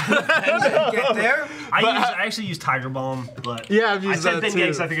today? Get there? I actually use Tiger Balm, but Yeah, I've used I said that Bengay too.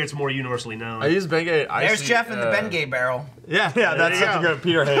 because I figure it's more universally known. I use Bengay icy. There's Jeff in the Bengay barrel. Yeah, Yeah, that's there you such a go. good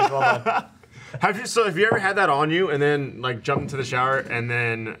Peter Hayes. Well done. Have you ever had that on you and then like jumped into the shower and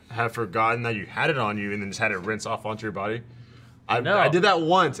then have forgotten that you had it on you and then just had it rinse off onto your body? No. I did that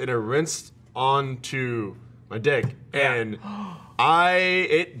once and it rinsed onto my dick and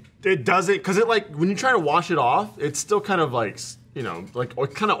it doesn't because it like when you try to wash it off it's still kind of like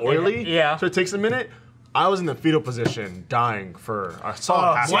like kind of oily. Yeah. So it takes a minute. I was in the fetal position, dying for a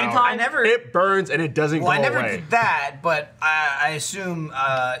solid half one hour. time- I never. It burns and it doesn't Well, go I never away. did that, but I assume,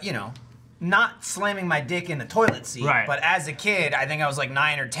 not slamming my dick in the toilet seat. Right. But as a kid, I think I was like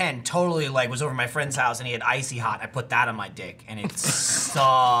 9 or 10, totally like was over at my friend's house and he had icy hot. I put that on my dick and it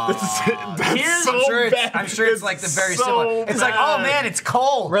sucked. That's so bad. I'm sure it's like the very so similar. It's like, oh bad. man, it's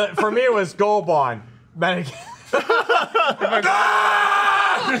cold. Really, for me, it was Gold Bond.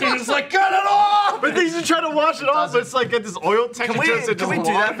 It's like, cut it off! But then you try to wash it off, but it's like got this oil texture. we- to it, so it can we just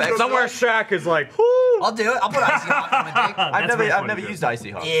do that wash back goes Somewhere off. Shaq is like, I'll do it. I'll put icy hot on my dick. I've never used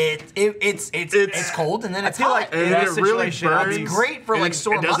icy hot. It's cold and then it's feel hot. like And in that it really situation, I'd burns. be It's great for and like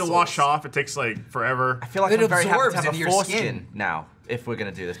sore It doesn't muscles. wash off. It takes like forever. I feel like It I'm very happy absorbs to have into a your foreskin skin. now if we're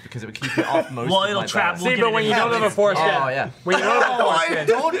gonna do this because it would keep it off most Well, of it'll my trap- balls. we'll see, get but it when in you don't habit. have a foreskin, Oh, yeah. when you don't have a Oh, foreskin,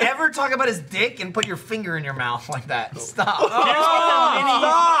 don't ever talk about his dick and put your finger in your mouth like that. Stop.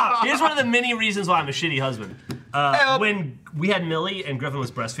 Here's one of the many reasons why I'm a shitty husband. When we had Millie and Griffin was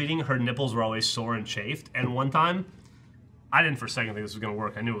breastfeeding, her nipples were always sore and chafed. And one time, I didn't for a second think this was going to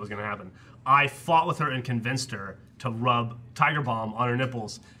work. I knew it was going to happen. I fought with her and convinced her to rub Tiger Balm on her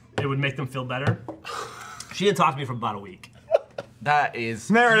nipples. It would make them feel better. She didn't talk to me for about a week. That is.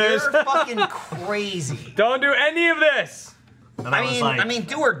 there it is. You're fucking crazy. Don't do any of this. And I was like, I mean,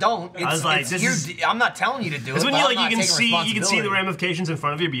 do or don't. It's, was like, it's this your, is- I'm not telling you to do it. it's when but you I'm like you not can taking see the responsibility. ramifications in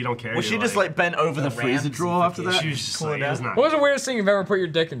front of you, but you don't care. Was she You're just like bent over the freezer rams drawer after that? She was just like, it was not. What was the weirdest thing you've ever put your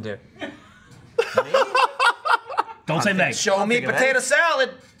dick into? Don't say Meg. Show me think of potato it. salad.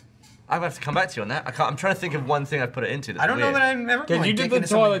 I'm gonna have to come back to you on that. I'm trying to think of one thing I've put it into. That's I don't know weird. that I've ever put my you dick did the into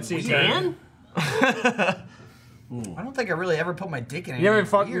something toilet seat, weird. Dan? I don't think I really ever put my dick in anything You ever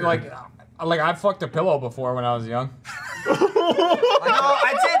fucked weird. like I fucked a pillow before when I was young. No,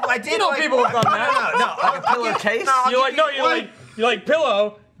 I did. You know like, people have done that. No, Like a pillowcase? You like no, you like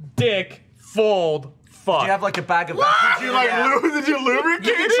pillow, dick, fold, fuck. Do you have like a bag of Did you like did you lubricate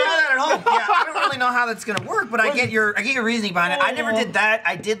You can it? try that at home. Yeah, I don't really know how that's gonna work, but I get your reasoning behind it. I never did that.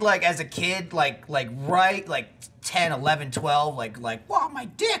 I did like as a kid, like 10, 11, 12, like, wow, my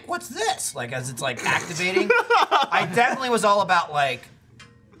dick, what's this? Like as it's like activating. I definitely was all about like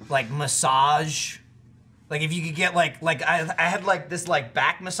massage. Like if you could get like I had like this like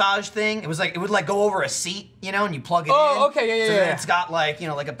back massage thing. It was like it would like go over a seat, you know, and you plug it in. Oh, okay, yeah. So then it's got like, you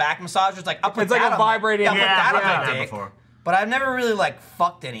know, like a back massage. It's like up with It's like that a on my- vibrating- Yeah, I'll put Yeah, that I've on done my that dick. before. But I've never really like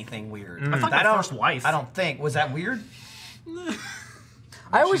fucked anything weird. I fucked my first wife. I don't think. Was that weird?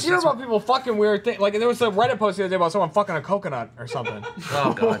 I always hear about people fucking weird things. Like there was a Reddit post the other day about someone fucking a coconut or something.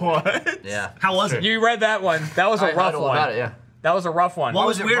 Oh god. What? Yeah. How was it? You read that one? That was a I rough heard all one. about it, yeah. That was a rough one. What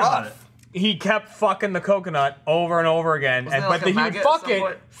was it weird rough? about it? He kept fucking the coconut over and over again, Wasn't there like a he would maggot at fuck some it,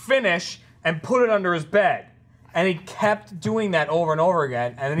 point? finish, and put it under his bed. And he kept doing that over and over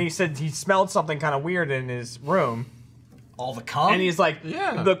again. And then he said he smelled something kind of weird in his room. All the cum? And he's like,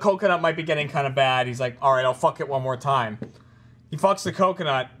 Yeah. the coconut might be getting kind of bad. He's like, all right, I'll fuck it one more time. He fucks the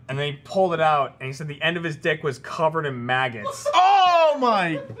coconut, and then he pulled it out, and he said the end of his dick was covered in maggots. Oh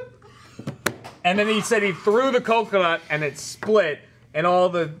my! And then he said he threw the coconut, and it split, and all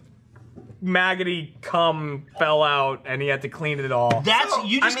the maggoty cum fell out, and he had to clean it all. That's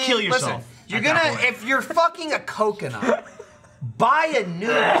you just kill yourself. Listen, you're at that gonna point. if you're fucking a coconut, buy a new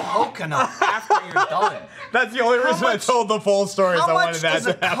coconut after you're done. That's the only reason I much- told the full story. How I wanted much that does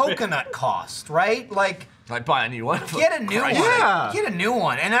a to happen. coconut cost, right? Like, Buy a new one. get a new one. Yeah. Get a new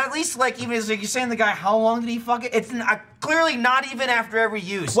one. And at least, like, even as like, you're saying the guy, how long did he fuck it? It's clearly not even after every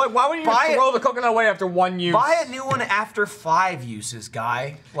use. Like, why would you Buy just it- throw the coconut away after one use? Buy a new one after 5 uses,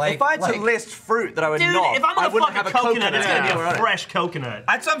 guy. Like, If I had to list fruit that I would Dude, not, if I'm I gonna wouldn't fuck have a coconut, it's gonna be Yeah. a fresh coconut.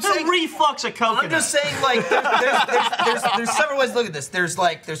 That's what I'm saying. Who refucks a coconut? I'm just saying, like, there's several ways to look at this.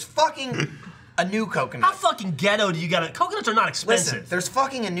 There's fucking a new How coconut. fucking ghetto do you gotta? Coconuts are not expensive. Listen, there's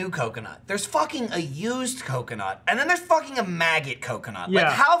fucking a new coconut. There's fucking a used coconut. And then there's fucking a maggot coconut. Yeah.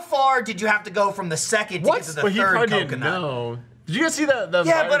 Like, how far did you have to go from the second to get to the But he third probably coconut? didn't know. Did you guys see that? The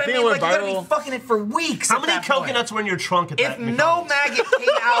Yeah, but I thing mean, that like, you went gotta be viral? fucking it for weeks. How at many that point. coconuts were in your trunk at If that no McDonald's? maggot came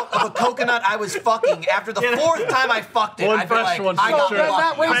out of a coconut I was fucking after the fourth time I fucked it, One I'd be fresh like, one I for got sure. lucky.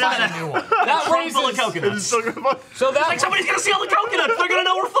 That I'm raises- buying a new one. that Trunk full of raises, coconuts. So good. so that, Like somebody's gonna steal the coconuts. They're gonna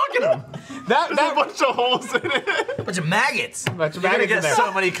know we're fucking them. There's a that bunch of holes in it. Bunch of maggots. that's You're gonna maggots in get there.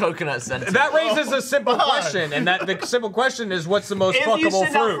 so many coconuts sent to That you. raises a simple question, and that the simple question is, what's the most If you fuckable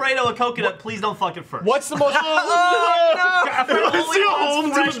send fruit? Alfredo a coconut, please don't fuck it first. What's the most? Alfredo I only see a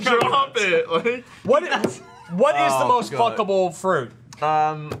wants hole fresh to drop coconuts. it. Like, What is the Oh, most God. fuckable fruit?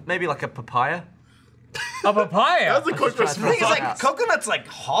 Maybe like a papaya. A papaya. that's a quick The thing response. is, like, coconut's like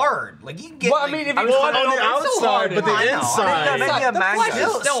hard. Like, you can get. Well, I like, mean, if you Well, cut it on the open, it's still outside, hard. but the I know. inside. Maybe a The mango. flesh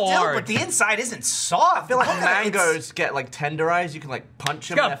is still hard. but the inside isn't soft. I feel like Coconut, it's- mangoes get like tenderized. You can like punch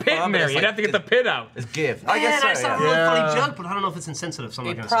them. It's got a pit in there. You'd have to get the pit out. It's give. I Man, guess that's so. not a Yeah. really Yeah. funny joke, but I don't know if it's insensitive. So I'm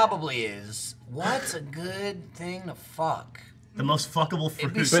not It gonna say probably is. What's a good thing to fuck? it. The most fuckable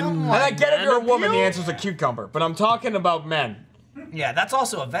It'd be fruit. something And I like get if you're a banana woman, the peel? answer's a cucumber. But I'm talking about men. Yeah, that's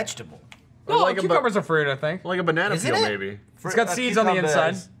also a vegetable. No, like a cucumber's a fruit, I think. Like a banana Isn't peel, it? maybe. It's got seeds on the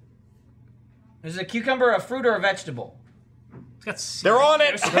inside. Is a cucumber a fruit or a vegetable? It's got seeds. They're on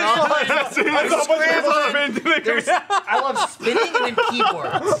it. I love spinning and then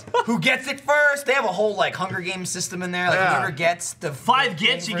keyboards. Who gets it first? They have a whole like Hunger Games system in there. Like Yeah. whoever gets the 5 the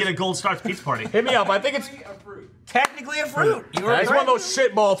gets, thing you get a first. gold star at the pizza party. Hit me up. I think it's technically a fruit. You were it's one of those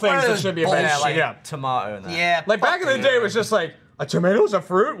shitball things that should be a Bullshit. banana. Like Yeah. tomato and that. Yeah. Like back in the fuck day, it was just like a tomato's a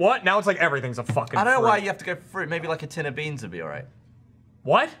fruit. What? Now it's like everything's a fucking. I don't know fruit. why you have to go for fruit. Maybe like a tin of beans would be alright.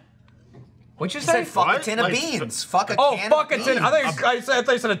 What? What'd you You say? said fuck a What? tin of Like, beans. Fuck a Oh, can fuck a of tin. beans. I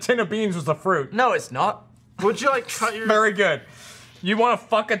thought you said a tin of beans was a fruit. No, it's not. Would you like cut your? Very good. You want to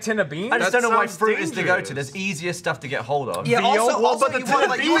fuck a tin of beans? I just That don't know why sounds fruit is to go to. dangerous. There's easier stuff to get hold of. Yeah, Veal? also, Well, also but the you tin want of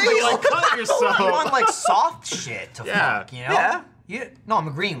like beans, you like cut yourself. You want like soft shit to Yeah. fuck, you know? Yeah. No, I'm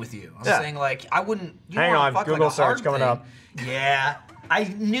agreeing with you. I'm Yeah. saying like I wouldn't. You Hang wanna on, fuck, Google like, a hard search coming thing. up. Yeah, I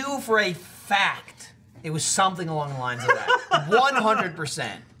knew for a fact it was something along the lines of that.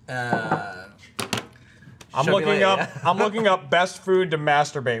 100%. I'm Show me looking later, up. yeah. I'm looking up best food to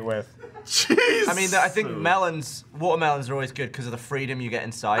masturbate with. Jeez. I mean, I think watermelons are always good because of the freedom you get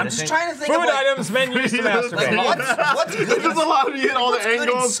inside. I'm I just think. trying to think Food of like, items men use to like masturbate. what's good. It just allowed me to hit all the What's good and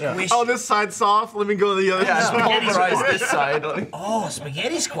angles. squishy? Oh, this side's soft. Let me go to the other Yeah, side. pulverize this side. Oh,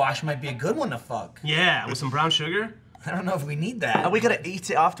 spaghetti squash might be a good one to fuck. Yeah, with some brown sugar. I don't know if we need that. Are we gonna eat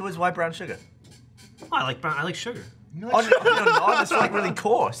it afterwards? Why brown sugar? Oh, I like sugar. Oh, no, you're not. It's like really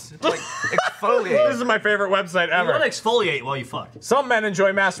coarse. It's like This exfoliating. is my favorite website You want ever. to exfoliate while you fuck. Some men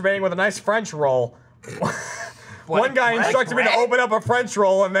enjoy masturbating with a nice French roll. One guy instructed me to open up a French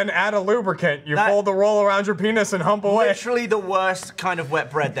roll and then add a lubricant. You fold the roll around your penis and hump away. Literally the worst kind of wet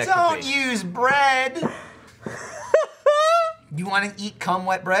bread there could Don't be. use bread. You want to eat cum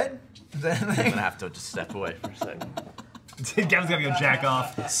wet bread? Is that a I'm thing? gonna have to just step away for a second. Gavin's gonna go jack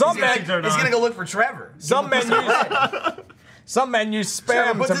off. Some He's men, gonna go look for Trevor. some men use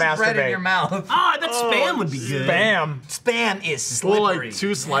Trevor, spam put to this bread in your masturbate. mouth. Oh, I bet spam would be good. Spam. Spam is Well, slippery. like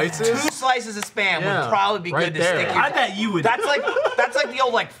 2 slices. 2 slices of spam Yeah, would probably be right good to there. stick your... I bet you would. That's like the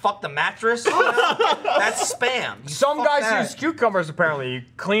old like fuck the mattress. You know? That's spam. You Some fuck guys that. use cucumbers apparently. You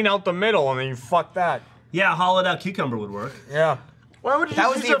clean out the middle and then you fuck that. Yeah, hollowed out cucumber would work. Yeah. Why would you That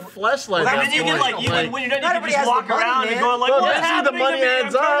just was use the- a fleshlight? Well, And then you can like, when you're done, you Not can everybody just has walk the money, around and man. go like, Well, what's eventually the happening money to me? I'm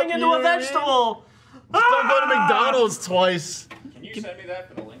adds up, turning into a you know what I mean? vegetable. Don't go to McDonald's twice. Can you send me that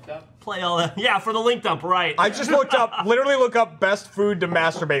for the link up? Play all that. Yeah, for the link dump, right. I just literally look up best food to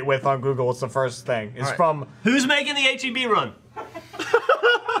masturbate with on Google. It's the first thing. It's from Who's making the HEB run?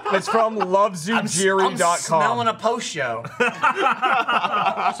 from I'm lovesujiri.com. smelling a post show.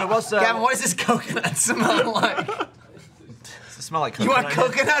 So what's Gavin, what does this coconut smell like? Does it smell like You coconut?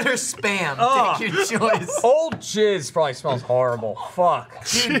 want coconut or spam? Ugh. Take your choice. Old jizz probably smells horrible. Fuck.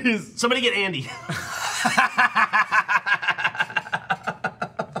 Somebody get Andy.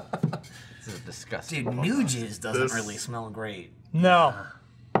 This is disgusting. Dude, new jizz doesn't This- really smell great. No.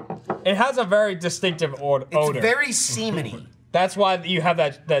 It has a very distinctive odor. It's very semeny. That's why you have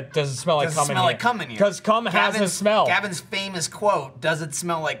that doesn't smell like Does cum it in smell here. like cum in here? Because cum has a smell. Gavin's famous quote, does it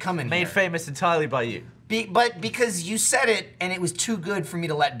smell like cum in Made here? famous entirely by you. But because you said it and it was too good for me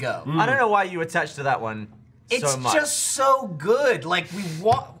to let go. I don't know why you attached to that one It's so much. just so good. Like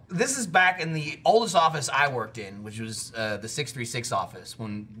this is back in the oldest office I worked in, which was the 636 office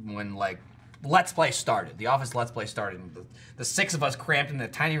when like Let's Play started. The office Let's Play started. And the 6 of us cramped in a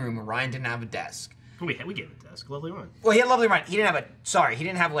tiny room and Ryan didn't have a desk. We gave it a desk. Lovely run. Well, he had lovely Ryan. He didn't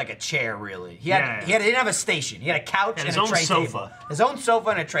have like a chair really. He didn't have a station. He had a couch and his a own tray sofa. table. His own sofa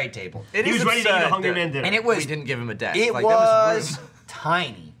and a tray table. It He is was ready to eat a absurd Hungry that Man dinner. And it was we didn't give him a desk. It Like, that was rude.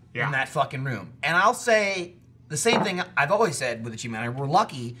 tiny Yeah. in that fucking room. And I'll say the same thing I've always said with Achievement Hunter. We're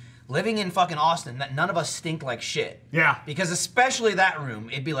lucky living in fucking Austin that none of us stink like shit. Yeah. Because especially that room,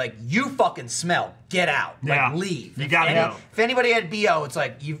 it'd be like, you fucking smell. Get out. Yeah. Like, leave. You gotta And go. If anybody had BO, it's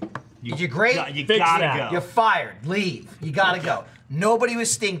like, you're great. You Fix gotta that. go. You're fired. Leave. You gotta go. Nobody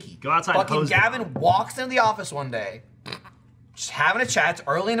was stinky. Go outside and Fucking hose Gavin walks into the office one day, just having a chat. It's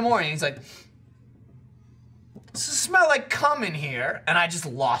early in the morning. He's like, "Does it smell like cum in here?" And I just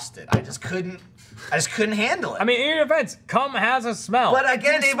lost it. I just couldn't handle it. I mean, in your defense, cum has a smell. but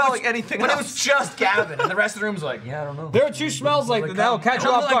again, didn't smell like anything when it else. was just Gavin, and the rest of the room's like, "Yeah, I don't know." there are 2 smells like that'll catch you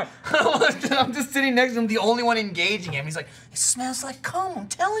off guard. I'm just sitting next to him, the only one engaging him. He's like, "It smells like cum. I'm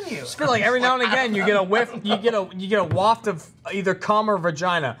telling you." I feel like every now and again you get a whiff, you get a waft of either cum or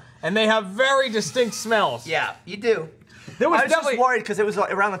vagina, and they have very distinct smells. Yeah, you do. There was I was definitely just worried because it was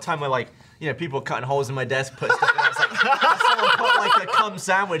like around the time where like, you know, people were cutting holes in my desk, put stuff in. I was like, someone put like a cum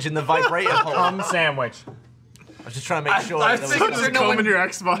sandwich in the vibrator hole. cum sandwich. I was just trying to make sure. I that there think was there's Just no come one- in your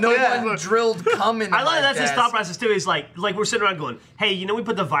Xbox. No one drilled cum in I like that's his desk. thought process too. Is like we're sitting around going, "Hey, you know we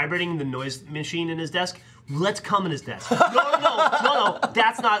put the vibrating the noise machine in his desk. Let's cum in his desk." No.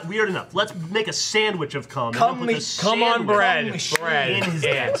 That's not weird enough. Let's make a sandwich of cum. Cum and then put the Come on, sandwich bread. machine Bread. in his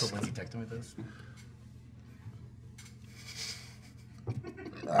Yes. desk. Lindsay texted me this.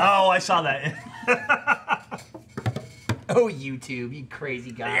 Oh, I saw that. Oh, YouTube, you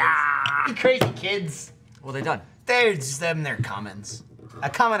crazy guys. You crazy kids. Well, they done. They're just them their comments. A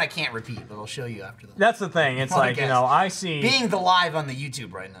comment I can't repeat, but I'll show you after the That's the thing. It's like, you know, I see being the live on the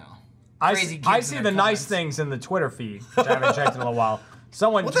YouTube right now. I crazy see, kids I in see their the nice comments. things in the Twitter feed, which I haven't checked in a little while.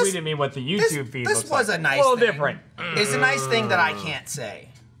 Someone Well, this- tweeted me what the This, YouTube feed this looks was like. a nice little thing. different. It's a nice thing that I can't say.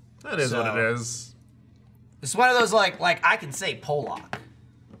 That is what So- it is. It's one of those like I can say Polak.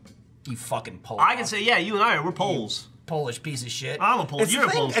 You fucking Polak. I can say, yeah, you and we're Poles. Polish piece of shit. I'm a Polish. It's You're a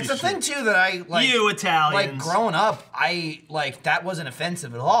the thing, Polish It's piece the of thing shit. too that I like. You Italians. Like growing up, I like that wasn't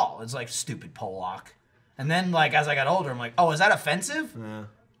offensive at all. It's like stupid Polak. And then like as I got older, I'm like, oh, is that offensive? Yeah.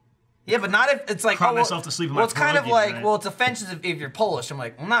 Yeah, but not if it's like. Cry oh, well, myself to sleep in well, my it's kind of pierogi, like, right? well, it's offensive if you're Polish. I'm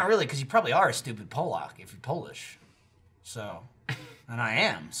like, well, not really, because you probably are a stupid Polak if you're Polish. So, and I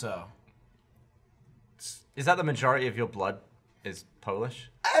am. So, Is that the majority of your blood is Polish?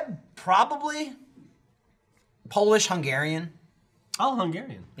 probably Polish, Hungarian. Oh,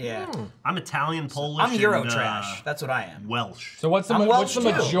 Hungarian. Yeah, I'm Italian, Polish. I'm Euro and, trash. That's what I am. Welsh. So what's the I'm what's the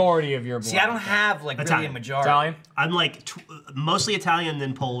Welsh, too. majority of your blood? See, I don't have like really a Italian. majority. Italian? I'm like mostly Italian,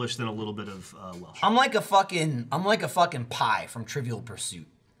 then Polish, then a little bit of Welsh. I'm like a fucking pie from Trivial Pursuit.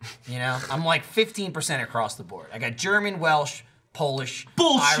 You know, I'm like 15% across the board. I got German, Welsh, Polish,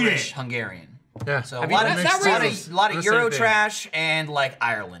 Bullshit. Irish, Hungarian. Yeah. So a lot of Eurotrash and like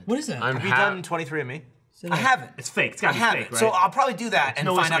Ireland. What is that? I'm Have you done 23andMe? I haven't. It's fake. It's gotta I be haven't. fake, right? So I'll probably do that and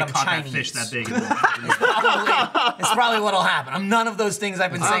no way find out I'm somebody caught Chinese. that fish that big. It's probably what'll happen. I'm none of those things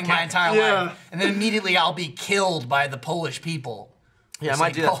I've been saying my entire life, and then immediately I'll be killed by the Polish people. Yeah, I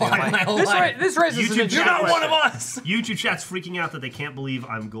might do that too. My whole life. This raises an YouTube interesting channel. question. us. YouTube chat's freaking out that they can't believe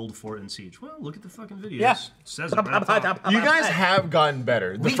I'm Gold Fort in Siege. Well, look at the fucking videos. Yeah. It says it right on top. You guys have gotten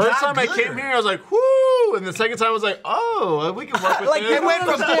better. The We first got time I gooder. came here, I was like, "Whoo!" And the second time, I was like, "Oh, we can work with Like this." they went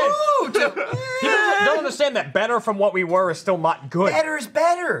from woo to People don't understand that better from what we were is still not good. better is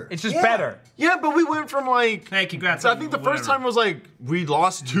better. It's just Yeah. better. Yeah, but we went from like. Hey, congrats. So I think the first time was like we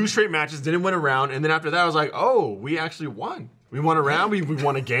lost 2 straight matches, didn't win a round, and then after that, I was like, "Oh, we actually won. We won a round. We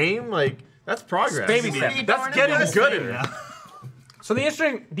won a game. Like that's progress. Baby steps. That's getting good at it." So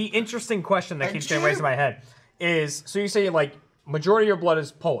the interesting question that keeps getting raised in my head is: so you say like majority of your blood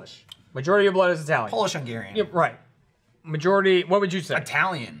is Polish, majority of your blood is Italian. Polish Hungarian. Yeah, right. Majority. What would you say?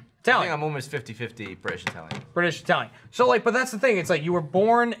 Italian. I think Italian. I'm almost 50-50 British Italian. British Italian. So like, but that's the thing. It's like you were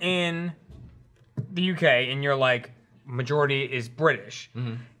born in the UK and you're like majority is British.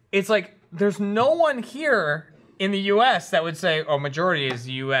 It's like there's no one here in the US that would say, "Oh, majority is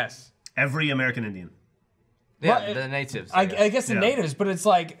the US." Every American Indian. Yeah, Well, the natives. I guess the Yeah. natives, but it's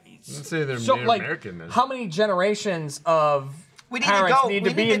like Let's say they're so Native like American. Then. how many generations of We need parents to go. need we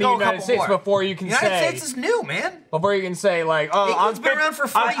to be need in to the go a United couple States more. before you can United say States is new, man. before you can say like, oh, England's been around for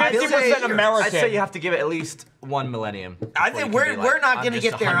 40 I'm billion 50% years. American. I'd say you have to give it at least 1 millennium. I before think you can be we're like, not I'm gonna just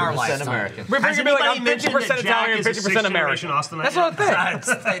get there in our 100% lifetime. American. We're Has gonna be like, anybody I'm mentioned 50% that Jack Italian, is a 50% sixth-generation American. Austinite That's yet?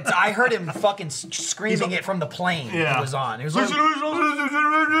 what I'm saying. I heard him fucking screaming it from the plane Yeah. he was on. He was like,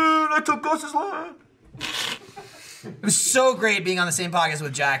 I took Gus's line. it was so great being on the same podcast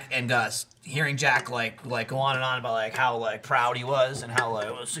with Jack and Gus. Hearing Jack like go on and on about like how like proud he was and how like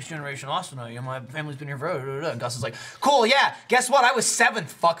 6th generation Austinite, you know, my family's been here forever. And Gus is like, cool, yeah. Guess what? I was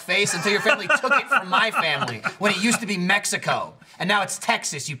 7th, fuckface, until your family took it from my family when it used to be Mexico, and now it's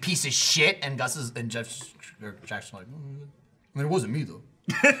Texas, you piece of shit. And Gus is and Jack's like, I mean, it wasn't me though.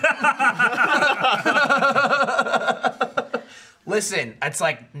 Listen, it's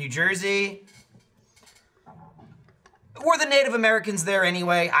like New Jersey. Were the Native Americans there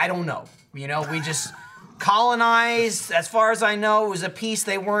anyway? I don't know. You know, we just colonized. As far as I know, it was a piece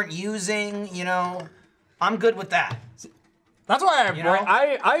they weren't using. You know, I'm good with that. That's why You know?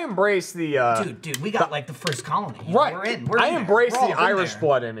 I embrace the Dude, we got like the first colony. right. We're in. We're I in there. embrace We're all the in Irish there.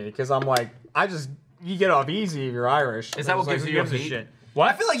 blood in me because I'm like you get off easy if you're Irish. Is that It's what gives who you your gives a heat? shit? I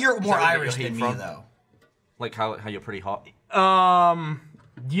What? feel like you're more that where you Irish get than heat me, from? though. Like how you're pretty hot.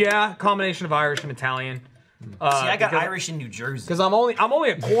 Yeah, combination of Irish and Italian. See, I got because- Irish in New Jersey. Because I'm only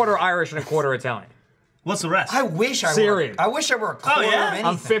a quarter Irish and a quarter Italian. What's the rest? I wish I were. Syrian. I wish I were a quarter yeah? of anything.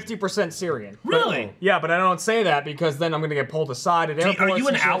 I'm 50% Syrian. Really? Yeah, but I don't say that because then I'm gonna get pulled aside at airports. Are you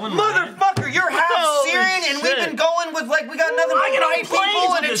an and shit. Alan Ryan? Motherfucker, you're half Holy Syrian, and we've shit. been going with like we got nothing I but get on white planes people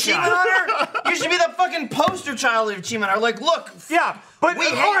with and this achievement guy. hunter. You should be the fucking poster child of achievement hunter. Like, look, Yeah, but We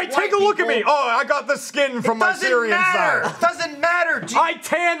hate all right, take a white look at me. people. Oh, I got the skin from my doesn't Syrian matter. side. Doesn't matter. I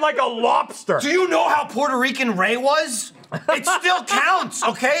tan like a lobster. Do you know how Puerto Rican Ray was? It still counts,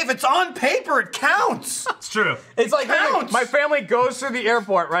 okay? If it's on paper, it counts. It's true. It's like counts. my family goes through the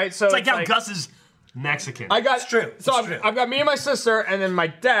airport, right? So It's like how Gus is Mexican. I got It's true. So It's true. I've got me and my sister, and then my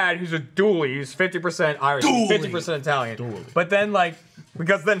dad, who's a dually. He's 50% Irish, 50% Italian. But then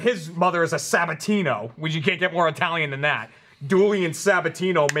because then his mother is a Sabatino, which you can't get more Italian than that. Dually and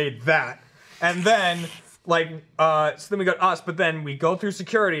Sabatino made that, and then so then we got us. But then we go through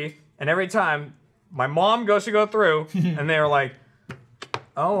security, and every time my mom goes to go through, and they're like,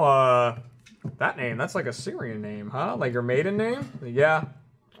 "Oh, that name, that's like a Syrian name, huh? Like your maiden name?" Yeah.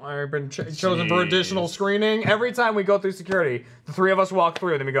 I've been chosen for additional screening. Every time we go through security, the 3 of us walk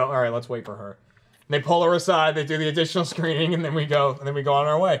through, then we go, all right, let's wait for her. And they pull her aside, they do the additional screening, and then we go on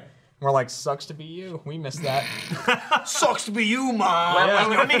our way. And we're like, sucks to be you. We missed that. Sucks to be you, Mom. Yeah.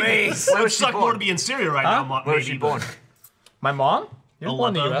 On your face. It would suck more to be in Syria right now. Where was maybe, she born? My mom? You're born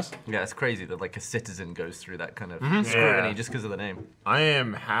in the Aleppo. U.S. Yeah, it's crazy that like a citizen goes through that kind of Mm-hmm. scrutiny Yeah. just because of the name. I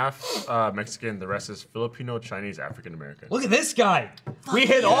am half Mexican. The rest is Filipino, Chinese, African American. Look at this guy. We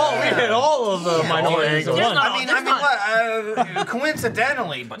hit all of the minorities at There's once. What?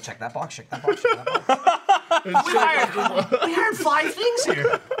 Coincidentally, but check that box. Check that box. We hired 5 things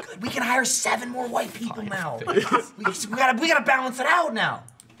here. We can hire 7 more white people now. we gotta balance it out now.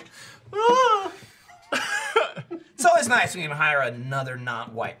 It's always nice when you can hire another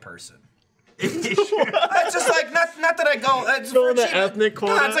not white person. It's just like not that I go. It's Go for the achievement. ethnic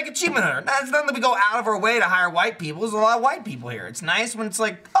quota? No, it's like achievement hunter. It's not that we go out of our way to hire white people. There's a lot of white people here. It's nice when it's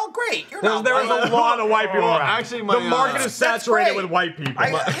like, oh great, you're not There's white. a lot of white people Well, around. actually, my, the market is saturated great. with white people.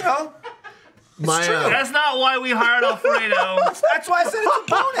 You know, my, true. That's not why we hired Alfredo. that's why I said it's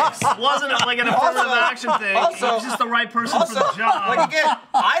a bonus. It wasn't like an affirmative action thing. He was just the right person for the job. Like again,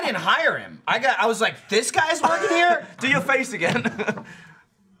 I didn't hire him. I was like, this guy's working here. Do your face again.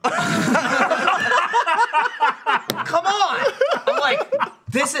 Come on. I'm like,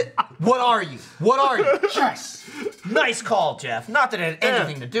 this is. What are you? What are you? Yes. Nice call, Jeff. Not that it had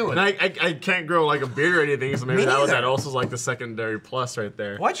anything to do with and it. I can't grow like a beard or anything, so maybe Me neither. that also is like the secondary plus right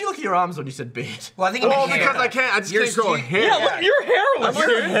there. Why'd you look at your arms when you said beard? Well, I think Well, you meant because hair. I just You're- can't grow you- hair. yeah, look, you're hairless. You're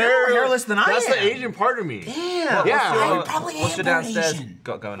dude. more hairless than I That's am. the Asian part of me. Damn. Yeah. I probably What's am your downstairs Asian.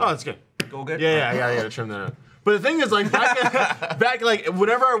 got going Oh, on? that's good. All good? Yeah, I gotta trim that up. But the thing is, like, back like,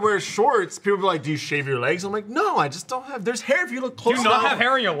 whenever I wear shorts, people are like, do you shave your legs? I'm like, no, I just don't have, there's hair if you look Do close you not enough. have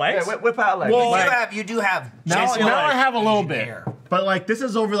hair on your legs? Yeah, whip out legs. Well, You do have. Now, Jason, now I have a little Asian bit. hair. But, like, this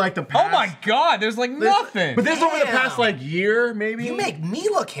is over, like, the past. Oh my God, there's like nothing. But this is over the Damn. past, like, year, maybe? You make me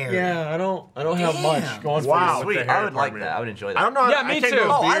look hairy. Yeah, I don't have Damn. much going Wow. for me with Sweet, the hair I would like department. that. I would enjoy that. I don't know. Yeah, I me can't too.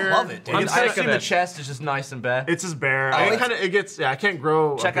 grow a Oh, I beard. love it, dude. I'm I sick assume of the it. chest is just nice and bare. It's just bare. it's- It kind of, it gets, I can't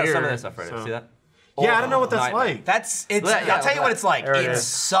grow Check a out beard, some of this, Alfredo. so. See that? Yeah, I don't know what that's Nightmare. like. It's. Yeah, I'll tell you what it's like. There it It is.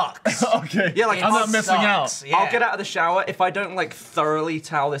 sucks. Okay. Yeah, like It I'm not sucks. missing out. Yeah. I'll get out of the shower. If I don't like thoroughly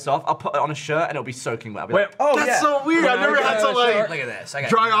towel this off, I'll put it on a shirt and it'll be soaking wet. I'll be Wait, like, oh That's yeah. so weird. When I've I never get had out to, of the like, shower- Look at this. I got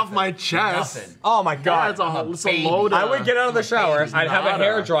dry off nothing. my chest. Nothing. Oh my Yeah, God. it's a baby. low down. I would get out of the shower. I'd have a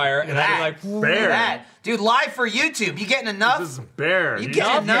hair dryer, and I'd be like, Look at that. Dude, live for YouTube. You getting enough? This is bare. You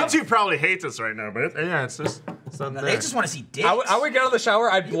getting enough? YouTube probably hates us right now, but yeah, it's just something. They just want to see dicks. I would get out of the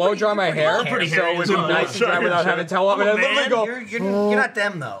shower. I'd blow dry my hair, pretty so hairy it would as be well. nice and dry Sure, without sure. having to towel up. And I'd Man, literally go. You're not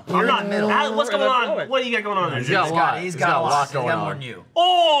them though. I'm You're not. in the middle. What's going And I on? blow it. What do you got going on there? He's got a lot. He's got a lot. He's going got more on. than you.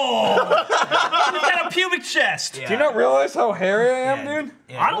 Oh! He's got a pubic chest. Yeah. Do you not realize how hairy I am, Yeah. dude?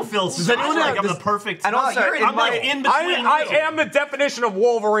 Yeah. I don't feel. anyone like I'm have the perfect. And also, you're in I'm like middle. in between. I am the definition of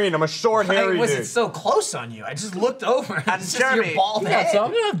Wolverine. I'm a short, I hairy wasn't dude. so close on you. I just looked over and it's just Jeremy, your bald head.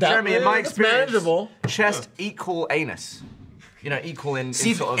 Jeremy, in my It's experience, manageable. chest equal anus. You know, equal in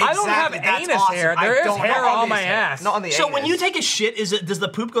See, sort of. I don't have Exactly, that's anus awesome. hair. I There is don't hair have on anus my hair. ass. not on the So anus. when you take a shit, does the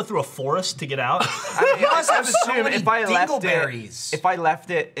poop go through a forest to get out? You must have so assume many if I left dingleberries. it, if I left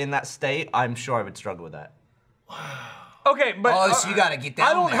it in that state, I'm sure I would struggle with that. Okay, but Oh, so you gotta get down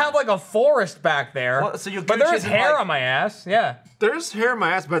I don't there. have like a forest back there. Well, so your but gooch there's isn't hair like- on my ass. Yeah. There's hair in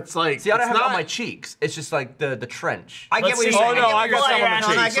my ass, but it's like. See, I don't it's have it on not- my cheeks. It's just like the trench. I get Let's what you're see. saying. Oh, no, I got some on the No, I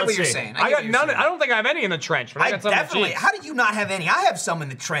cheeks. get what Let's you're see. saying. I got get what none. you're I don't think I have any in the trench, but I saying. got some on the Definitely. cheeks. How do you not have any? I have some in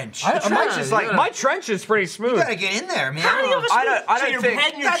the trench. I- You my, trench is like- my trench is pretty smooth. gotta get in there, man. How do you have a I don't- I so don't your think-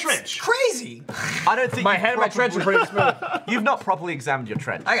 head and your That's trench. crazy. I don't think My you've head and my trench are pretty smooth. You've not properly examined your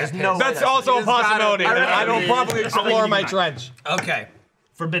trench. I got There's no way That's also a It's gotta- possibility. I that I don't don't know. properly explore my trench. Okay.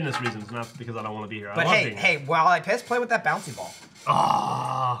 For business reasons, not because I don't want to be here. But I love hey, being here. hey, while I piss, play with that bouncy ball.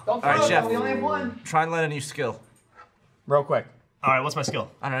 All right, Chef. We only have one. Try and learn a new skill. Real quick. All right, what's my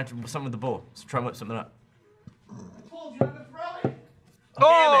skill? I don't know, something with the ball. So try and whip something up.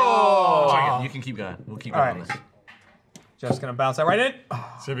 Oh! You can keep going. We'll keep All going on right. this. Just gonna bounce that right in.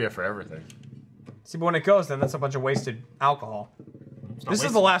 It's gonna be a for everything. See, but when it goes, then that's a bunch of wasted alcohol. This is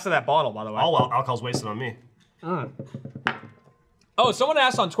wasted. the last of that bottle, by the way. All alcohol's wasted on me. Oh, someone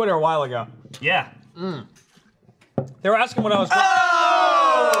asked on Twitter a while ago. Yeah. They were asking what I was.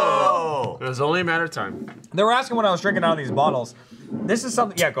 It was only a matter of time. They were asking what I was drinking out of these bottles. This is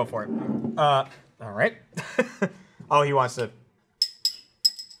something. Yeah, go for it. All right. Oh, he wants to.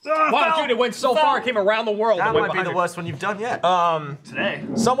 Wow, dude, it went so far. It came around the world. That and went might be the behind worst one you've done yet. Today.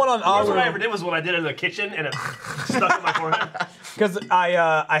 Someone on Worst one I ever our did was when I did it in the kitchen and it stuck in my forehead. because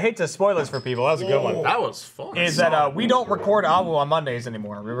I hate to spoil this for people. That was a good one. That was fun. Is that we don't record Awu on Mondays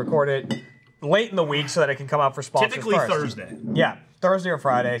anymore. We record it late in the week so that it can come out for sponsors Typically first. Thursday. Yeah, Thursday or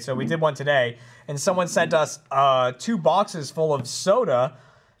Friday. So we did one today, and someone sent us 2 boxes full of soda,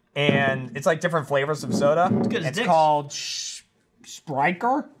 and it's like different flavors of soda. good as It's dicks. called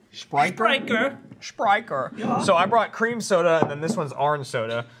Spriker. Spriker. Spriker. So I brought cream soda, and then this one's orange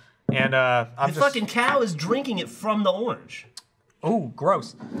soda, and I'm The just fucking cow is drinking it from the orange. ooh,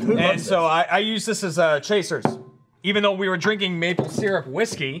 gross. And so I use this as chasers, even though we were drinking maple syrup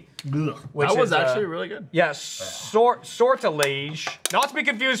whiskey. Which That was is, actually really good. Yes, sortilege. Not to be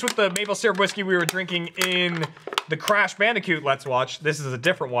confused with the maple syrup whiskey we were drinking in the Crash Bandicoot Let's Watch. This is a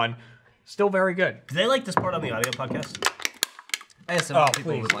different one. Still very good. Do they like this part on the audio podcast? ASMR Oh,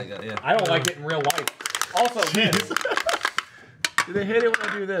 people please. would like that, yeah. I don't like it in real life. Also, They hate it when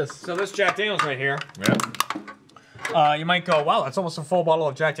I do this. So this Jack Daniels right here. Yeah. You might go, wow, that's almost a full bottle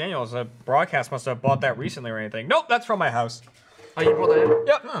of Jack Daniels. The broadcast must have bought that recently or anything. Nope, that's from my house. Oh, you brought that in?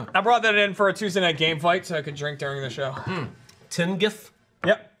 Yep. Huh. I brought that in for a Tuesday night game fight so I could drink during the show. Tin GIF.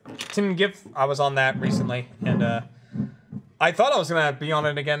 Yep. Tim Giff, I was on that recently, and I thought I was gonna be on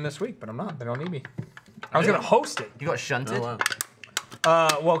it again this week, but I'm not. They don't need me. I was gonna host it. You got shunted? Oh,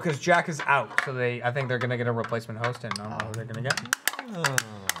 wow. Well, because Jack is out, so I think they're gonna get a replacement host, and I don't know who they're gonna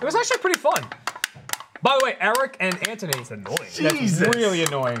get. It was actually pretty fun. By the way, Eric and Anthony. It's annoying. Jesus. Really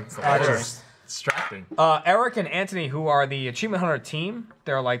annoying. Distracting. Eric and Anthony, who are the Achievement Hunter team,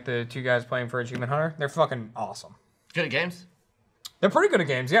 they're like the two guys playing for Achievement Hunter. They're fucking awesome. Good at games? They're pretty good at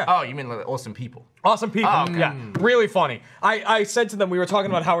games, yeah. Oh, you mean like awesome people? Awesome people, Oh, okay. yeah. Really funny. I said to them, we were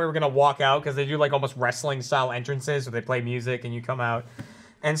talking about how we were going to walk out because they do like almost wrestling style entrances where they play music and you come out.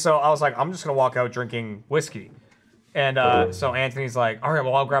 And so I was like, I'm just going to walk out drinking whiskey. And so Anthony's like, all right,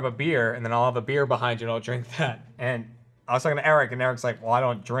 well, I'll grab a beer and then I'll have a beer behind you and I'll drink that. And I was talking to Eric and Eric's like, well, I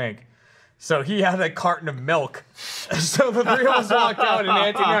don't drink. So he had a carton of milk. So the three of us walked out and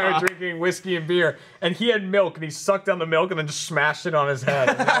Anthony and I were drinking whiskey and beer. And he had milk and he sucked down the milk and then just smashed it on his head.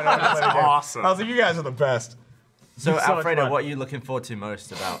 That's awesome. I was like, you guys are the best. So, It's so much Alfredo, fun. what are you looking forward to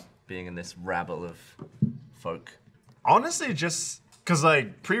most about being in this rabble of folk? Honestly, just because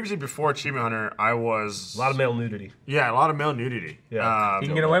like previously before Achievement Hunter, I was A lot of male nudity. yeah, a lot of male nudity. Yeah. You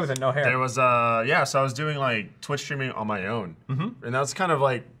can get away with it, no hair. There was yeah, so I was doing like Twitch streaming on my own, and that's kind of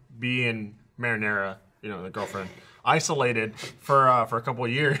like being marinara, you know, the girlfriend, isolated for a couple of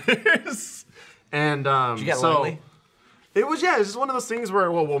years, and Did you get lonely? it was yeah, it's just one of those things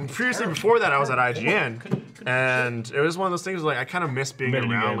where well previously before that I was at IGN, and it was one of those things like I kind of miss being Mini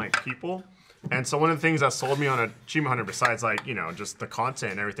around game. like people. And so one of the things that sold me on Achievement Hunter, besides like you know just the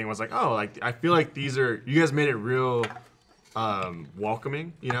content and everything, was like oh like I feel like these are you guys made it real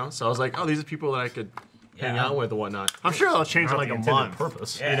welcoming, you know. So I was like oh these are people that I could hang out with and whatnot. I'm sure they'll change in like a month.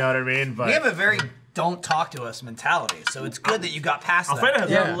 Purpose. You know what I mean? But We have a very don't talk to us mentality, so it's good that you got past Alfredo that.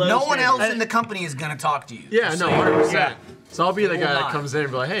 has Yeah. low No one standards. else in the company is gonna talk to you. yeah, Just no, so you know. 100%. Yeah. So I'll be the Will guy that not. comes in and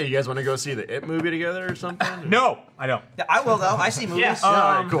be like, hey, you guys want to go see the It movie together or something? No, I don't. Yeah, I will though. I see movies. Yeah.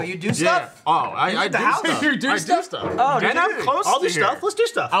 Alright, cool. But you do Yeah. stuff. Oh, I leave do the house? stuff. You do I stuff? do stuff. Oh, and I'm close I'll to do here. stuff. Let's do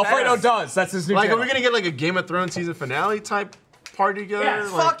stuff. Alfredo Yes. does. That's his new Like, are channel. we gonna get like a Game of Thrones season finale type party together? Yeah,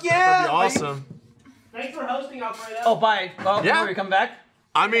 Like, fuck yeah. That'd be Are you- awesome. Thanks for hosting, Alfredo. Oh, bye. Oh, Yeah. before you come back.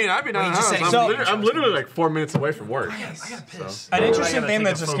 I mean, I've been down you the just house. say I'm, so. I'm literally like 4 minutes away from work. I gotta piss. An interesting gotta thing take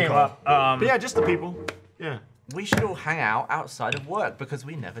that a just phone came call. up. But yeah, just the people. Yeah. We should all hang out outside of work because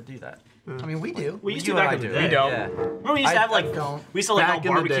we never do that. I mean, we do. We used You to and back I in the do day. it. We don't. Yeah. Remember we used to I have like don't. we used to like Back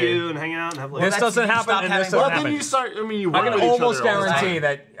all in the day. barbecue and hang out and have like. This that's- doesn't you happen, stopped and having this work. doesn't Well, then happen. you start. I mean, you I work can with each other almost all the time. guarantee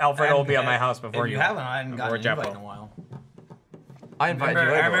that Alfredo will be at my house before If you haven't, I hadn't gotten an Jeff invite in will. a while. I invited you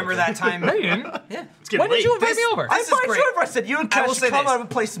over. I remember that time. No, you didn't. Yeah. It's getting When did you late. invite me over? I This is invited great. you over. I said you and I will Cash say come this. over and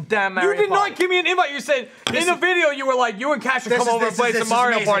play some damn You Mario did not Party. give me an invite. You said in the video you were like, you and Cash should This come is- over this and play is- some this is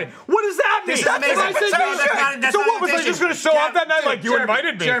Mario amazing. Party. What does that mean? This is That's what I amazing. said. No, You that's should. not- that's So not what was I invitation. just gonna show up that night like you Jeremy,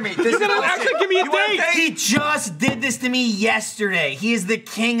 invited me? Jeremy, this you is gotta bullshit. actually give me a You want a date. He just did this to me yesterday. He is the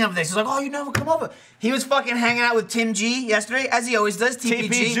king of this. He's like, oh, you never come over. He was fucking hanging out with Tim G yesterday, as he always does.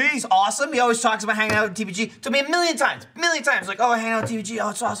 TPG. He's awesome. He always talks about hanging out with TPG. Told me a million times. Like, oh, I hang out with TPG. Oh,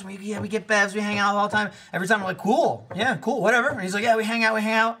 it's awesome. We get bevs. We hang out all the time. Every time I'm like, cool. Yeah, cool. Whatever. And he's like, yeah, we hang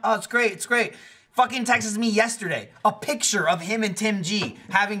out. Oh, it's great. Fucking texted me yesterday a picture of him and Tim G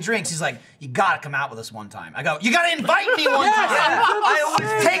having drinks. He's like, you gotta come out with us one time. I go, you gotta invite me one time. I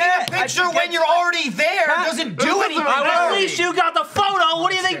always Taking forget. a picture I when forget. you're already there doesn't do anything. At least you got the photo.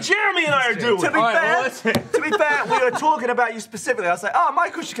 What do you think Jeremy and I are doing? To be All right, fair, well, listen. to be fair, we were talking about you specifically. I was like, oh,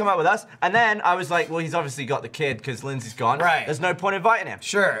 Michael should come out with us. And then I was like, well, he's obviously got the kid because Lindsay's gone. Right. There's no point inviting him.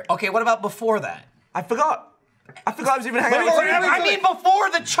 Sure. Okay, what about before that? I forgot. I was even hanging out with you. I mean, before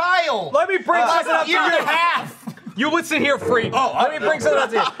the child. Let me bring something up to Year and a you. half. You listen here, freak. Let me bring something up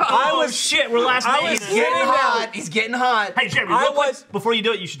to you. I was shit. We're last I night. was Getting getting hot. He's getting hot. Hey Jeremy, I real quick, was- before you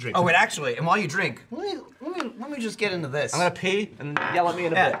do it, you should drink. Oh wait, actually, and while you drink, let me just get into this. I'm going to pee and yell at me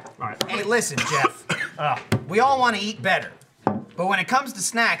in a Yeah. bit. All right. Hey, listen, Jeff. We all want to eat better. But when it comes to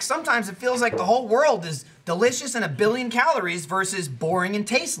snacks, sometimes it feels like the whole world is delicious and a billion calories versus boring and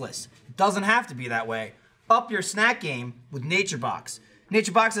tasteless. It doesn't have to be that way. Up your snack game with NatureBox.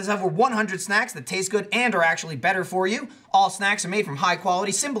 NatureBox has over 100 snacks that taste good and are actually better for you. All snacks are made from high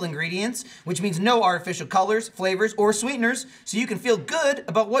quality, simple ingredients, which means no artificial colors, flavors, or sweeteners, so you can feel good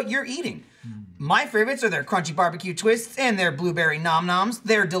about what you're eating. My favorites are their crunchy barbecue twists and their blueberry nom noms.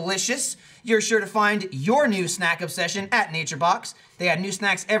 They're delicious. You're sure to find your new snack obsession at NatureBox. They add new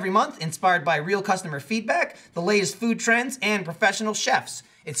snacks every month, inspired by real customer feedback, the latest food trends, and professional chefs.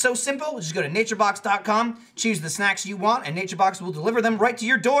 It's so simple. Just go to naturebox.com, choose the snacks you want, and NatureBox will deliver them right to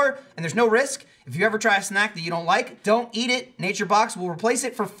your door, and there's no risk. If you ever try a snack that you don't like, don't eat it. NatureBox will replace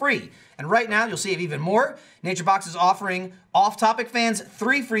it for free. And right now, you'll save even more. NatureBox is offering Off-Topic fans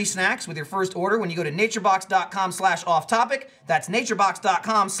 3 free snacks with your first order when you go to naturebox.com/offtopic. That's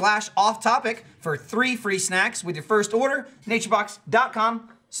naturebox.com/offtopic for 3 free snacks with your first order.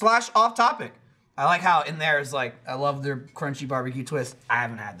 naturebox.com/offtopic. I like how in there is like, I love their crunchy barbecue twist. I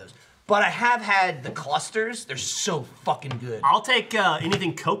haven't had those. But I have had the clusters. They're so fucking good. I'll take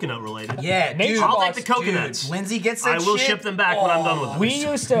anything coconut related. Yeah, dude. I'll take the coconuts. Dude, Lindsay gets that I will shit. ship them back when I'm done with them. We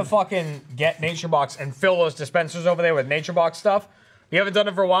used to fucking get NatureBox and fill those dispensers over there with NatureBox stuff. We haven't done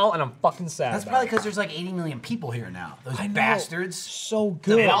it for a while, and I'm fucking sad. That's about probably it. because there's like 80 million people here now. Those I know. bastards. So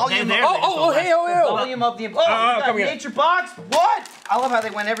good. The volume They're of, there, oh, hey, the oh, volume of the come here. NatureBox. What? I love how they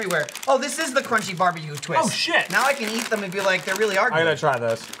went everywhere. Oh, this is the crunchy barbecue twist. Oh, shit. Now I can eat them and be like, they really are good. I'm gonna try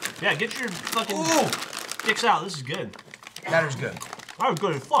this. Yeah, get your fucking dicks out. This is good. That is good. That was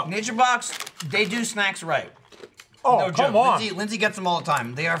good as fuck. NatureBox, they do snacks right. Oh, No come joke. on. Lindsay gets them all the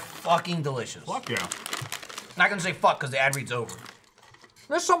time. They are fucking delicious. Fuck yeah. Not gonna say fuck because the ad read's over.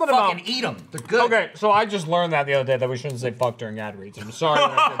 There's something Fucking about. eat them. They're good. Okay, so I just learned that the other day that we shouldn't say fuck during ad reads. I'm sorry. that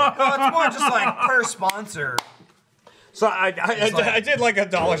I did that. Well, it's more just like per sponsor. So I did like a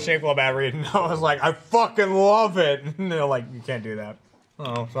Dollar Shave Club ad read, and I was like, I fucking love it. And they're like, you can't do that.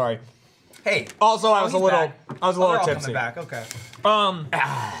 Oh, sorry. Hey. Also, I was a he's little, back. I was a Oh, little they're all tipsy. coming back. Okay.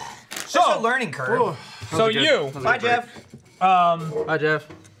 So, It's a learning curve. so you, Bye, Jeff. Hi, Jeff.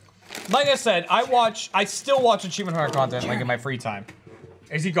 like I said, I still watch Achievement Hunter content like in my free time.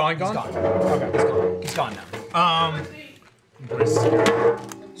 Is he gone? He's gone. Okay. He's gone now.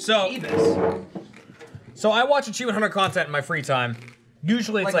 So, Evis. so I watch Achievement Hunter content in my free time.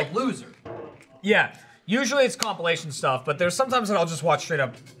 Usually it's Like like a loser. yeah. Usually it's compilation stuff, but there's sometimes that I'll just watch straight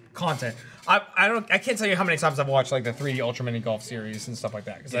up content. I can't tell you how many times I've watched like the 3D Ultra Mini Golf series and stuff like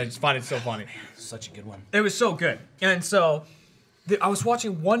that because I just find it so funny. Such a good one. It was so good. And so I was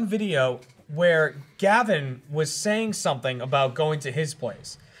watching one video where Gavin was saying something about going to his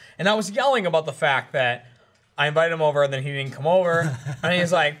place. And I was yelling about the fact that I invited him over and then he didn't come over. And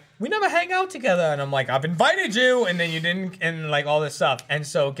he's like, we never hang out together. And I'm like, I've invited you and then you didn't, and like all this stuff. And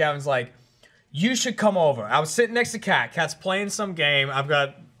so Gavin's like, you should come over. I was sitting next to Kat. Kat's playing some game. I've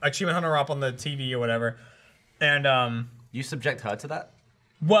got Achievement Hunter up on the TV or whatever. And, You subject her to that?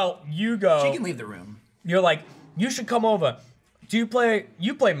 well, you go. She can leave the room. You're like, you should come over. Do you play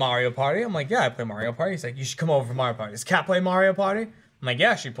Mario Party? I'm like, yeah, I play Mario Party. He's like, you should come over for Mario Party. Does Kat play Mario Party? I'm like,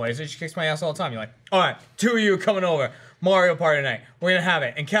 yeah, she plays it. She kicks my ass all the time. You're like, all right, 2 of you coming over. Mario Party night. We're gonna have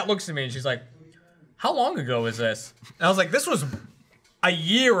it. And Kat looks at me and she's like, how long ago was this? And I was like, this was a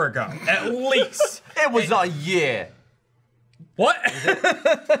year ago, at least. It was not a year. What?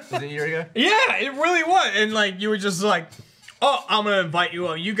 Was it a year ago? Yeah, it really was. And like, you were just like, oh, I'm gonna invite you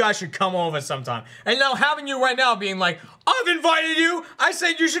over. You guys should come over sometime. And now having you right now being like, I've invited you. I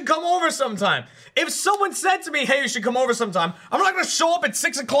said you should come over sometime. If someone said to me, hey, you should come over sometime, I'm not gonna show up at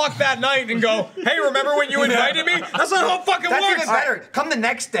 6 o'clock that night and go, hey, remember when you invited me? That's not how it fucking That's works. even better. Come the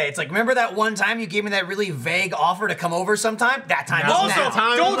next day. It's like, remember that one time you gave me that really vague offer to come over sometime? That time is Also,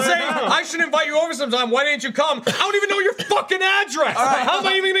 now. don't say I should invite you over sometime. Why didn't you come? I don't even know your fucking address. right. How am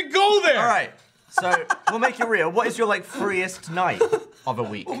I even gonna go there? All right. So we'll make it real. What is your like freest night of a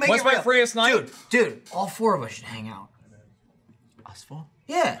week? Make What's it my real. freest night? Dude, all 4 of us should hang out. Us four?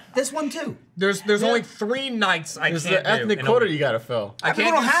 Yeah, this one too. There's only 3 nights I There's can't the ethnic do in a quota week. you gotta fill. I We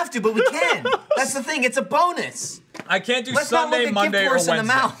can't don't do, have to, but we can. That's the thing. It's a bonus. I can't do Let's Sunday, not Monday, look or at gift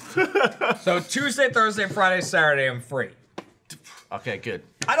horse Wednesday. in the mouth. So Tuesday, Thursday, Friday, Saturday, I'm free. Okay, good.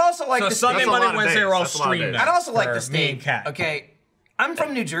 I'd also like So to Sunday, That's a lot Monday, of Wednesday days. are all That's a lot of stream days. nights. I'd also like for to me state, and Kat. okay, I'm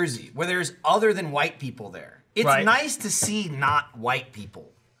from New Jersey, where there's other than white people there. It's Right. nice to see not white people.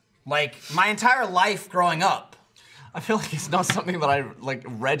 Like, my entire life growing up, I feel like it's not something that I like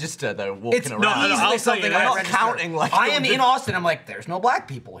register though. Walking it's around. no, easily I'll tell you something that. I I'm not register. counting like I am you're in Austin, I'm like, there's no black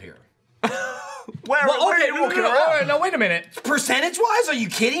people here. Where, Well, where okay, are you walking around? all right, no, wait a minute. Percentage-wise, are you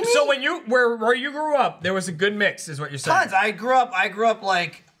kidding me? So when you where you grew up, there was a good mix, is what you're saying. Tons. I grew up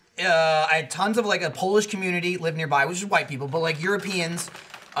like I had tons of like a Polish community lived nearby, which is white people, but like Europeans,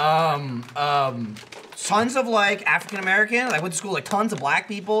 tons of like African American. I went to school like tons of black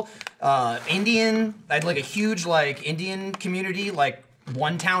people, Indian. I had like a huge like Indian community, like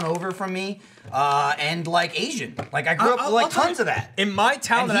one town over from me, and like Asian. Like I grew up with like tons of that. In my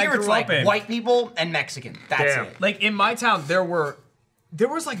town And that I here grew it's up like in, white people and Mexican. That's Damn. it. like in my town, there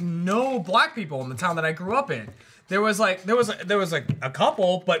was like no black people in the town that I grew up in. There was like a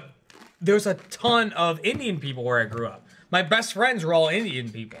couple, but there was a ton of Indian people where I grew up. My best friends were all Indian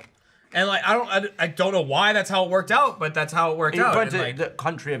people. And like I don't know why that's how it worked out, but that's how it worked You out. went And, to like, the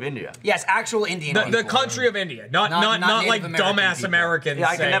country of India. Yes, actual Indian the people. country of India, not Native like American dumbass people. Americans. Yeah, I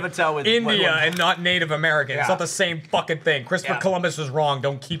can say never tell with India what- and not Native American. It's Yeah. not the same fucking thing. Christopher Yeah. Columbus was wrong.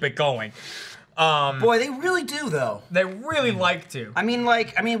 Don't keep it going. Boy, they really do though. They really like to. I mean,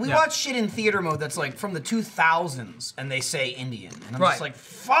 we watch shit in theater mode that's like from the 2000s, and they say Indian, and I'm Right. just like,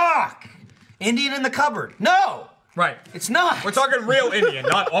 fuck, Indian in the cupboard. No, Right. it's not. We're talking real Indian,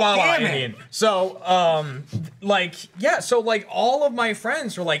 not la Damn it. Indian. So, so like all of my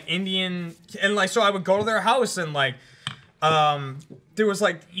friends were like Indian, and like so I would go to their house and like, there was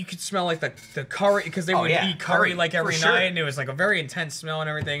like you could smell like the curry because they would yeah, eat curry curry, like every for sure. night, and it was like a very intense smell and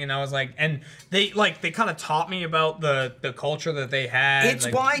everything. And I was like, and they kind of taught me about the culture that they had. It's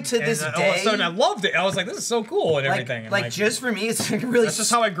like, why to and this all of a day- sudden I loved it. I was like, this is so cool and like, everything. And, like just for me, it's like really. That's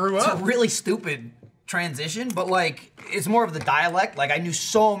just how I grew up. It's a really stupid transition, but like it's more of the dialect. Like I knew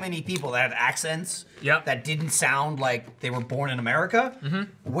so many people that had accents Yep. that didn't sound like they were born in America.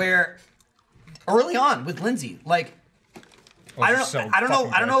 Mm-hmm. Where early on with Lindsay, like. I don't know. so I don't know.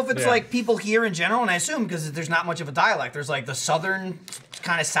 fucking I don't know if good. it's Yeah. like people here in general, and I assume because there's not much of a dialect. There's like the southern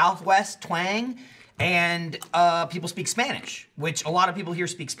kind of southwest twang, and people speak Spanish, which a lot of people here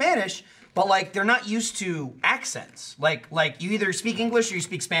speak Spanish, but like they're not used to accents. Like you either speak English or you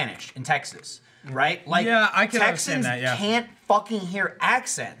speak Spanish in Texas, right? Like Yeah, I can Texans understand that, yeah. can't fucking hear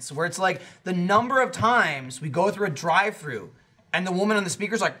accents. Where it's like the number of times we go through a drive-through. And the woman on the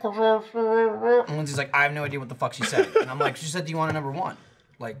speaker's like, and Lindsay's like, I have no idea what the fuck she said. And I'm like, she said, do you want a number one?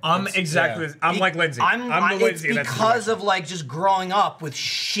 Like, I'm it's- exactly. I'm like Lindsay. I'm the it's Lindsay. that's because of like just growing up with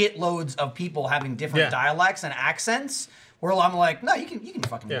shitloads of people having different Yeah. dialects and accents. Where I'm like, no, you can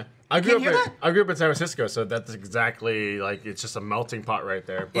fucking. Yeah. I I grew hear that. up in San Francisco, so that's exactly like it's just a melting pot right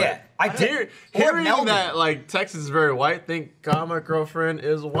there. But Yeah, I did. Or hearing melding. that like Texas is very white. Thank God my girlfriend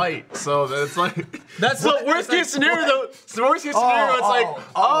is white, so that's like That's so what- worst case scenario though. So worst case scenario, it's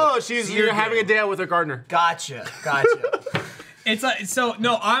like she's so you're you're having a good. day out with her gardener. Gotcha. It's like so.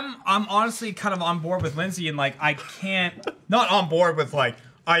 No, I'm honestly kind of on board with Lindsay, and like I can't not on board with like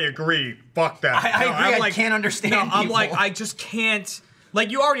I agree. Fuck that. I No, agree, I'm I like, can't understand No, I'm people. like I just can't. Like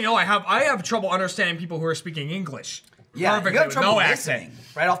you already know, I have trouble understanding people who are speaking English. Yeah, perfectly you have with trouble no listening accent.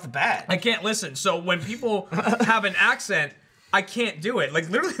 right off the bat. I can't listen. So when people have an accent, I can't do it. Like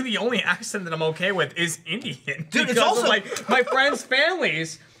literally, the only accent that I'm okay with is Indian. Dude, it's because also- of, like my friends'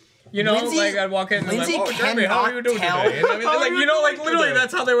 families. You know, Lindsay- like I'd walk in and be like, Lindsay "Oh, Jeremy, how are you doing cannot today?" And I mean, tell- like, you know, like How are you literally, doing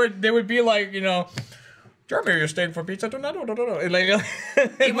that's how they would be like, you know, Jeremy, you're staying for pizza tonight? And like, It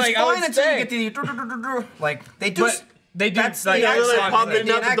was like, I fine would until stay. you get to the like they do. But they do That's like the accent. accent. pop The it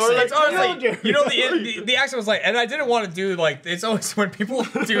out the Indian door like, accent. oh, no, You know, the accent was like, and I didn't want to do like, it's always when people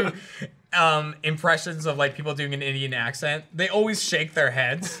do impressions of like people doing an Indian accent, they always shake their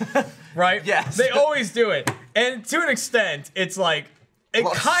heads, right? Yes. They always do it. And to an extent, it's like, it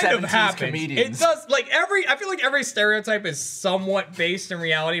Well, kind of 70s happens. comedians. It does, like I feel like every stereotype is somewhat based in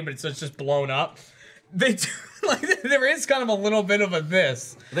reality, but it's just blown up. They do, like, there is kind of a little bit of a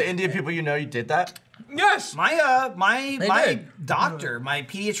this. The Indian people you did that? Yes. My did. doctor, my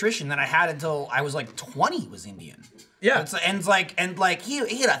pediatrician that I had until I was like 20 was Indian. Yeah. And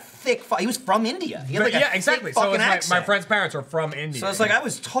he had a thick. He was from India. He had But like a yeah, exactly. thick So fucking it's my accent. friend's parents are from India. So it's like I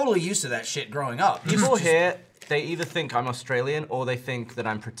was totally used to that shit growing up. People here, they either think I'm Australian or they think that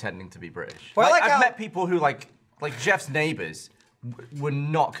I'm pretending to be British. Well, I like I've how- met people who like Jeff's neighbors were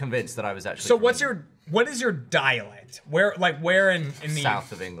not convinced that I was actually. So from England. what is your dialect? Where in the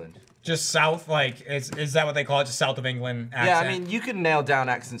South of England? just south, like is that what they call it? Just south of England accent? Yeah, I mean you can nail down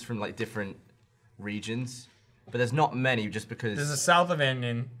accents from like different regions, but there's not many just because. there's a south of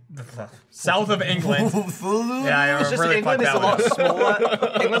England. South of England. Yeah, I It's just really England is fucked a lot that one.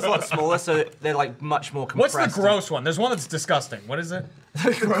 smaller. England's a lot smaller, so they're like much more What's compressed. the gross one? There's one that's disgusting. What is it?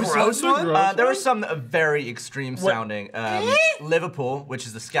 gross one. There are some that are very extreme sounding. Liverpool, which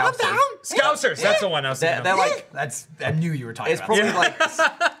is the Scousers. Scousers. That's the one I was thinking. They're of. like I knew you were talking it's about. probably like.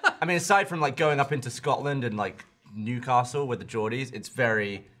 I mean, aside from like going up into Scotland and like Newcastle with the Geordies, it's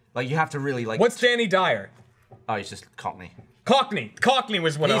very like you have to really like. What's Danny Dyer? Oh, he's just Cockney. Cockney. Cockney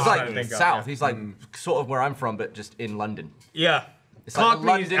was what I He's was trying to like think south. of. He's like sort of where I'm from, but just in London. Yeah. It's like Cockney's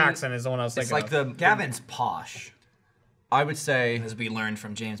London- accent is the one I was It's thinking like of. the Gavin's posh, I would say as we learned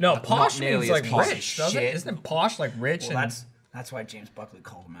from James. No, Bond. posh nearly means as like posh as rich, doesn't it? shit. Isn't posh like rich? Well, and That's why James Buckley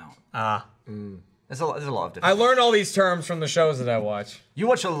called him out. There's a lot of different. I learned all these terms from the shows that I watch. You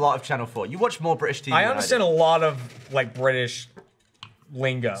watch a lot of Channel 4. You watch more British TV. I than understand do. a lot of like British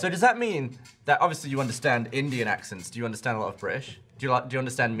lingo. So does that mean that obviously you understand Indian accents? Do you understand a lot of British? Do you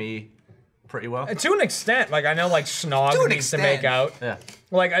understand me pretty well? To an extent, like I know like snog To an means to extent. make out. Yeah.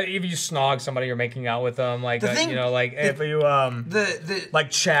 Like if you snog somebody, you're making out with them. Like The thing- you know, like if you The like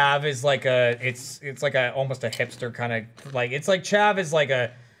chav is like a it's like a almost a hipster kind of like it's like chav is like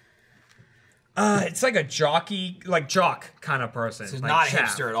a it's like a jockey like jock kind of person. It's like not a chav.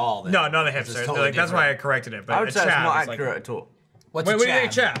 hipster at all. Then. No, not a It's hipster. totally Like, that's why I different. corrected it. But I would a say it's chav not is like, accurate at all. What's wait, a what do you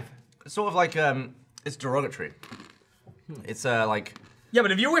think, chav? chav? It's sort of like it's derogatory. It's like Yeah,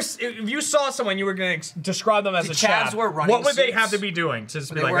 but if you saw someone, you were gonna describe them as The a chavs chav. wear running What would they suits? have to be doing to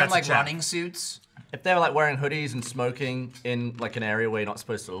just Were be they like wearing that's like a chav? running suits? if they were like wearing hoodies and smoking in like an area where you're not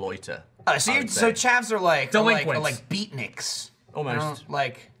supposed to loiter. So I you, would so say. chavs are like Delinquents. beatniks. Almost.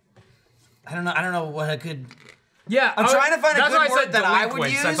 I don't know what I could. Yeah, I'm trying to find a that's why good I word said that I would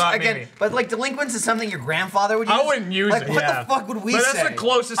delinquents. use. I thought Again, maybe. but like delinquents is something your grandfather would use. I wouldn't use like, it, What yeah. the fuck would we But say? that's the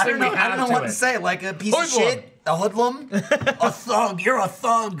closest I don't thing know, we I don't have know what to to it. say. Like a piece of Hoodlum. shit, a hoodlum, a thug. You're a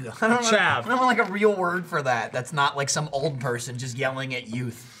thug. I don't know. Chav. I don't know like a real word for that. That's not like some old person just yelling at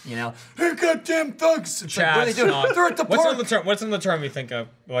youth. You know, hey, goddamn thugs. It's like, what are they Chav, doing? snog. They're at the What's park. another term? What's another term you think of?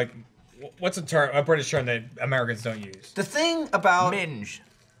 Like, what's a British term that Americans don't use? The thing about Minge.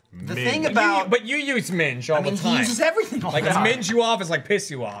 the thing about But you use minge all I mean, the he time. uses everything all Like, the it's time. minge you off is like piss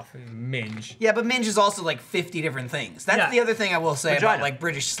you off. Minge. Yeah, but minge is also like 50 different things. That's Yeah. the other thing I will say Vagina. about like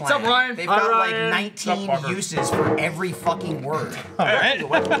British slang. up, Ryan? They've Hi, got Ryan. like 19 What's up, Parker? uses for every fucking word. I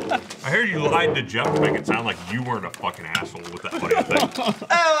heard you lied to Jeff to make it sound like you weren't a fucking asshole with that audio thing.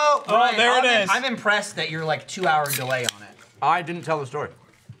 Oh, Ryan, there it I'm is. I'm impressed that you're like 2-hour delay on it. I didn't tell the story.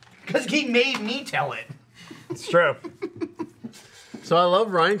 Because he made me tell it. It's true. So I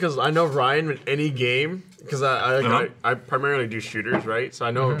love Ryan because I know Ryan in any game because I primarily do shooters, right? So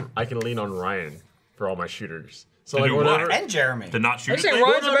I know I can lean on Ryan for all my shooters. So To like do what? whatever. And Jeremy. To not shoot Are you saying things?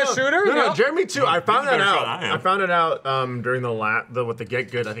 Ryan's the best shooter? No, Jeremy too. I found He's a that better out. shot than I am. I found it out during with the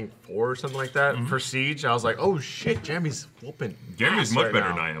Get Good, I think 4 or something like that for Siege. I was like, oh shit, Jeremy's whooping. Jeremy's ass much right better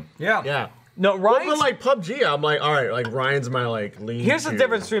now. than I am. Yeah. Yeah. No, Well, Ryan's... but like PUBG, I'm like, all right, like Ryan's my like lean. Here's the to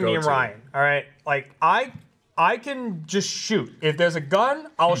difference between me and go-to. Ryan. All right, like I can just shoot. If there's a gun,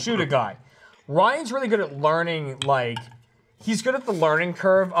 I'll shoot a guy. Ryan's really good at learning. Like he's good at the learning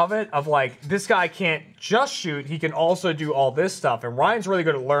curve of it. Of like this guy can't just shoot; he can also do all this stuff. And Ryan's really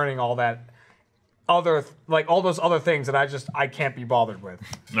good at learning all that other like all those other things that I can't be bothered with.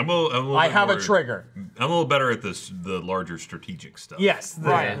 I'm a little I bit have a more- trigger. I'm a little better at the larger strategic stuff. Yes,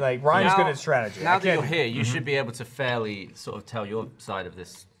 Right. like Ryan's good at strategy. Now I that you're can't- here, you should be able to fairly sort of tell your side of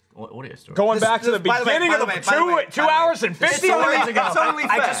this audio story. Going back to the by the way, beginning by of the the way, by the way, two by the way, hours and 50 minutes ago.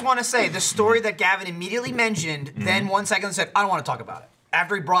 I just want to say the story that Gavin immediately mentioned, then 1 second said, I don't want to talk about it.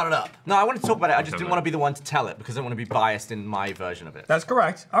 After he brought it up. No, I want to talk about it. I just didn't want to be the one to tell it because I don't want to be biased in my version of it. That's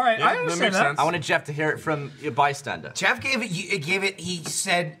correct. All right, I that understand makes that. sense. I wanted Jeff to hear it from your bystander. Jeff gave it, he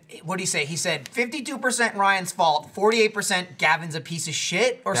said, what did he say? He said 52% Ryan's fault, 48% Gavin's a piece of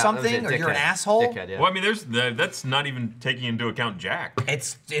shit or Yeah, that was something, it, or you're an dickhead. asshole. Dickhead, yeah. Well, I mean, that's not even taking into account Jack.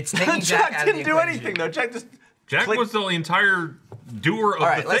 It's taking Jack out of the didn't do equation. anything though. Jack just. Jack clicked- was the entire doer of All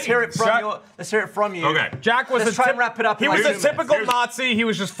right, the let's thing. hear it from Jack- you. Let's hear it from you. Okay. Jack was Let's a try and wrap it up He in was like a 2 typical minutes. Nazi. He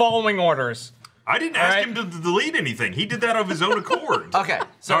was just following orders. I didn't ask right. him to delete anything. He did that of his own accord. Okay,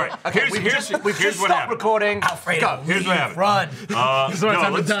 so All right, okay, here's- we've here's- just here's stopped what happened. recording. Alfredo, Go. Here's what happened.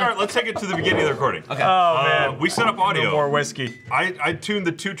 run. Let's take it to the beginning of the recording. Okay. Oh man, We set up audio. more whiskey. I tuned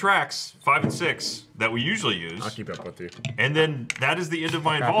the 2 tracks, 5 and 6, that we usually use, I'll keep up with you. and then that is the end of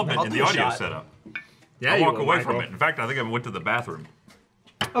my involvement I'll in do the a audio shot. setup. Yeah, I you walk will, away Michael. from it. In fact, I think I went to the bathroom.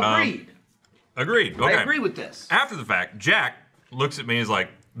 Agreed. Agreed. Okay. I agree with this. After the fact, Jack looks at me and is like,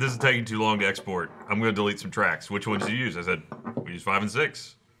 "This is taking too long to export. I'm going to delete some tracks. Which ones do you use?" I said, "We use 5 and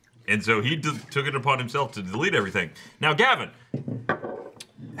 6." And so he took it upon himself to delete everything. Now, Gavin,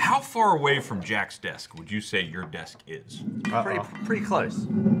 how far away from Jack's desk would you say your desk is? Pretty close.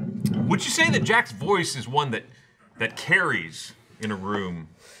 Would you say that Jack's voice is one that carries in a room?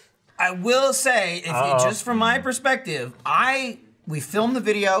 I will say, just from my perspective, we filmed the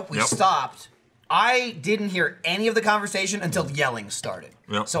video, we Yep. stopped. I didn't hear any of the conversation until yelling started.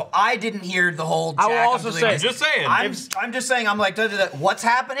 Yep. So I didn't hear the whole. I will Jack, also I'm say- doing I'm this. just saying. I'm just saying. I'm like, what's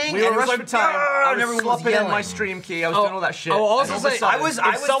happening? We were and it was rushed like, for time. I and was everyone was slopping in yelling. my stream key. I was doing all that shit. I will also And all of a say, sudden- I was.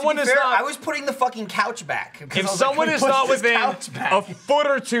 If someone to be is fair, not- I was putting the fucking couch back. 'cause I If was like, someone "Can we is push not this within couch back?" a foot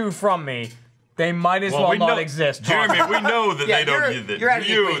or two from me, They might as well not exist. Jeremy, we know that they don't use it. You're out of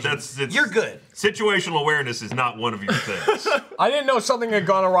the equation. It's, You're good. Situational awareness is not one of your things. I didn't know something had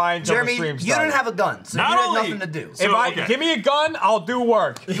gone awry until Jeremy, the stream you started. didn't have a gun, so Not you had only- nothing to do. So- Give me a gun, I'll do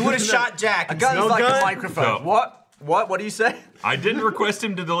work. You would have shot Jack. A gun's No like gun? a microphone. No. What? What do you say? I didn't request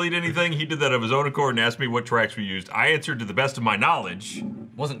him to delete anything. He did that of his own accord and asked me what tracks we used. I answered to the best of my knowledge.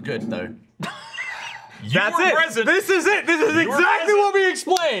 Wasn't good though. You That's were it. present. This is it. This is exactly present. what we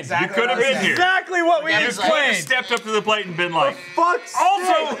explained. Exactly You could have what I been said. here. Exactly what we Yeah, You it's could have explained. stepped up to the plate and been like, Fuck's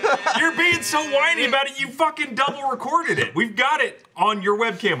also, you're being so whiny about it, you fucking double recorded it. We've got it on your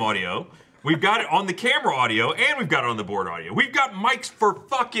webcam audio. We've got it on the camera audio, and we've got it on the board audio. We've got mics for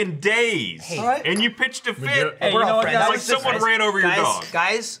fucking days. All right. And you pitched a fit. Hey, We're you know all what, friends. It's guys? like someone ran over your dog.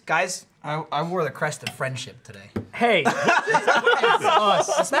 Guys, I wore the crest of friendship today. Hey, that's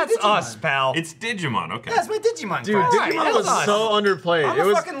us. That's us, pal. It's Digimon, okay. That's my Digimon Dude, crest. Alright, Digimon that's was us. so underplayed. I'm It a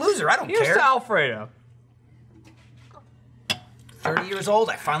was fucking loser. I don't Here's care. to Alfredo. 30 years old.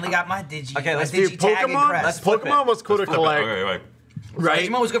 I finally got my Digi. Okay, let's my do Digi tag and Pokemon. crest. flip Pokemon it. was cool to Flip it. collect, Okay, wait. right?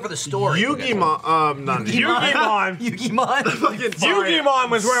 Digimon was good for the story. Yu-Gi-Mon, not Yu-Gi-Mon. Yu-Gi-Mon. Fucking fire. Yu-Gi-Mon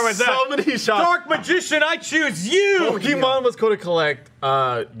was where it was So at. many shots. Dark Magician, I choose you. Pokemon was cool to collect.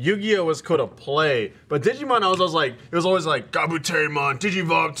 Yu-Gi-Oh was cool to play. But Digimon, I was like, it was always like Gabuteimon,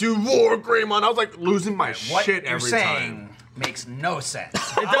 Digivolve 2, War Greymon. I was like losing my What shit you're every saying time. makes no sense.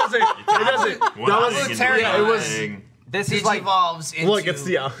 It doesn't. It doesn't. One was thing terrible. and It was- thing. This is like Digivolves into Look, it's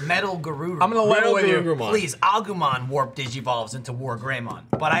the, Metal Garuda. I'm gonna level with you. Agumon. Please, Agumon warp Digivolves into War Greymon.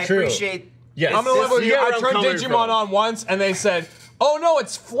 But I True. appreciate. Yes. I'm gonna level with you. I where I'm turned coming Digimon from. on once, and they said, "Oh no,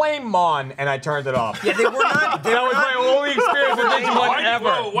 it's Flamemon," and I turned it off. Yeah, they were not. That was my only experience with Digimon Why, ever.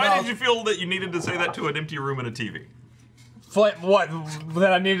 why did you feel that you needed to say that to an empty room and a TV? What?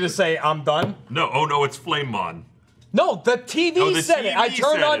 That I needed to say, I'm done? No, oh no, it's Flamemon. No, the TV Oh, the said it. I TV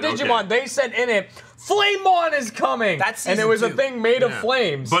turned said on it, Digimon. okay. They said in it, Flamemon is coming. That's and there was season a 2. thing made of Yeah.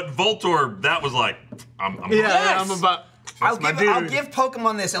 flames. But Voltorb, that was like, I'm Yeah, Yes. I'm about. I'll That's my give dude.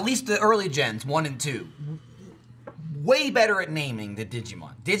 Pokemon this, at least the early gens, 1 and 2. Way better at naming than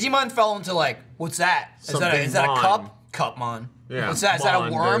Digimon. Digimon fell into like, what's that? Is that a Something cup? Cupmon. Yeah, What's that? Is that a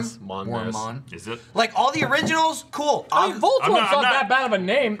Mon worm? this, Mon this. Wormmon. Is it? Like all the originals, cool. I mean, Voltorb's I'm not, not- that bad of a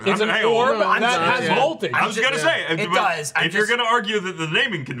name. It's an hang on. orb I'm that just- has yeah. voltage. I was gonna say, It but does. I'm if you're just- gonna argue that the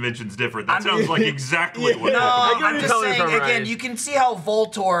naming convention's different, that I'm- sounds like exactly what. No, I get where I'm you're just coming saying, from, again, Ryan. you can see how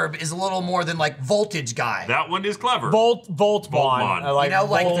Voltorb is a little more than like Voltage Guy. That one is clever. Voltmon. Voltmon. I like you know,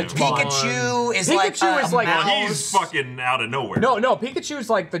 like the Voltmon. Pikachu is like Pikachu a is like- mouse. He's fucking out of nowhere. No, Pikachu's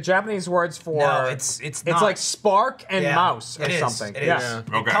like the Japanese words for. No, it's not. like spark and Yeah, mouse or it is, something. It Yes. is.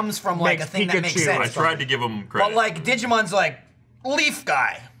 Okay. It comes from like Makes a thing that makes Pikachu. I sense. tried to give him credit. But like Digimon's like Leaf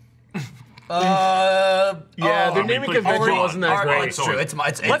Guy. Yeah, their mean, naming please, convention Mon. wasn't that Alright, great. it's true. It's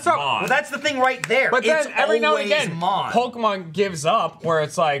Let's talk- Mon. well, that's the thing right there. But then It's every now and always again, Mon. Pokemon gives up where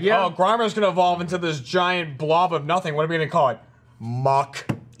it's like, Yeah. oh, Grimer's gonna evolve into this giant blob of nothing. What are we gonna call it? Muck.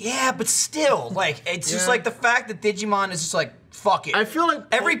 Yeah, but still, like it's just Yeah. like the fact that Digimon is just like fuck it. I feel like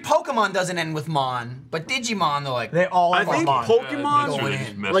Every Pokemon doesn't end with Mon, but Digimon they're like They all I have think Mon. Pokemon That's really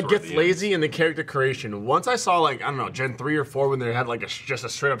just mess like with gets the end. lazy in the character creation. Once I saw like I don't know Gen 3 or 4 when they had like just a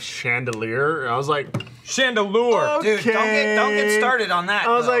straight up chandelier, and I was like, Chandelure. dude, don't get started on that. I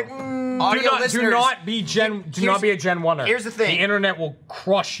was though. like, Audio Do listeners, not be Gen 1er. here's the thing. The internet will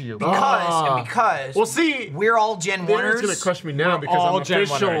crush you. because well, see, we're all Gen the internet's 1ers. gonna crush me now We're because all I'm Gen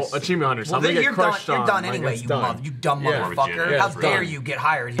official 1ers. achievement hunter. So Well, I'm then gonna you're get done. crushed You're on. done Like, anyway. it's You done. you dumb Yeah. motherfucker. Yeah, How it's dare done. you get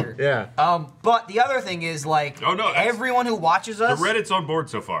hired here? Yeah. But the other thing is like, Oh, no, that's- everyone who watches The us Reddit's on board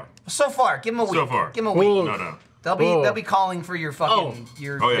so far. so far, give them a week. So far. Give them a week. Ooh. No. They'll be calling for your fucking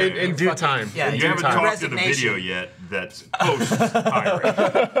your. Oh, yeah, In, yeah. in due time. Yeah, in You due haven't time. talked to the Resignation. video yet that's post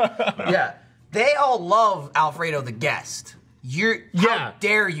hiring. Yeah, they all love Alfredo the guest. How Yeah.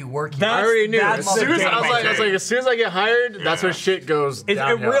 dare you work here? I already knew. That's As soon as the I was game like, as soon as I get hired, that's Yeah. where shit goes. It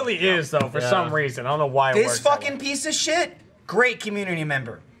downhill. really is, though, for Yeah. some reason. I don't know why it This works that fucking way. piece of shit, great community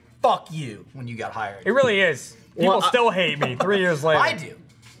member. Fuck you when you got hired. It really is. People Well, still hate me 3 years later. I do.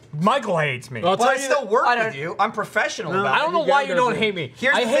 Michael hates me. I'll But tell I you still that- work I don't- with you. I'm professional about it. I don't know You why guys you don't doesn't- hate me.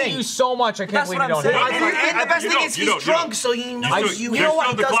 Here's I the hate thing. you so much. I can't That's believe what you I'm don't saying. hate And, me. and the best You thing don't, is you he's don't, you drunk, don't. so he knows you. There's know what?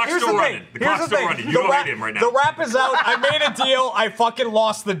 still the Does- clock's here's still the running. thing. The clock's still running. You don't hate him right now. The rap is out. I made a deal. I fucking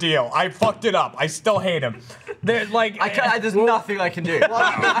lost the deal. I fucked it up. I still hate him. They're like, There's nothing I can do.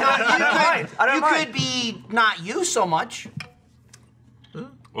 You could be not you so much.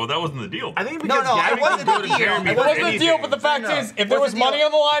 Well, that wasn't the deal. I think because No, Gavin it wasn't can go the to deal. Jeremy It it for wasn't a anything. deal, but the fact No, is, if there what's was the money deal?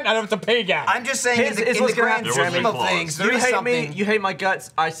 on the line, I'd have to pay Gavin. I'm just saying, Here's- in here's the what's gonna grand happen, scheme Jeremy. of things, there You is hate something. me, you hate my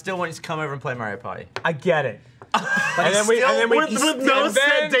guts. I still want you to come over and play Mario Party. I get it. And then we with no and set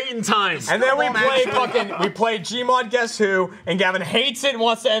then- date and time. And then we won't play actually- we play Gmod Guess Who, and Gavin hates it and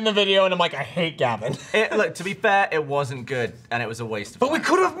wants to end the video, and I'm like, I hate Gavin. Look, to be fair, it wasn't good, and it was a waste of But we time.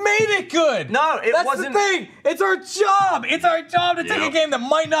 could have made it good. No, it That's wasn't- the thing. It's our job. It's our job to take a Yep. game that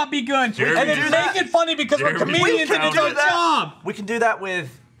might not be good Jeremy and then did make that. it funny because we're Jeremy comedians did and it's that. our job. We can do that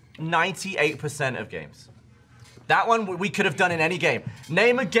with 98% of games. That one we could have done in any game.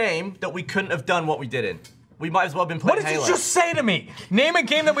 Name a game that we couldn't have done what we did in. We might as well have been What playing did Halo. you just say to me? Name a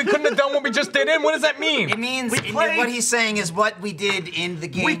game that we couldn't have done what we just did in. What does that mean? It means played- what he's saying is what we did in the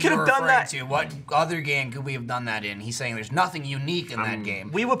game We could you're have done referring that. to. What other game could we have done that in? He's saying there's nothing unique in that game.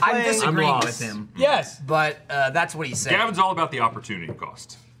 we were I'm playing- disagreeing I'm with lost. him, Yes. but that's what he's saying. Gavin's all about the opportunity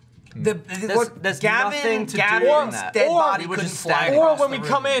cost. There's nothing to do Gavin's in that. dead Or body we couldn't just fly stand- Or across when the we room.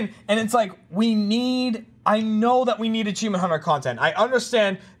 come in and it's like, I know that we need Achievement Hunter content. I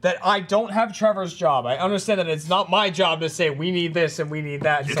understand that I don't have Trevor's job. I understand that it's not my job to say we need this and we need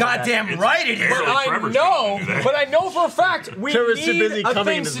that. and stuff like that. Goddamn right it is. But Barely I Trevor's know, gonna do that. but I know for a fact we Trevor's too need busy a coming in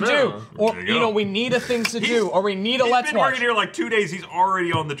things his to do, mouth. or There you go. we need a things to do, or we need a He's let's been watch. working here like 2 days. He's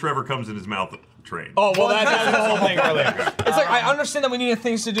already on the Trevor comes in his mouth train. Oh well, that's the whole thing earlier. It's like I understand that we need a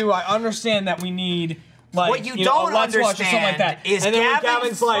things to do. I understand that we need. Like, What you know, don't a let's watch or something like that. understand is and then when Gavin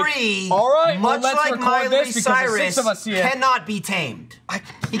Gavin's like, Free, all right, much well, let's like record Miley this because there's Cyrus, 6 of us here. cannot be tamed.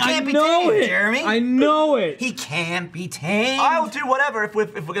 He can't be know tamed, it. Jeremy. I know it. He can't be tamed. I'll do whatever if we're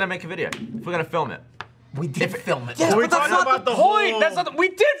gonna make a video. If we're gonna film it. We did film it. Yeah, We're but that's talking not about the the point. whole- That's not. We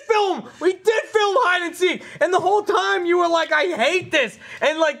did film. We did film hide and seek, and the whole time you were like, "I hate this,"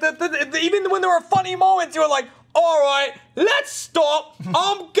 and like even when there were funny moments, you were like, "All right, let's stop.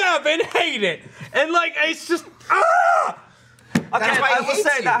 I'm Gavin. Hate it," and like it's just ah. Okay, That's why he I will hates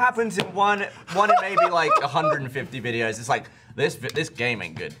say you. that happens in one in maybe like 150 videos. It's like this game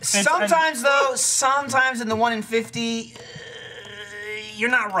ain't good. Sometimes though, sometimes in the 1 in 50, you're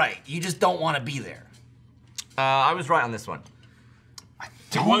not right. You just don't want to be there. I was right on this one.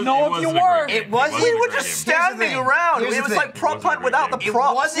 Don't know if you wasn't a were. great game. It wasn't- wasn't we a were great just game. Here's the Standing thing. around. Here's It the was thing. like prop Wasn't a hunt great without the game. It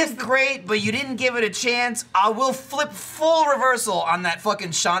props. wasn't great, but you didn't give it a chance. I will flip full reversal on that fucking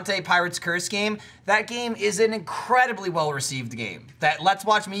Shantae Pirates Curse game. That game is an incredibly well-received game. That Let's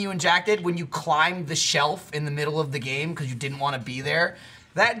Watch Me, You, and Jack did when you climbed the shelf in the middle of the game because you didn't want to be there.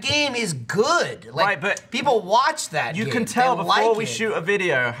 That game is good. Like, Right, but people watch that You game. can tell They before like we it. shoot a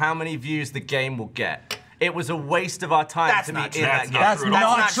video how many views the game will get. It was a waste of our time That's to be not in true. that That's game. not That's true not, at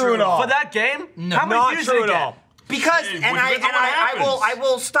all. true at all. For that game? No. How many Not views true did at it get? all. Because It and depends on what I will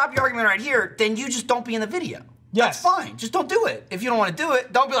happens. stop your argument right here. Then you just don't be in the video. Yes. That's fine. Just don't do it. If you don't want to do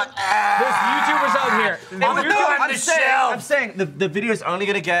it, don't be like, There's YouTubers out here. I'm saying the video's only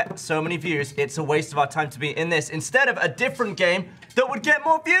gonna get so many views. It's a waste of our time to be in this instead of a different game that would get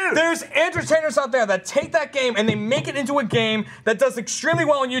more views. There's entertainers out there that take that game and they make it into a game that does extremely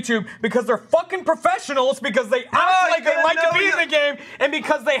well on YouTube because they're fucking professionals, because they act like they gotta like to know be in you- the game, and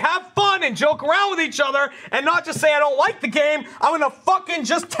because they have fun and joke around with each other and not just say I don't like the game, I'm gonna fucking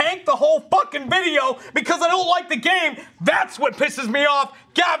just tank the whole fucking video because I don't like the game. That's what pisses me off.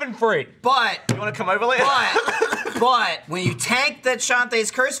 Gavin Free. but You wanna come over later? but when you tanked that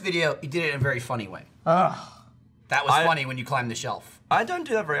Shantae's Curse video, you did it in a very funny way. That was funny when you climbed the shelf. I don't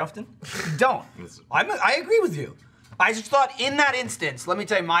do that very often. You don't. I agree with you. I just thought in that instance, let me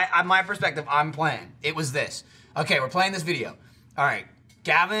tell you my perspective. I'm playing. It was this. Okay, we're playing this video. All right,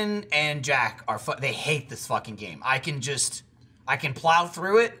 Gavin and Jack they hate this fucking game. I can plow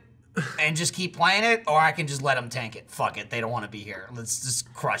through it and just keep playing it, or I can just let them tank it. Fuck it, they don't want to be here. Let's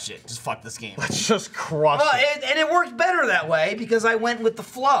just crush it. Just fuck this game. It's just crushed. And it worked better that way because I went with the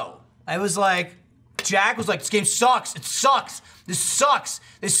flow. I was like, Jack was like, this game sucks. It sucks. This sucks.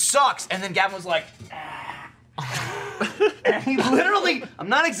 This sucks. And then Gavin was like, and he literally, I'm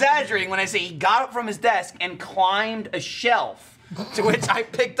not exaggerating when I say he got up from his desk and climbed a shelf, to which I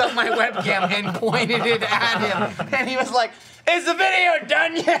picked up my webcam and pointed it at him. And he was like, is the video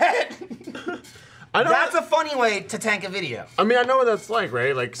done yet? I know That's a funny way to tank a video. I mean, I know what that's like,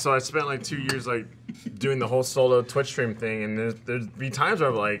 right? Like, so I spent like 2 years like doing the whole solo Twitch stream thing, and there'd be times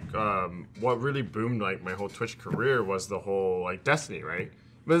where like, what really boomed like my whole Twitch career was the whole like Destiny, right?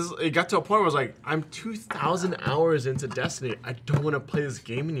 But it got to a point where I was like, I'm 2,000 hours into Destiny. I don't want to play this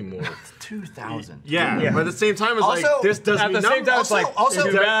game anymore. 2,000. Yeah, but at the same time, it's Also, like this does At me the same time, it's numbers. like,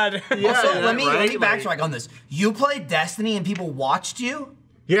 also- too bad. Yeah, Also, yeah, let me right? backtrack on this. You played Destiny and people watched you?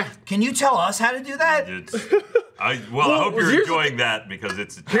 Yeah. Can you tell us how to do that? I hope you're here's the enjoying that because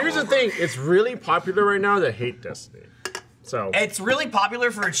it's Here's the over. thing: it's really popular right now to hate Destiny. So It's really popular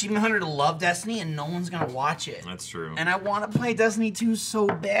for Achievement Hunter to love Destiny, and no one's gonna watch it. That's true. And I want to play Destiny 2 so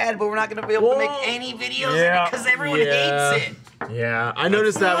bad, but we're not gonna be able to make any videos because everyone hates it. Yeah, I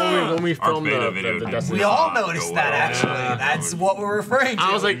noticed that when we filmed beta the video did Destiny. We all Not noticed go that well. actually. Yeah. That's what we're referring to.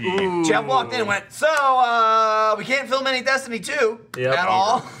 I was like, ooh. Jeff walked in and went, so we can't film any Destiny 2 Yep. at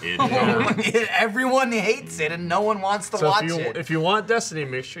all. Everyone hates it, and no one wants to So watch if you it. if you want Destiny,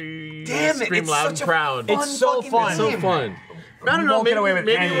 make sure you Damn it! scream It's loud such and proud. a fun It's so fucking fun. It's so game. fun. I don't know. won't get Maybe, away with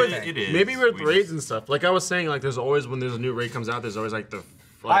maybe anything. It is. maybe with We raids just- and stuff. Like I was saying, like there's always when there's a new raid comes out, there's always like the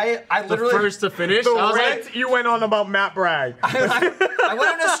like, I literally the first to finish. I was like, you went on about Matt Bragg. I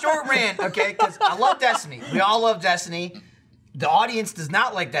went on a short rant, okay, because I love Destiny. We all love Destiny. The audience does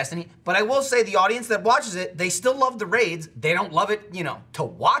not like Destiny, but I will say the audience that watches it, they still love the raids. They don't love it, to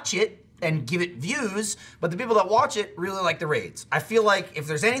watch it and give it views, but the people that watch it really like the raids. I feel like if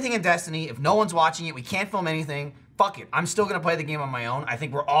there's anything in Destiny, if no one's watching it, we can't film anything, fuck it. I'm still gonna play the game on my own. I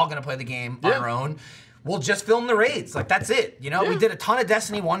think we're all gonna play the game on our own. We'll just film the raids. Like, that's it. We did a ton of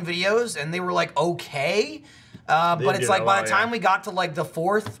Destiny 1 videos, and they were, like, okay. But it's like, by the time we got to, like, the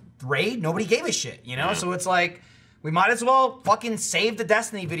 4th raid, nobody gave a shit, So it's like, we might as well fucking save the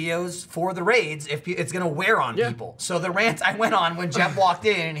Destiny videos for the raids if it's going to wear on people. So the rant I went on when Jeff walked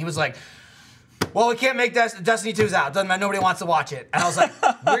in, and he was like, well, we can't make Destiny 2's out. Doesn't matter. Nobody wants to watch it. And I was like,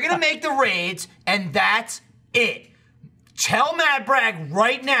 we're going to make the raids, and that's it. Tell Matt Bragg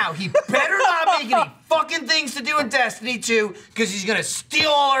right now he better not make any fucking things to do in Destiny 2 because he's gonna steal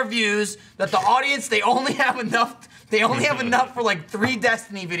all our views. That the audience they only have enough for like 3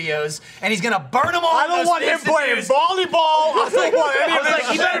 Destiny videos, and he's gonna burn them all. I don't want him playing volleyball. I don't want any of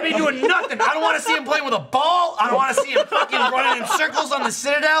He better be doing nothing. I don't want to see him playing with a ball. I don't want to see him fucking running in circles on the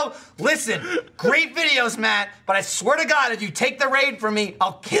Citadel. Listen, great videos, Matt, but I swear to God, if you take the raid from me,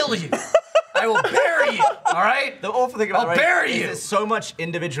 I'll kill you. I will bury you, all right? The awful thing about I'll bury is you. there's so much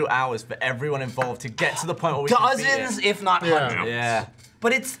individual hours for everyone involved to get to the point where we can beat Dozens, it. if not hundreds. Yeah.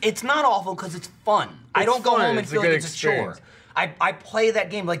 But it's not awful because it's fun. I don't go fun. home and It's a feel good like it's a chore. experience. I play that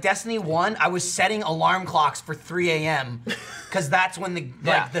game. Like Destiny 1, I was setting alarm clocks for 3 a.m. because that's when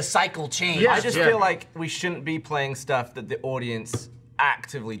the cycle changed. Yeah. I just feel like we shouldn't be playing stuff that the audience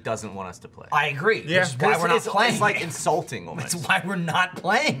actively doesn't want us to play. I agree. Yeah. Which is why we're not playing It's like it. insulting almost. That's why we're not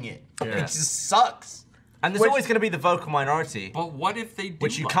playing it. Yeah. It just sucks. And there's always going to be the vocal minority, But what if they do?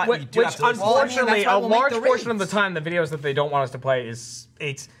 which you like- can't. You do Which have to listen. unfortunately, that's why a we'll make large the portion of the raids. time, the videos that they don't want us to play is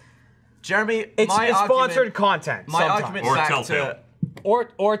Jeremy, it's my sponsored argument, content. my sometimes. argument's Or back Telltale. to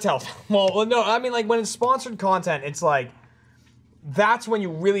Or tell. Well, no, I mean like when it's sponsored content, it's like that's when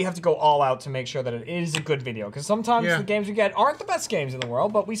you really have to go all out to make sure that it is a good video. Because sometimes Yeah. the games we get aren't the best games in the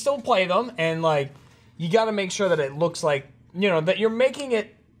world, but we still play them, and like you got to make sure that it looks like that you're making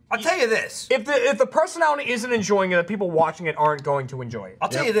it. I'll tell you this. If the personality isn't enjoying it, the people watching it aren't going to enjoy it. I'll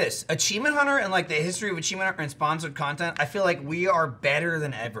tell you this. Achievement Hunter and like the history of Achievement Hunter and sponsored content, I feel like we are better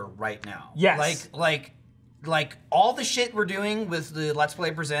than ever right now. Yes. Like all the shit we're doing with the Let's Play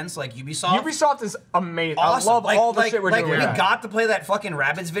Presents, like Ubisoft. Ubisoft is amazing. Awesome. I love all the shit we're doing. Like with we that. got to play that fucking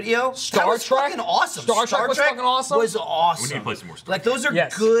Rabbids video. Star that was Trek? fucking awesome. Star Trek was fucking awesome. Was awesome. We need to play some more Star Like those are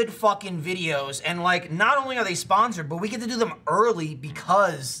Yes. good fucking videos, and like not only are they sponsored, but we get to do them early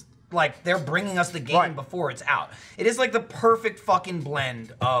because like they're bringing us the game Right. before it's out. It is like the perfect fucking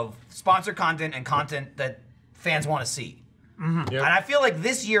blend of sponsored content and content that fans want to see. Yep. And I feel like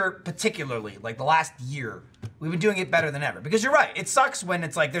this year, particularly, like the last year, we've been doing it better than ever. Because you're right, it sucks when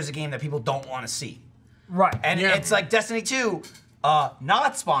it's like there's a game that people don't want to see. Right. And Yeah. it's like Destiny 2,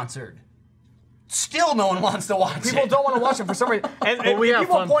 not sponsored. Still no one wants to watch People it. don't want to watch it for some reason. And we have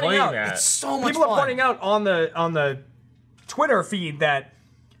people fun are pointing playing out, that. It's so much people fun. are pointing out on the Twitter feed that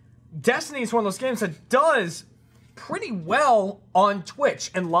Destiny is one of those games that does pretty well on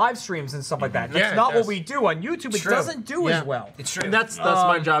Twitch and live streams and stuff like that. And Yeah, that's it not what does. we do on YouTube. It True. doesn't do Yeah. as well. It's true. And that's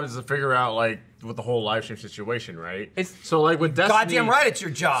my job is to figure out like with the whole live stream situation, right? So like with Destiny. goddamn right, it's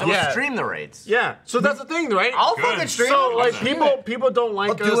your job. Yeah. stream the raids. Yeah. So that's the thing, right? I'll Good. fucking stream So it. like I'll stream it. people don't like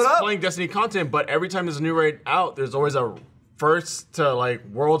I'll do us it up. playing Destiny content, but every time there's a new raid out, there's always a first to like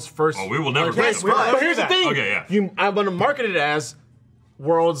world's first. Oh, we will never like, play race. that. But here's the thing. Okay, yeah. I'm gonna market it as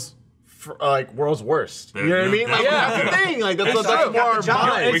world's world's worst. You know what I mean? Like, Yeah. that's the thing. Like that's That's right, you got more the job.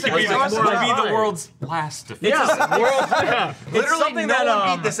 vibe. We could be, Like, the, more we could be the vibe. world's last defense. Yeah, Literally, something no that,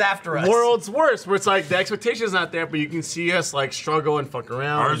 one beat this after us. world's worst. Where it's like the expectation's not there, but you can see us like struggle and fuck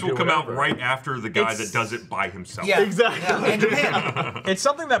around. Ours and will do come out whatever. right after the guy It's- that does it by himself. Yeah, Exactly. Yeah, and Japan. It's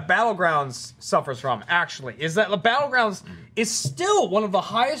something that Battlegrounds suffers from, actually, is that the Battlegrounds is still one of the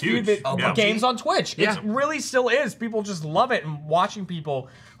highest Huge. viewed Yeah. games on Twitch. Yeah. It really still is. People just love it and watching people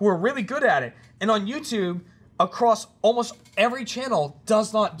who are really good at it. And on YouTube, across almost every channel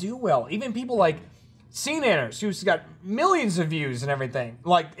does not do well. Even people like CNanners, who's got millions of views and everything,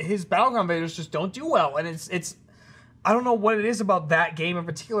 like his Battleground videos just don't do well. And it's I don't know what it is about that game in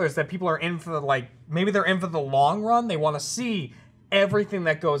particular, is that people are in for maybe they're in for the long run. They want to see everything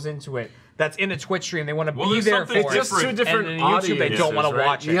that goes into it. That's in a Twitch stream. They want to be there for it. It's just two different and audiences, YouTube, they don't want to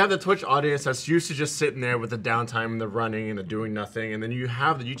watch it. You have the Twitch audience that's used to just sitting there with the downtime and the running and the doing nothing, and then you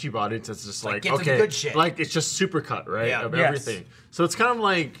have the YouTube audience that's just like get to the okay, good shit. like it's just supercut, right, Yeah. of Yes. everything. So it's kind of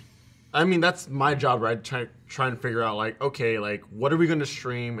like, I mean, that's my job, right? Try and figure out like, okay, like what are we going to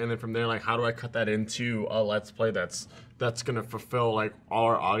stream, and then from there, like how do I cut that into a Let's Play that's going to fulfill like all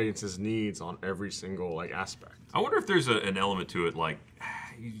our audience's needs on every single like aspect. I wonder if there's an element to it, like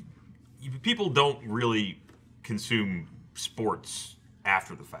people don't really consume sports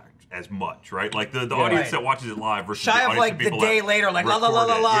after the fact as much, right? Like the audience Right. that watches it live versus Shy the of audience like of the people day that later, like la la la la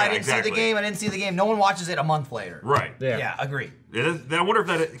record la. it. I Yeah, didn't see the game. I didn't see the game. No one watches it a month later. Right. Yeah, agree. I wonder if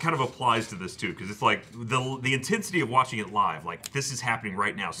that kind of applies to this too, because it's like the intensity of watching it live. Like this is happening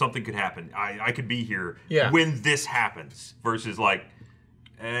right now. Something could happen. I could be here when this happens. Versus like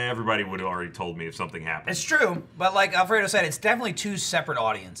everybody would have already told me if something happened. It's true, but like Alfredo said, it's definitely two separate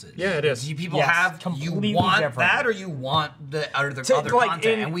audiences. Yeah, it is. You people Yes, have completely you want different. that or you want the other like,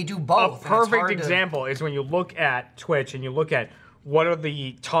 content, in and we do A both. and it's perfect hard to- example is when you look at Twitch and you look at what are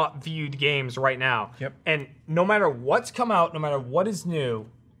the top viewed games right now. Yep. And no matter what's come out, no matter what is new,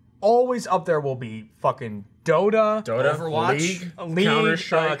 always up there will be fucking Dota, Overwatch, League,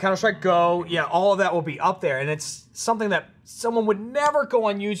 Counter-Strike. Counter-Strike Go. Yeah, all of that will be up there, and it's something that someone would never go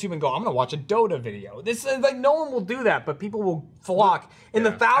on YouTube and go, "I'm gonna watch a Dota video." This is like no one will do that, but people will flock in the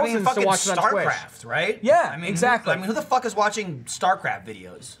I mean, thousands fucking to watch it on Twitch. StarCraft, right? Yeah, I mean, exactly. Who the fuck is watching StarCraft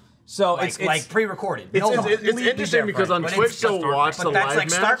videos? So Like, it's like pre-recorded. It's, No it's, one. it's interesting because on But Twitch it's they'll just watch the But that's live like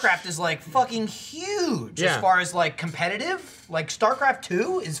match. StarCraft is like fucking huge Yeah. as far as like competitive. Like StarCraft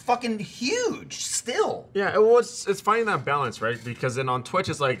 2 is fucking huge still. Yeah, well, it's finding that balance, right? Because then on Twitch,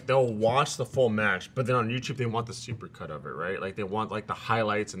 it's like they'll watch the full match, but then on YouTube, they want the supercut of it, right? Like they want like the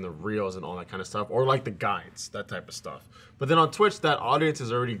highlights and the reels and all that kind of stuff, or like the guides, that type of stuff. But then on Twitch, that audience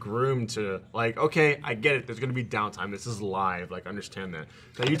is already groomed to like, okay, I get it. There's gonna be downtime. This is live. Like, understand that.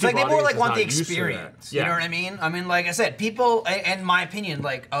 The YouTube It's like they more audience like is want not the used to that. experience. Yeah. You know what I mean? I mean, like I said, people, in my opinion,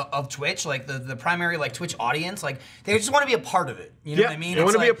 like of Twitch, like the primary like Twitch audience, like they just want to be a part of it. You know Yeah, what I mean? they It's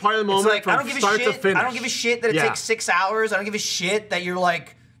wanna be like- a part of the it's moment like, from I don't give a start to shit. finish. I don't give a shit that it Yeah. takes 6 hours. I don't give a shit that you're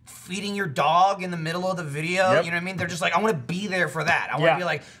like feeding your dog in the middle of the video. Yep. You know what I mean? They're just like, I want to be there for that. I want to Yeah. be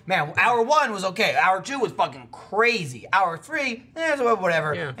like, man, hour 1 was okay. Hour 2 was fucking crazy. Hour 3, so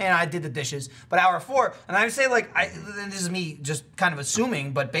whatever. Yeah. And I did the dishes. But hour 4, and I would say like, this is me just kind of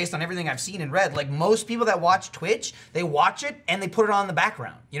assuming, but based on everything I've seen and read, like most people that watch Twitch, they watch it and they put it on in the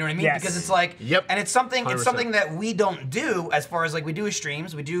background. You know what I mean? Yes. Because it's like, Yep. and it's something 100%. that we don't do as far as like we do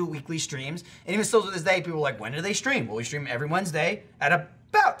streams. We do weekly streams, and even still to this day, people are like, when do they stream? Well, we stream every Wednesday at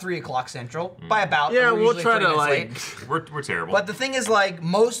about 3 o'clock Central. By about, Yeah, we're we'll usually try 30 to minutes late. like. We're terrible. But the thing is, like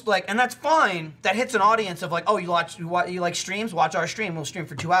most, like, and that's fine. That hits an audience of like, oh, you like streams? Watch our stream. We'll stream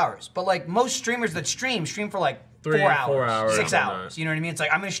for 2 hours. But like most streamers that stream for like 3 4 or hours, 4 hours, 6 something like hours. that. You know what I mean? It's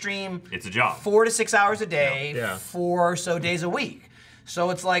like I'm gonna stream. It's a job. 4 to 6 hours a day, Yeah. 4 or so days a week. So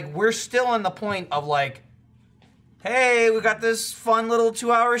it's like we're still on the point of like, hey, we got this fun little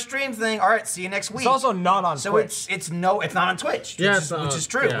 2-hour stream thing. All right, see you next week. It's also not on so Twitch. it's not on Twitch. Yeah, which is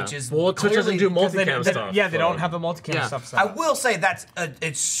true. yeah. Which is Well, Twitch doesn't clearly- do Because multicam stuff. yeah, they so- don't have the multicam Yeah. stuff. I will say that's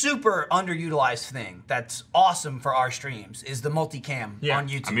it's super underutilized thing. That's awesome for our streams is the multicam Yeah. on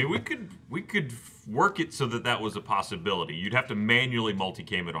YouTube. I mean, we could work it so that was a possibility. You'd have to manually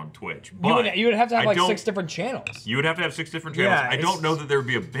multicam it on Twitch. But you would have to have I like don't- 6 different channels. You would have to have 6 different channels. Yeah, I it's- don't know that there would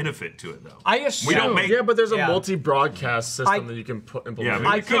be a benefit to it though. I We don't assume- make. Yeah, but there's a Yeah. multi-broadcast system I- that you can implement. Yeah,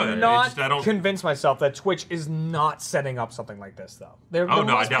 I we could. It's cannot just I don't- convince myself that Twitch is not setting up something like this, though. Oh,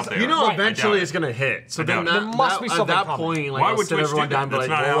 no, I doubt they You are. know, Right. eventually I doubt it's gonna hit. So I then doubt it. that, There must be at something that coming. point, like, Why I'll would sit Twitch everyone do down, that? and be like, That's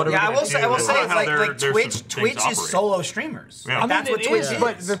not well, how- what are we yeah, I gonna will say do? it's That's not how like there's Twitch. things Twitch is operate. solo streamers. Yeah. I mean, That's what it Twitch is, is.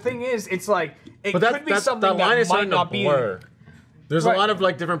 but the thing is, it's like it But could be something that line that is might starting to not be. blur. There's Right. a lot of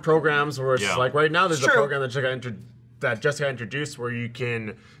like different programs where it's Yeah. like right now there's It's a true. program that just got introduced where you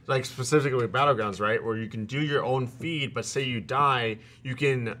can like specifically with Battlegrounds, right? Where you can do your own feed, but say you die, you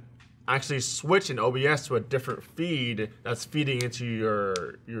can actually switch in OBS to a different feed that's feeding into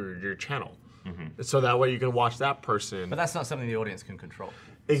your channel. So that way you can watch that person. But that's not something the audience can control.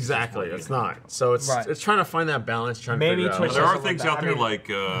 Exactly, it's not. So it's Right. it's trying to find that balance, trying Maybe to figure Twitch out. There are something things like that. out there I mean, like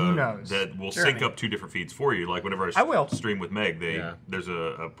who knows? that will Sure, sync man. up 2 different feeds for you. Like whenever I will. stream with Meg, Yeah. there's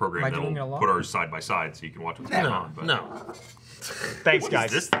a program Am I doing it that'll alone? put ours side by side so you can watch what's going No, on. But no. Thanks, what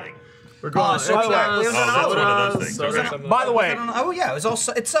guys. is this thing? We're going. soda. that's one of those things. Okay. By the way, Oh yeah, it's all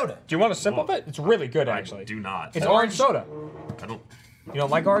it's soda. do you want a sip of it? It's really good, actually. Do not. It's orange soda. I don't. You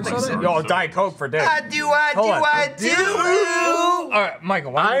don't like orange soda? orange Yo, soda. Diet Coke for Dick. I do. All right,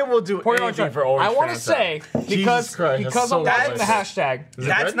 Michael. I will do pour your own anything soda. for orange I want to Fanta. say Jesus Christ, because that's I'm so watching the delicious. hashtag.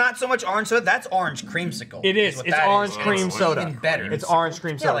 That's good? not so much orange soda. That's orange creamsicle. It is. what It's that orange is. cream It's soda. even better. It's orange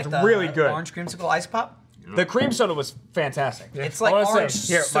cream Yeah, soda. like It's the really good. orange creamsicle ice pop. The cream soda was fantastic. It's I like wanna say- orange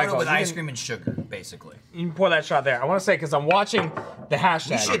here, soda Michael, with you ice can- cream and sugar, basically. You can pour that shot there. I want to say because I'm watching the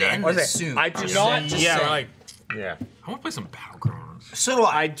hashtag. We should end I wanna this say, soon. I do Just not. saying. Yeah, Just like Yeah. I want to play some Battlegrounds. So do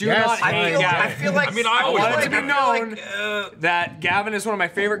I. I do Yes, not I hate feel, Gavin. I feel like I mean, I always want it want to be to known that Gavin is one of my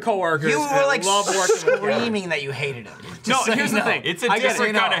favorite coworkers. you and were I like love working with Gavin. screaming that you hated him. No, Just so here's you the know. thing. It's a I guess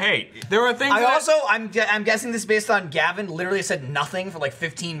different I kind know. of hate. There were things. I that also, I'm guessing this based on Gavin literally said nothing for like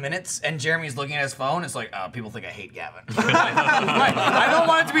 15 minutes, and Jeremy's looking at his phone. It's like, people think I hate Gavin. Right. I don't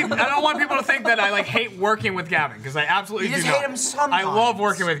want it to be. I don't want people to think that I like hate working with Gavin because I absolutely You do just not. hate him sometimes. I love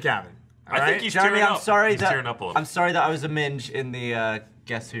working with Gavin. I think Alright? he's Jeremy, tearing I'm up. sorry He's that tearing up a little. I'm sorry that I was a minge in the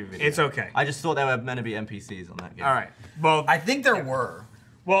Guess Who video. It's okay. I just thought they were meant to be NPCs on that game. All right. Well, I think there were.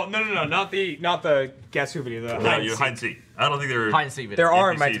 well, no, not the Guess Who video. The No, hide you and hide and seek. I don't think there were Hide and seek video. There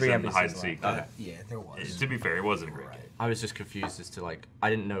are NPCs meant to be in the NPCs. hide and seek. Yeah, there was. To be fair, it wasn't great. I was just confused as to like I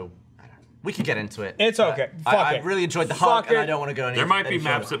didn't know. We could get into it. It's okay. I, Fuck I it. really enjoyed the Fuck hug, and it. I don't want to go any. There might be any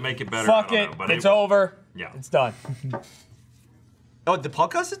maps further. that make it better. Fuck I it. don't know, but It's over. Yeah. It's done. Oh, the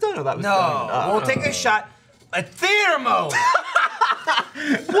podcast is done. Or that was No, done? Oh. we'll take a shot. A theater mode.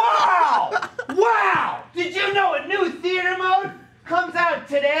 Wow! Wow! Did you know a new theater mode comes out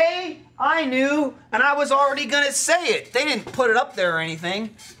today? I knew, and I was already gonna say it. They didn't put it up there or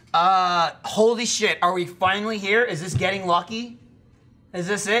anything. Holy shit! Are we finally here? Is this getting lucky? Is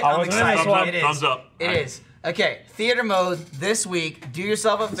this it? I I'm wasn't in excited. this one. It is. Thumbs up. It is. Okay, theater mode this week. Do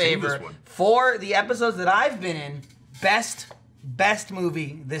yourself a seen favor this one. for the episodes that I've been in. Best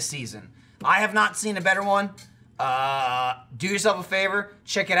movie this season. I have not seen a better one. Do yourself a favor,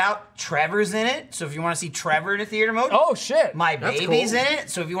 check it out. Trevor's in it, so if you want to see Trevor in a theater mode. Oh shit. My That's baby's cool. in it,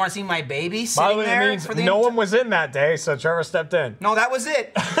 so if you want to see my baby By sitting the way, there that means for the no one was in that day, so Trevor stepped in. No, that was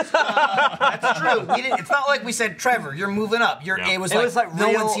it. That's true. We didn't. It's not like we said, Trevor, you're moving up. You're. Yeah. It was It like, was like no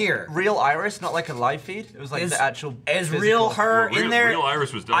real, one's here. real Iris, not like a live feed. It was like Is- the actual. Is physical- real her Real, in there? Real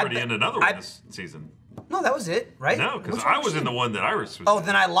Iris was already in another one this season. No, that was it, right? No, because Which one I was she in the one that Iris was. Oh, in.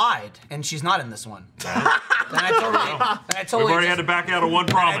 then I lied, and she's not in this one. then I totally. We've already had to back out of one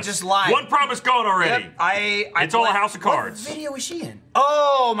promise. just lied. One promise gone already. Yep, I It's all a bla- house of cards. What video was she in?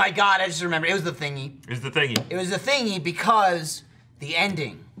 Oh my god, I just remember. It was the thingy. Is the thingy. It was the thingy because the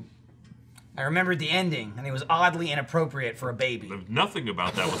ending. I remembered the ending, and it was oddly inappropriate for a baby. Nothing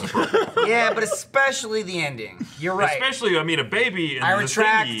about that was appropriate. Yeah, but especially the ending. You're right. Especially, I mean, a baby and I the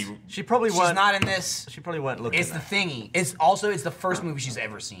retract. thingy. She probably She's weren't. not in this. She probably weren't looking. It's the at thingy. It's the first movie she's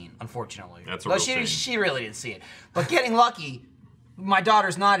ever seen, unfortunately. That's a Though real she shame. she really didn't see it. But Getting Lucky, my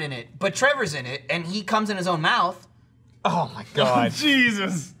daughter's not in it, but Trevor's in it, and he comes in his own mouth. Oh my god.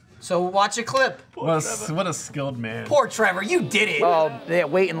 Jesus. So watch a clip. What a skilled man. Poor Trevor, you did it. Oh, yeah,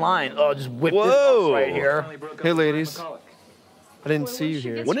 wait in line. Oh, just whip this right here. Hey, ladies. I didn't see you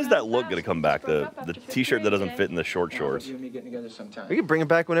here. When is that look gonna come back? The t-shirt that doesn't fit in the short shorts. You and me getting together sometime. We can bring it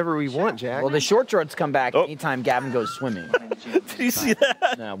back whenever we want, Jack. Well, the short shorts come back Oh. anytime Gavin goes swimming. Did you see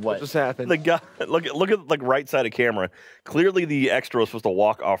that? Now, what just happened? The guy, look at like right side of camera. Clearly, the extra was supposed to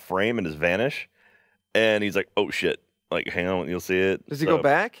walk off frame and just vanish, and he's like, "Oh shit!" Like, hang on, you'll see it. Does he go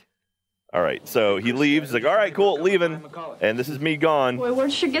back? All right, so he leaves. He's like, "All right, cool, leaving," and this is me gone. Boy,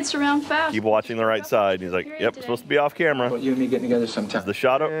 word sure gets around fast. Keep watching the right side. And he's like, "Yep, we're supposed to be off camera." But you and me getting together sometime. The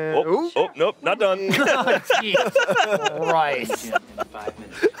shot. Nope, not done. Right.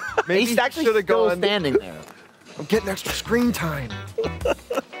 Maybe he's actually should've still gone. standing there. I'm getting extra screen time.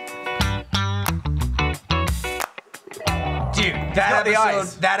 Dude, got the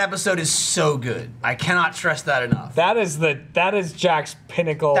eyes. that episode is so good. I cannot stress that enough. That is Jack's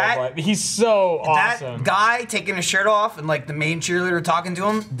pinnacle. That- of, like, he's so awesome. That guy taking his shirt off and like the main cheerleader talking to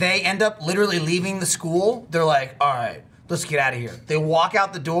him, they end up literally leaving the school. They're like, all right, let's get out of here. They walk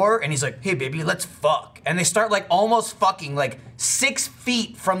out the door and he's like, hey baby, let's fuck. And they start like almost fucking like 6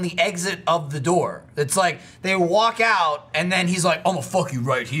 feet from the exit of the door. It's like they walk out and then he's like, I'm gonna fuck you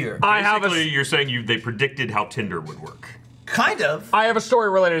right here. Basically, you're saying they predicted how Tinder would work. Kind of. I have a story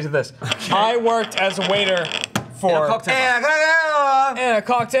related to this. I worked as a waiter for And a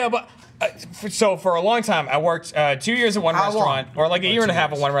cocktail, but so for a long time I worked 2 years at one How restaurant, long? or like a year and a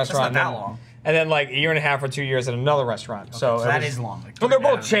half at one restaurant. not that and then- long. And then like a year and a half or 2 years at another restaurant. So it that was- is long. Like, Well, they're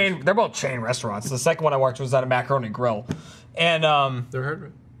both chain. They're both chain restaurants. The second one I worked was at a macaroni grill, and They're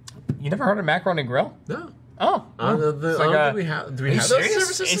hard. You never heard of Macaroni Grill? No. Oh. I don't think we have. Do we have those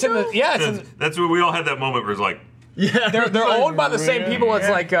services? It's in the, yeah, it's in, That's what we all had that moment where it's like, yeah. they're owned by the same people as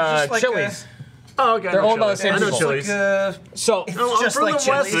like Chili's. Oh, okay. They're owned by the same I know people. Chili's. So It's I'm just from like the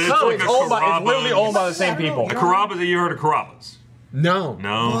West Chili's. Coast. like it's owned by, it's Carrabba's. literally owned by the same people. the Carrabba's, you heard of Carrabba's? No.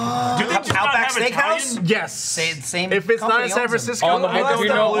 No. Do they just not Outback have Steakhouse? Italian? Yes. Same If it's not company in San owns them. Francisco, On the I border, don't you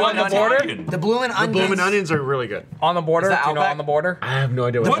know, know. on the border, The Bloomin' Onions. Bloomin' Onions are really good. on the border, Is that do you know Outback? on the border? I have no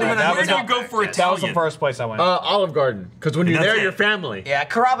idea what What, that that where was do you not- go for That was Italian? the first place I went. Olive Garden. Because when you're That's there, it. you're family. Yeah,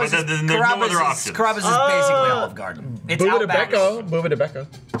 Carrabba's But then there's no other options. Carrabba's is basically Olive Garden. It's Booba de Outback. Becco. Booba de Becco.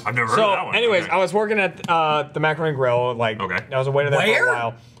 I've never heard So, of that one. anyways, Okay. I was working at the Macaroni Grill. Like, Okay. I was a waiter there Where? for a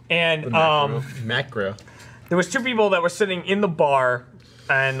while, and Macro. there was 2 people that were sitting in the bar,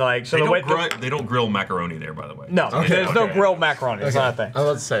 and like, so they don't grill macaroni there, by the way. no, there's no okay. grilled macaroni. It's not a thing. I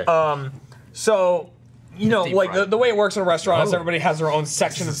was about to say. So, you know, Deep like fried. the way it works in a restaurant is everybody has their own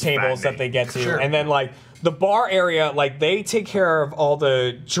section of tables that they get to, and then like the bar area, like they take care of all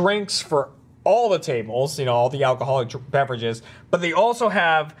the drinks for all the tables, you know, all the alcoholic beverages, but they also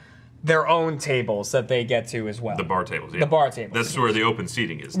have their own tables that they get to as well. The bar tables, yeah. The bar tables. That's where the open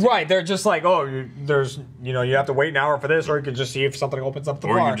seating is. Right, they're just like, oh, you know, you have to wait an hour for this, or you can just see if something opens up the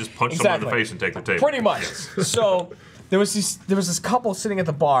Or bar. you can just punch someone in the face and take their table. Pretty much. So there was this couple sitting at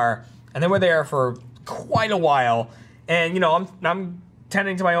the bar, and they were there for quite a while. And you know, I'm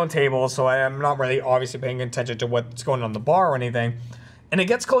tending to my own table, so I'm not really obviously paying attention to what's going on in the bar or anything. And it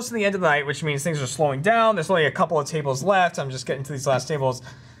gets close to the end of the night, which means things are slowing down. There's only a couple of tables left. I'm just getting to these last tables.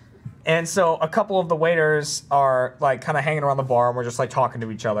 And so a couple of the waiters are like kind of hanging around the bar, and we're just like talking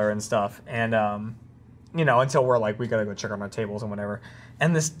to each other and stuff. And you know, until we're like, we gotta go check on our tables and whatever.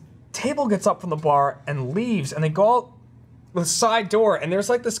 And this table gets up from the bar and leaves, and they go out the side door, and there's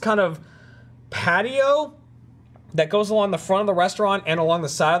like this kind of patio that goes along the front of the restaurant and along the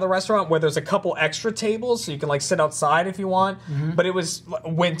side of the restaurant where there's a couple extra tables, so you can like sit outside if you want. But it was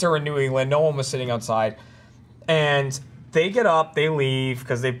winter in New England, no one was sitting outside. And they get up, they leave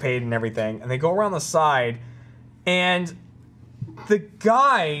because they paid and everything, and they go around the side, and the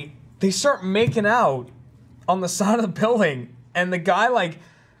guy, they start making out on the side of the building, and the guy like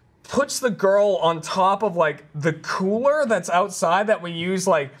puts the girl on top of like the cooler that's outside that we use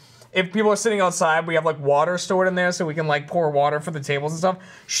like if people are sitting outside, we have like water stored in there so we can like pour water for the tables and stuff.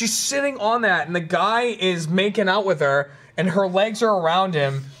 She's sitting on that, and the guy is making out with her, and her legs are around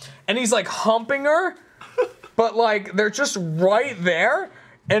him, and he's like humping her. But like they're just right there,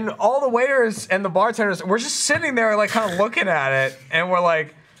 and all the waiters and the bartenders, we're just sitting there like kind of looking at it, and we're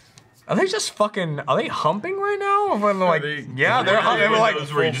like, are they humping right now? And we're like, yeah, they're humping. And we're like,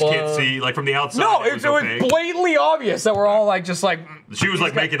 where you just can't see, like from the outside. no, it was opaque. blatantly obvious that we're all like just like. She was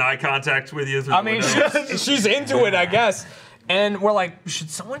like making eye contact with you. Through I the mean, window. she's into it, I guess. And we're like, should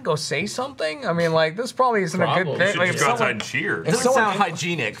someone go say something? I mean, like, this probably isn't a good Probably. thing. Should Like, if just go outside someone- and cheer. if Doesn't someone- sound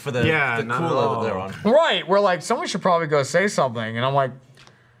hygienic for the, Yeah, the not at cooler all. that they're on. Right, we're like, someone should probably go say something. And I'm like,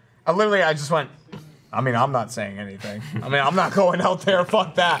 I just went, I mean, I'm not saying anything. I mean, I'm not going out there,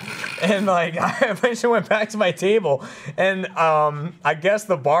 fuck that. And like, I eventually went back to my table, and I guess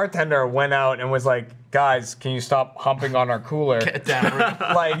the bartender went out and was like, guys, can you stop humping on our cooler? Get down.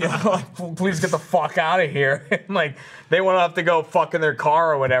 like, please get the fuck out of here. And like, they went off to go fuck in their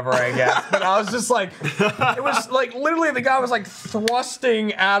car or whatever, I guess. But I was just like, it was like, literally the guy was like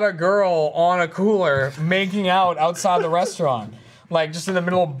thrusting at a girl on a cooler, making out outside the restaurant. Like, just in the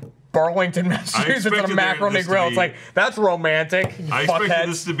middle of Burlington, Massachusetts at a expected macaroni this to grill. be- It's like, that's romantic, you I expected fuckheads.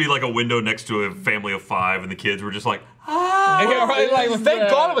 this to be like a window next to a family of 5, and the kids were just like, Yeah, right, like, thank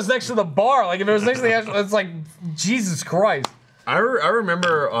God it was next to the bar. Like, if it was next to the actual, it's like, Jesus Christ. I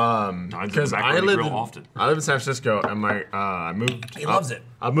remember because I lived real in, often. I live in San Francisco, and my I moved. He loves it.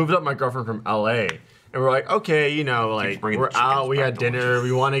 I moved up my girlfriend from LA, and we're like, okay, you know, like bringing we're the chickens out, we back had to lunch. dinner,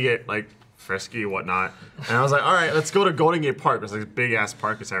 we want to get like frisky, whatnot, and I was like, all right, let's go to Golden Gate Park. There's like a big ass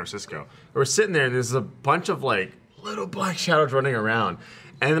park in San Francisco. We're sitting there, and there's a bunch of like little black shadows running around,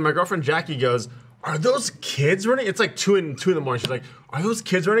 and then my girlfriend Jackie goes, are those kids running? It's like 2 in the morning. She's like, are those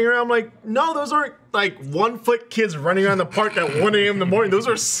kids running around? I'm like, no, those aren't like 1 foot kids running around the park at 1 a.m. in the morning. Those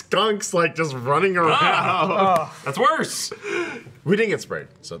are skunks like just running around. That's worse. We didn't get sprayed,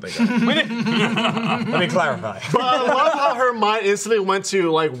 so thank God. Let me clarify. But I love how her mind instantly went to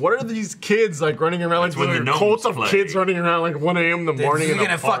like, what are these kids like running around? Like when the there's a gnomes cult of play. kids running around like 1 a.m. in the morning They're in the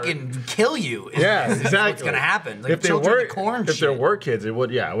gonna park. fucking kill you. Yeah, That's exactly. what's gonna happen. Like if there children were of the corn if shit. there were kids, it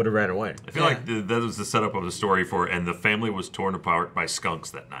would would have ran away. I feel like that was the setup of the story for, and the family was torn apart by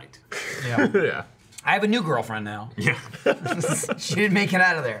skunks that night. Yeah. I have a new girlfriend now. Yeah. She didn't make it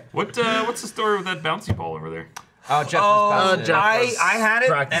out of there. What's the story with that bouncy ball over there? Oh, Jeff was bouncing it. I had it,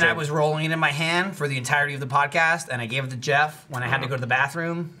 and practicing. I was rolling it in my hand for the entirety of the podcast, and I gave it to Jeff when I had to go to the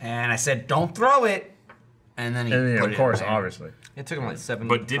bathroom, and I said, "Don't throw it," and then he And put of it course, in my hand. obviously. It took him like 7.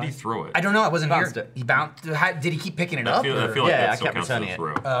 But did he throw it? I don't know. I wasn't Bounced here. it. He bounced. Did he keep picking it I up? feel or- like Yeah, that I still kept counts as a returning it.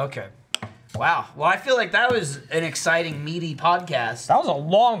 throw. Oh, okay. Wow. Well, I feel like that was an exciting, meaty podcast. That was a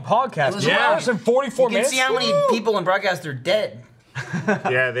long podcast. It was 2 long. hours and 44 You can minutes. see how many people in broadcast are dead.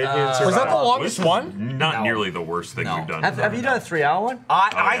 Yeah, they did. Was that the longest This is one? Not No. nearly the worst thing No. we've done. Have you done a 3-hour one?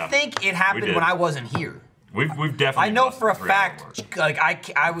 I yeah. think it We happened did. when I wasn't here. We've definitely. I know busted for a 3 fact, hours.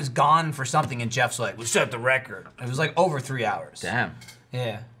 like I was gone for something, and Jeff's like, "We set the record." It was like over 3 hours. Damn.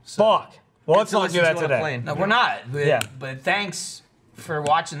 Yeah. So, Fuck. Well, let's To not listen do that to on a today. plane. no, we're not. But, Yeah. But thanks for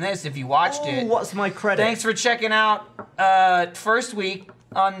watching this. If you watched it, What's my credit? thanks for checking out first week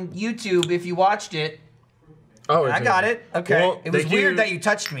on YouTube. If you watched it, Oh, I got it. Okay. Well, it was thank weird you- that you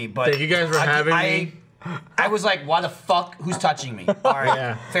touched me, but thank you guys for having me. I was like, why the fuck? Who's touching me? All right,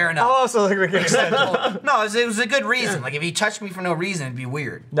 Yeah. fair enough. I also think we can extend. No, it was a good reason. Like if he touched me for no reason, it'd be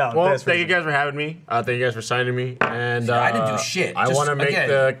weird. No, Well, this thank you reason. guys for having me. Thank you guys for signing me. And I didn't do shit. I Just, want to make again-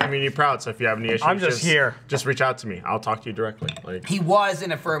 the community proud. So if you have any issues, I'm just here. Just reach out to me. I'll talk to you directly. Like, He was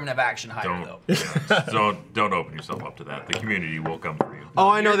an affirmative action hire, though. Don't open yourself up to that. The community will come for you. oh,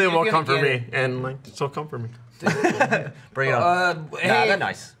 I know they you're will gonna come for get me, and like, so come for me. Bring it on. Hey, they're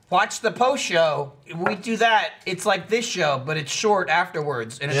nice. watch the post show. We do that. It's like this show, but it's short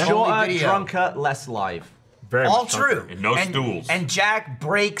afterwards, and it's only Shorter, video. drunker, less live. Very All much true. comfort. And no stools. And Jack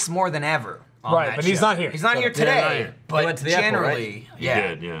breaks more than ever. On Right, that but he's show. not here. He's not here not today. here. But He went to the airport, generally, You yeah.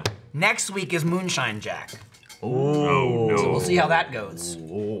 did, yeah. Next week is Moonshine Jack. Oh no. So we'll see how that goes.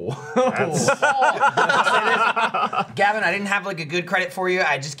 That's, Gavin, I didn't have like a good credit for you.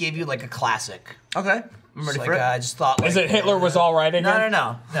 I just gave you like a classic. Okay. I'm ready Just for like, it. I just thought like. Is it Hitler was all right again?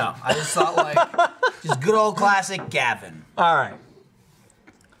 No. I just thought like, just good old classic Gavin. All right.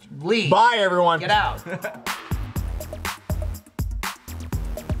 Leave. Bye, everyone. Get out.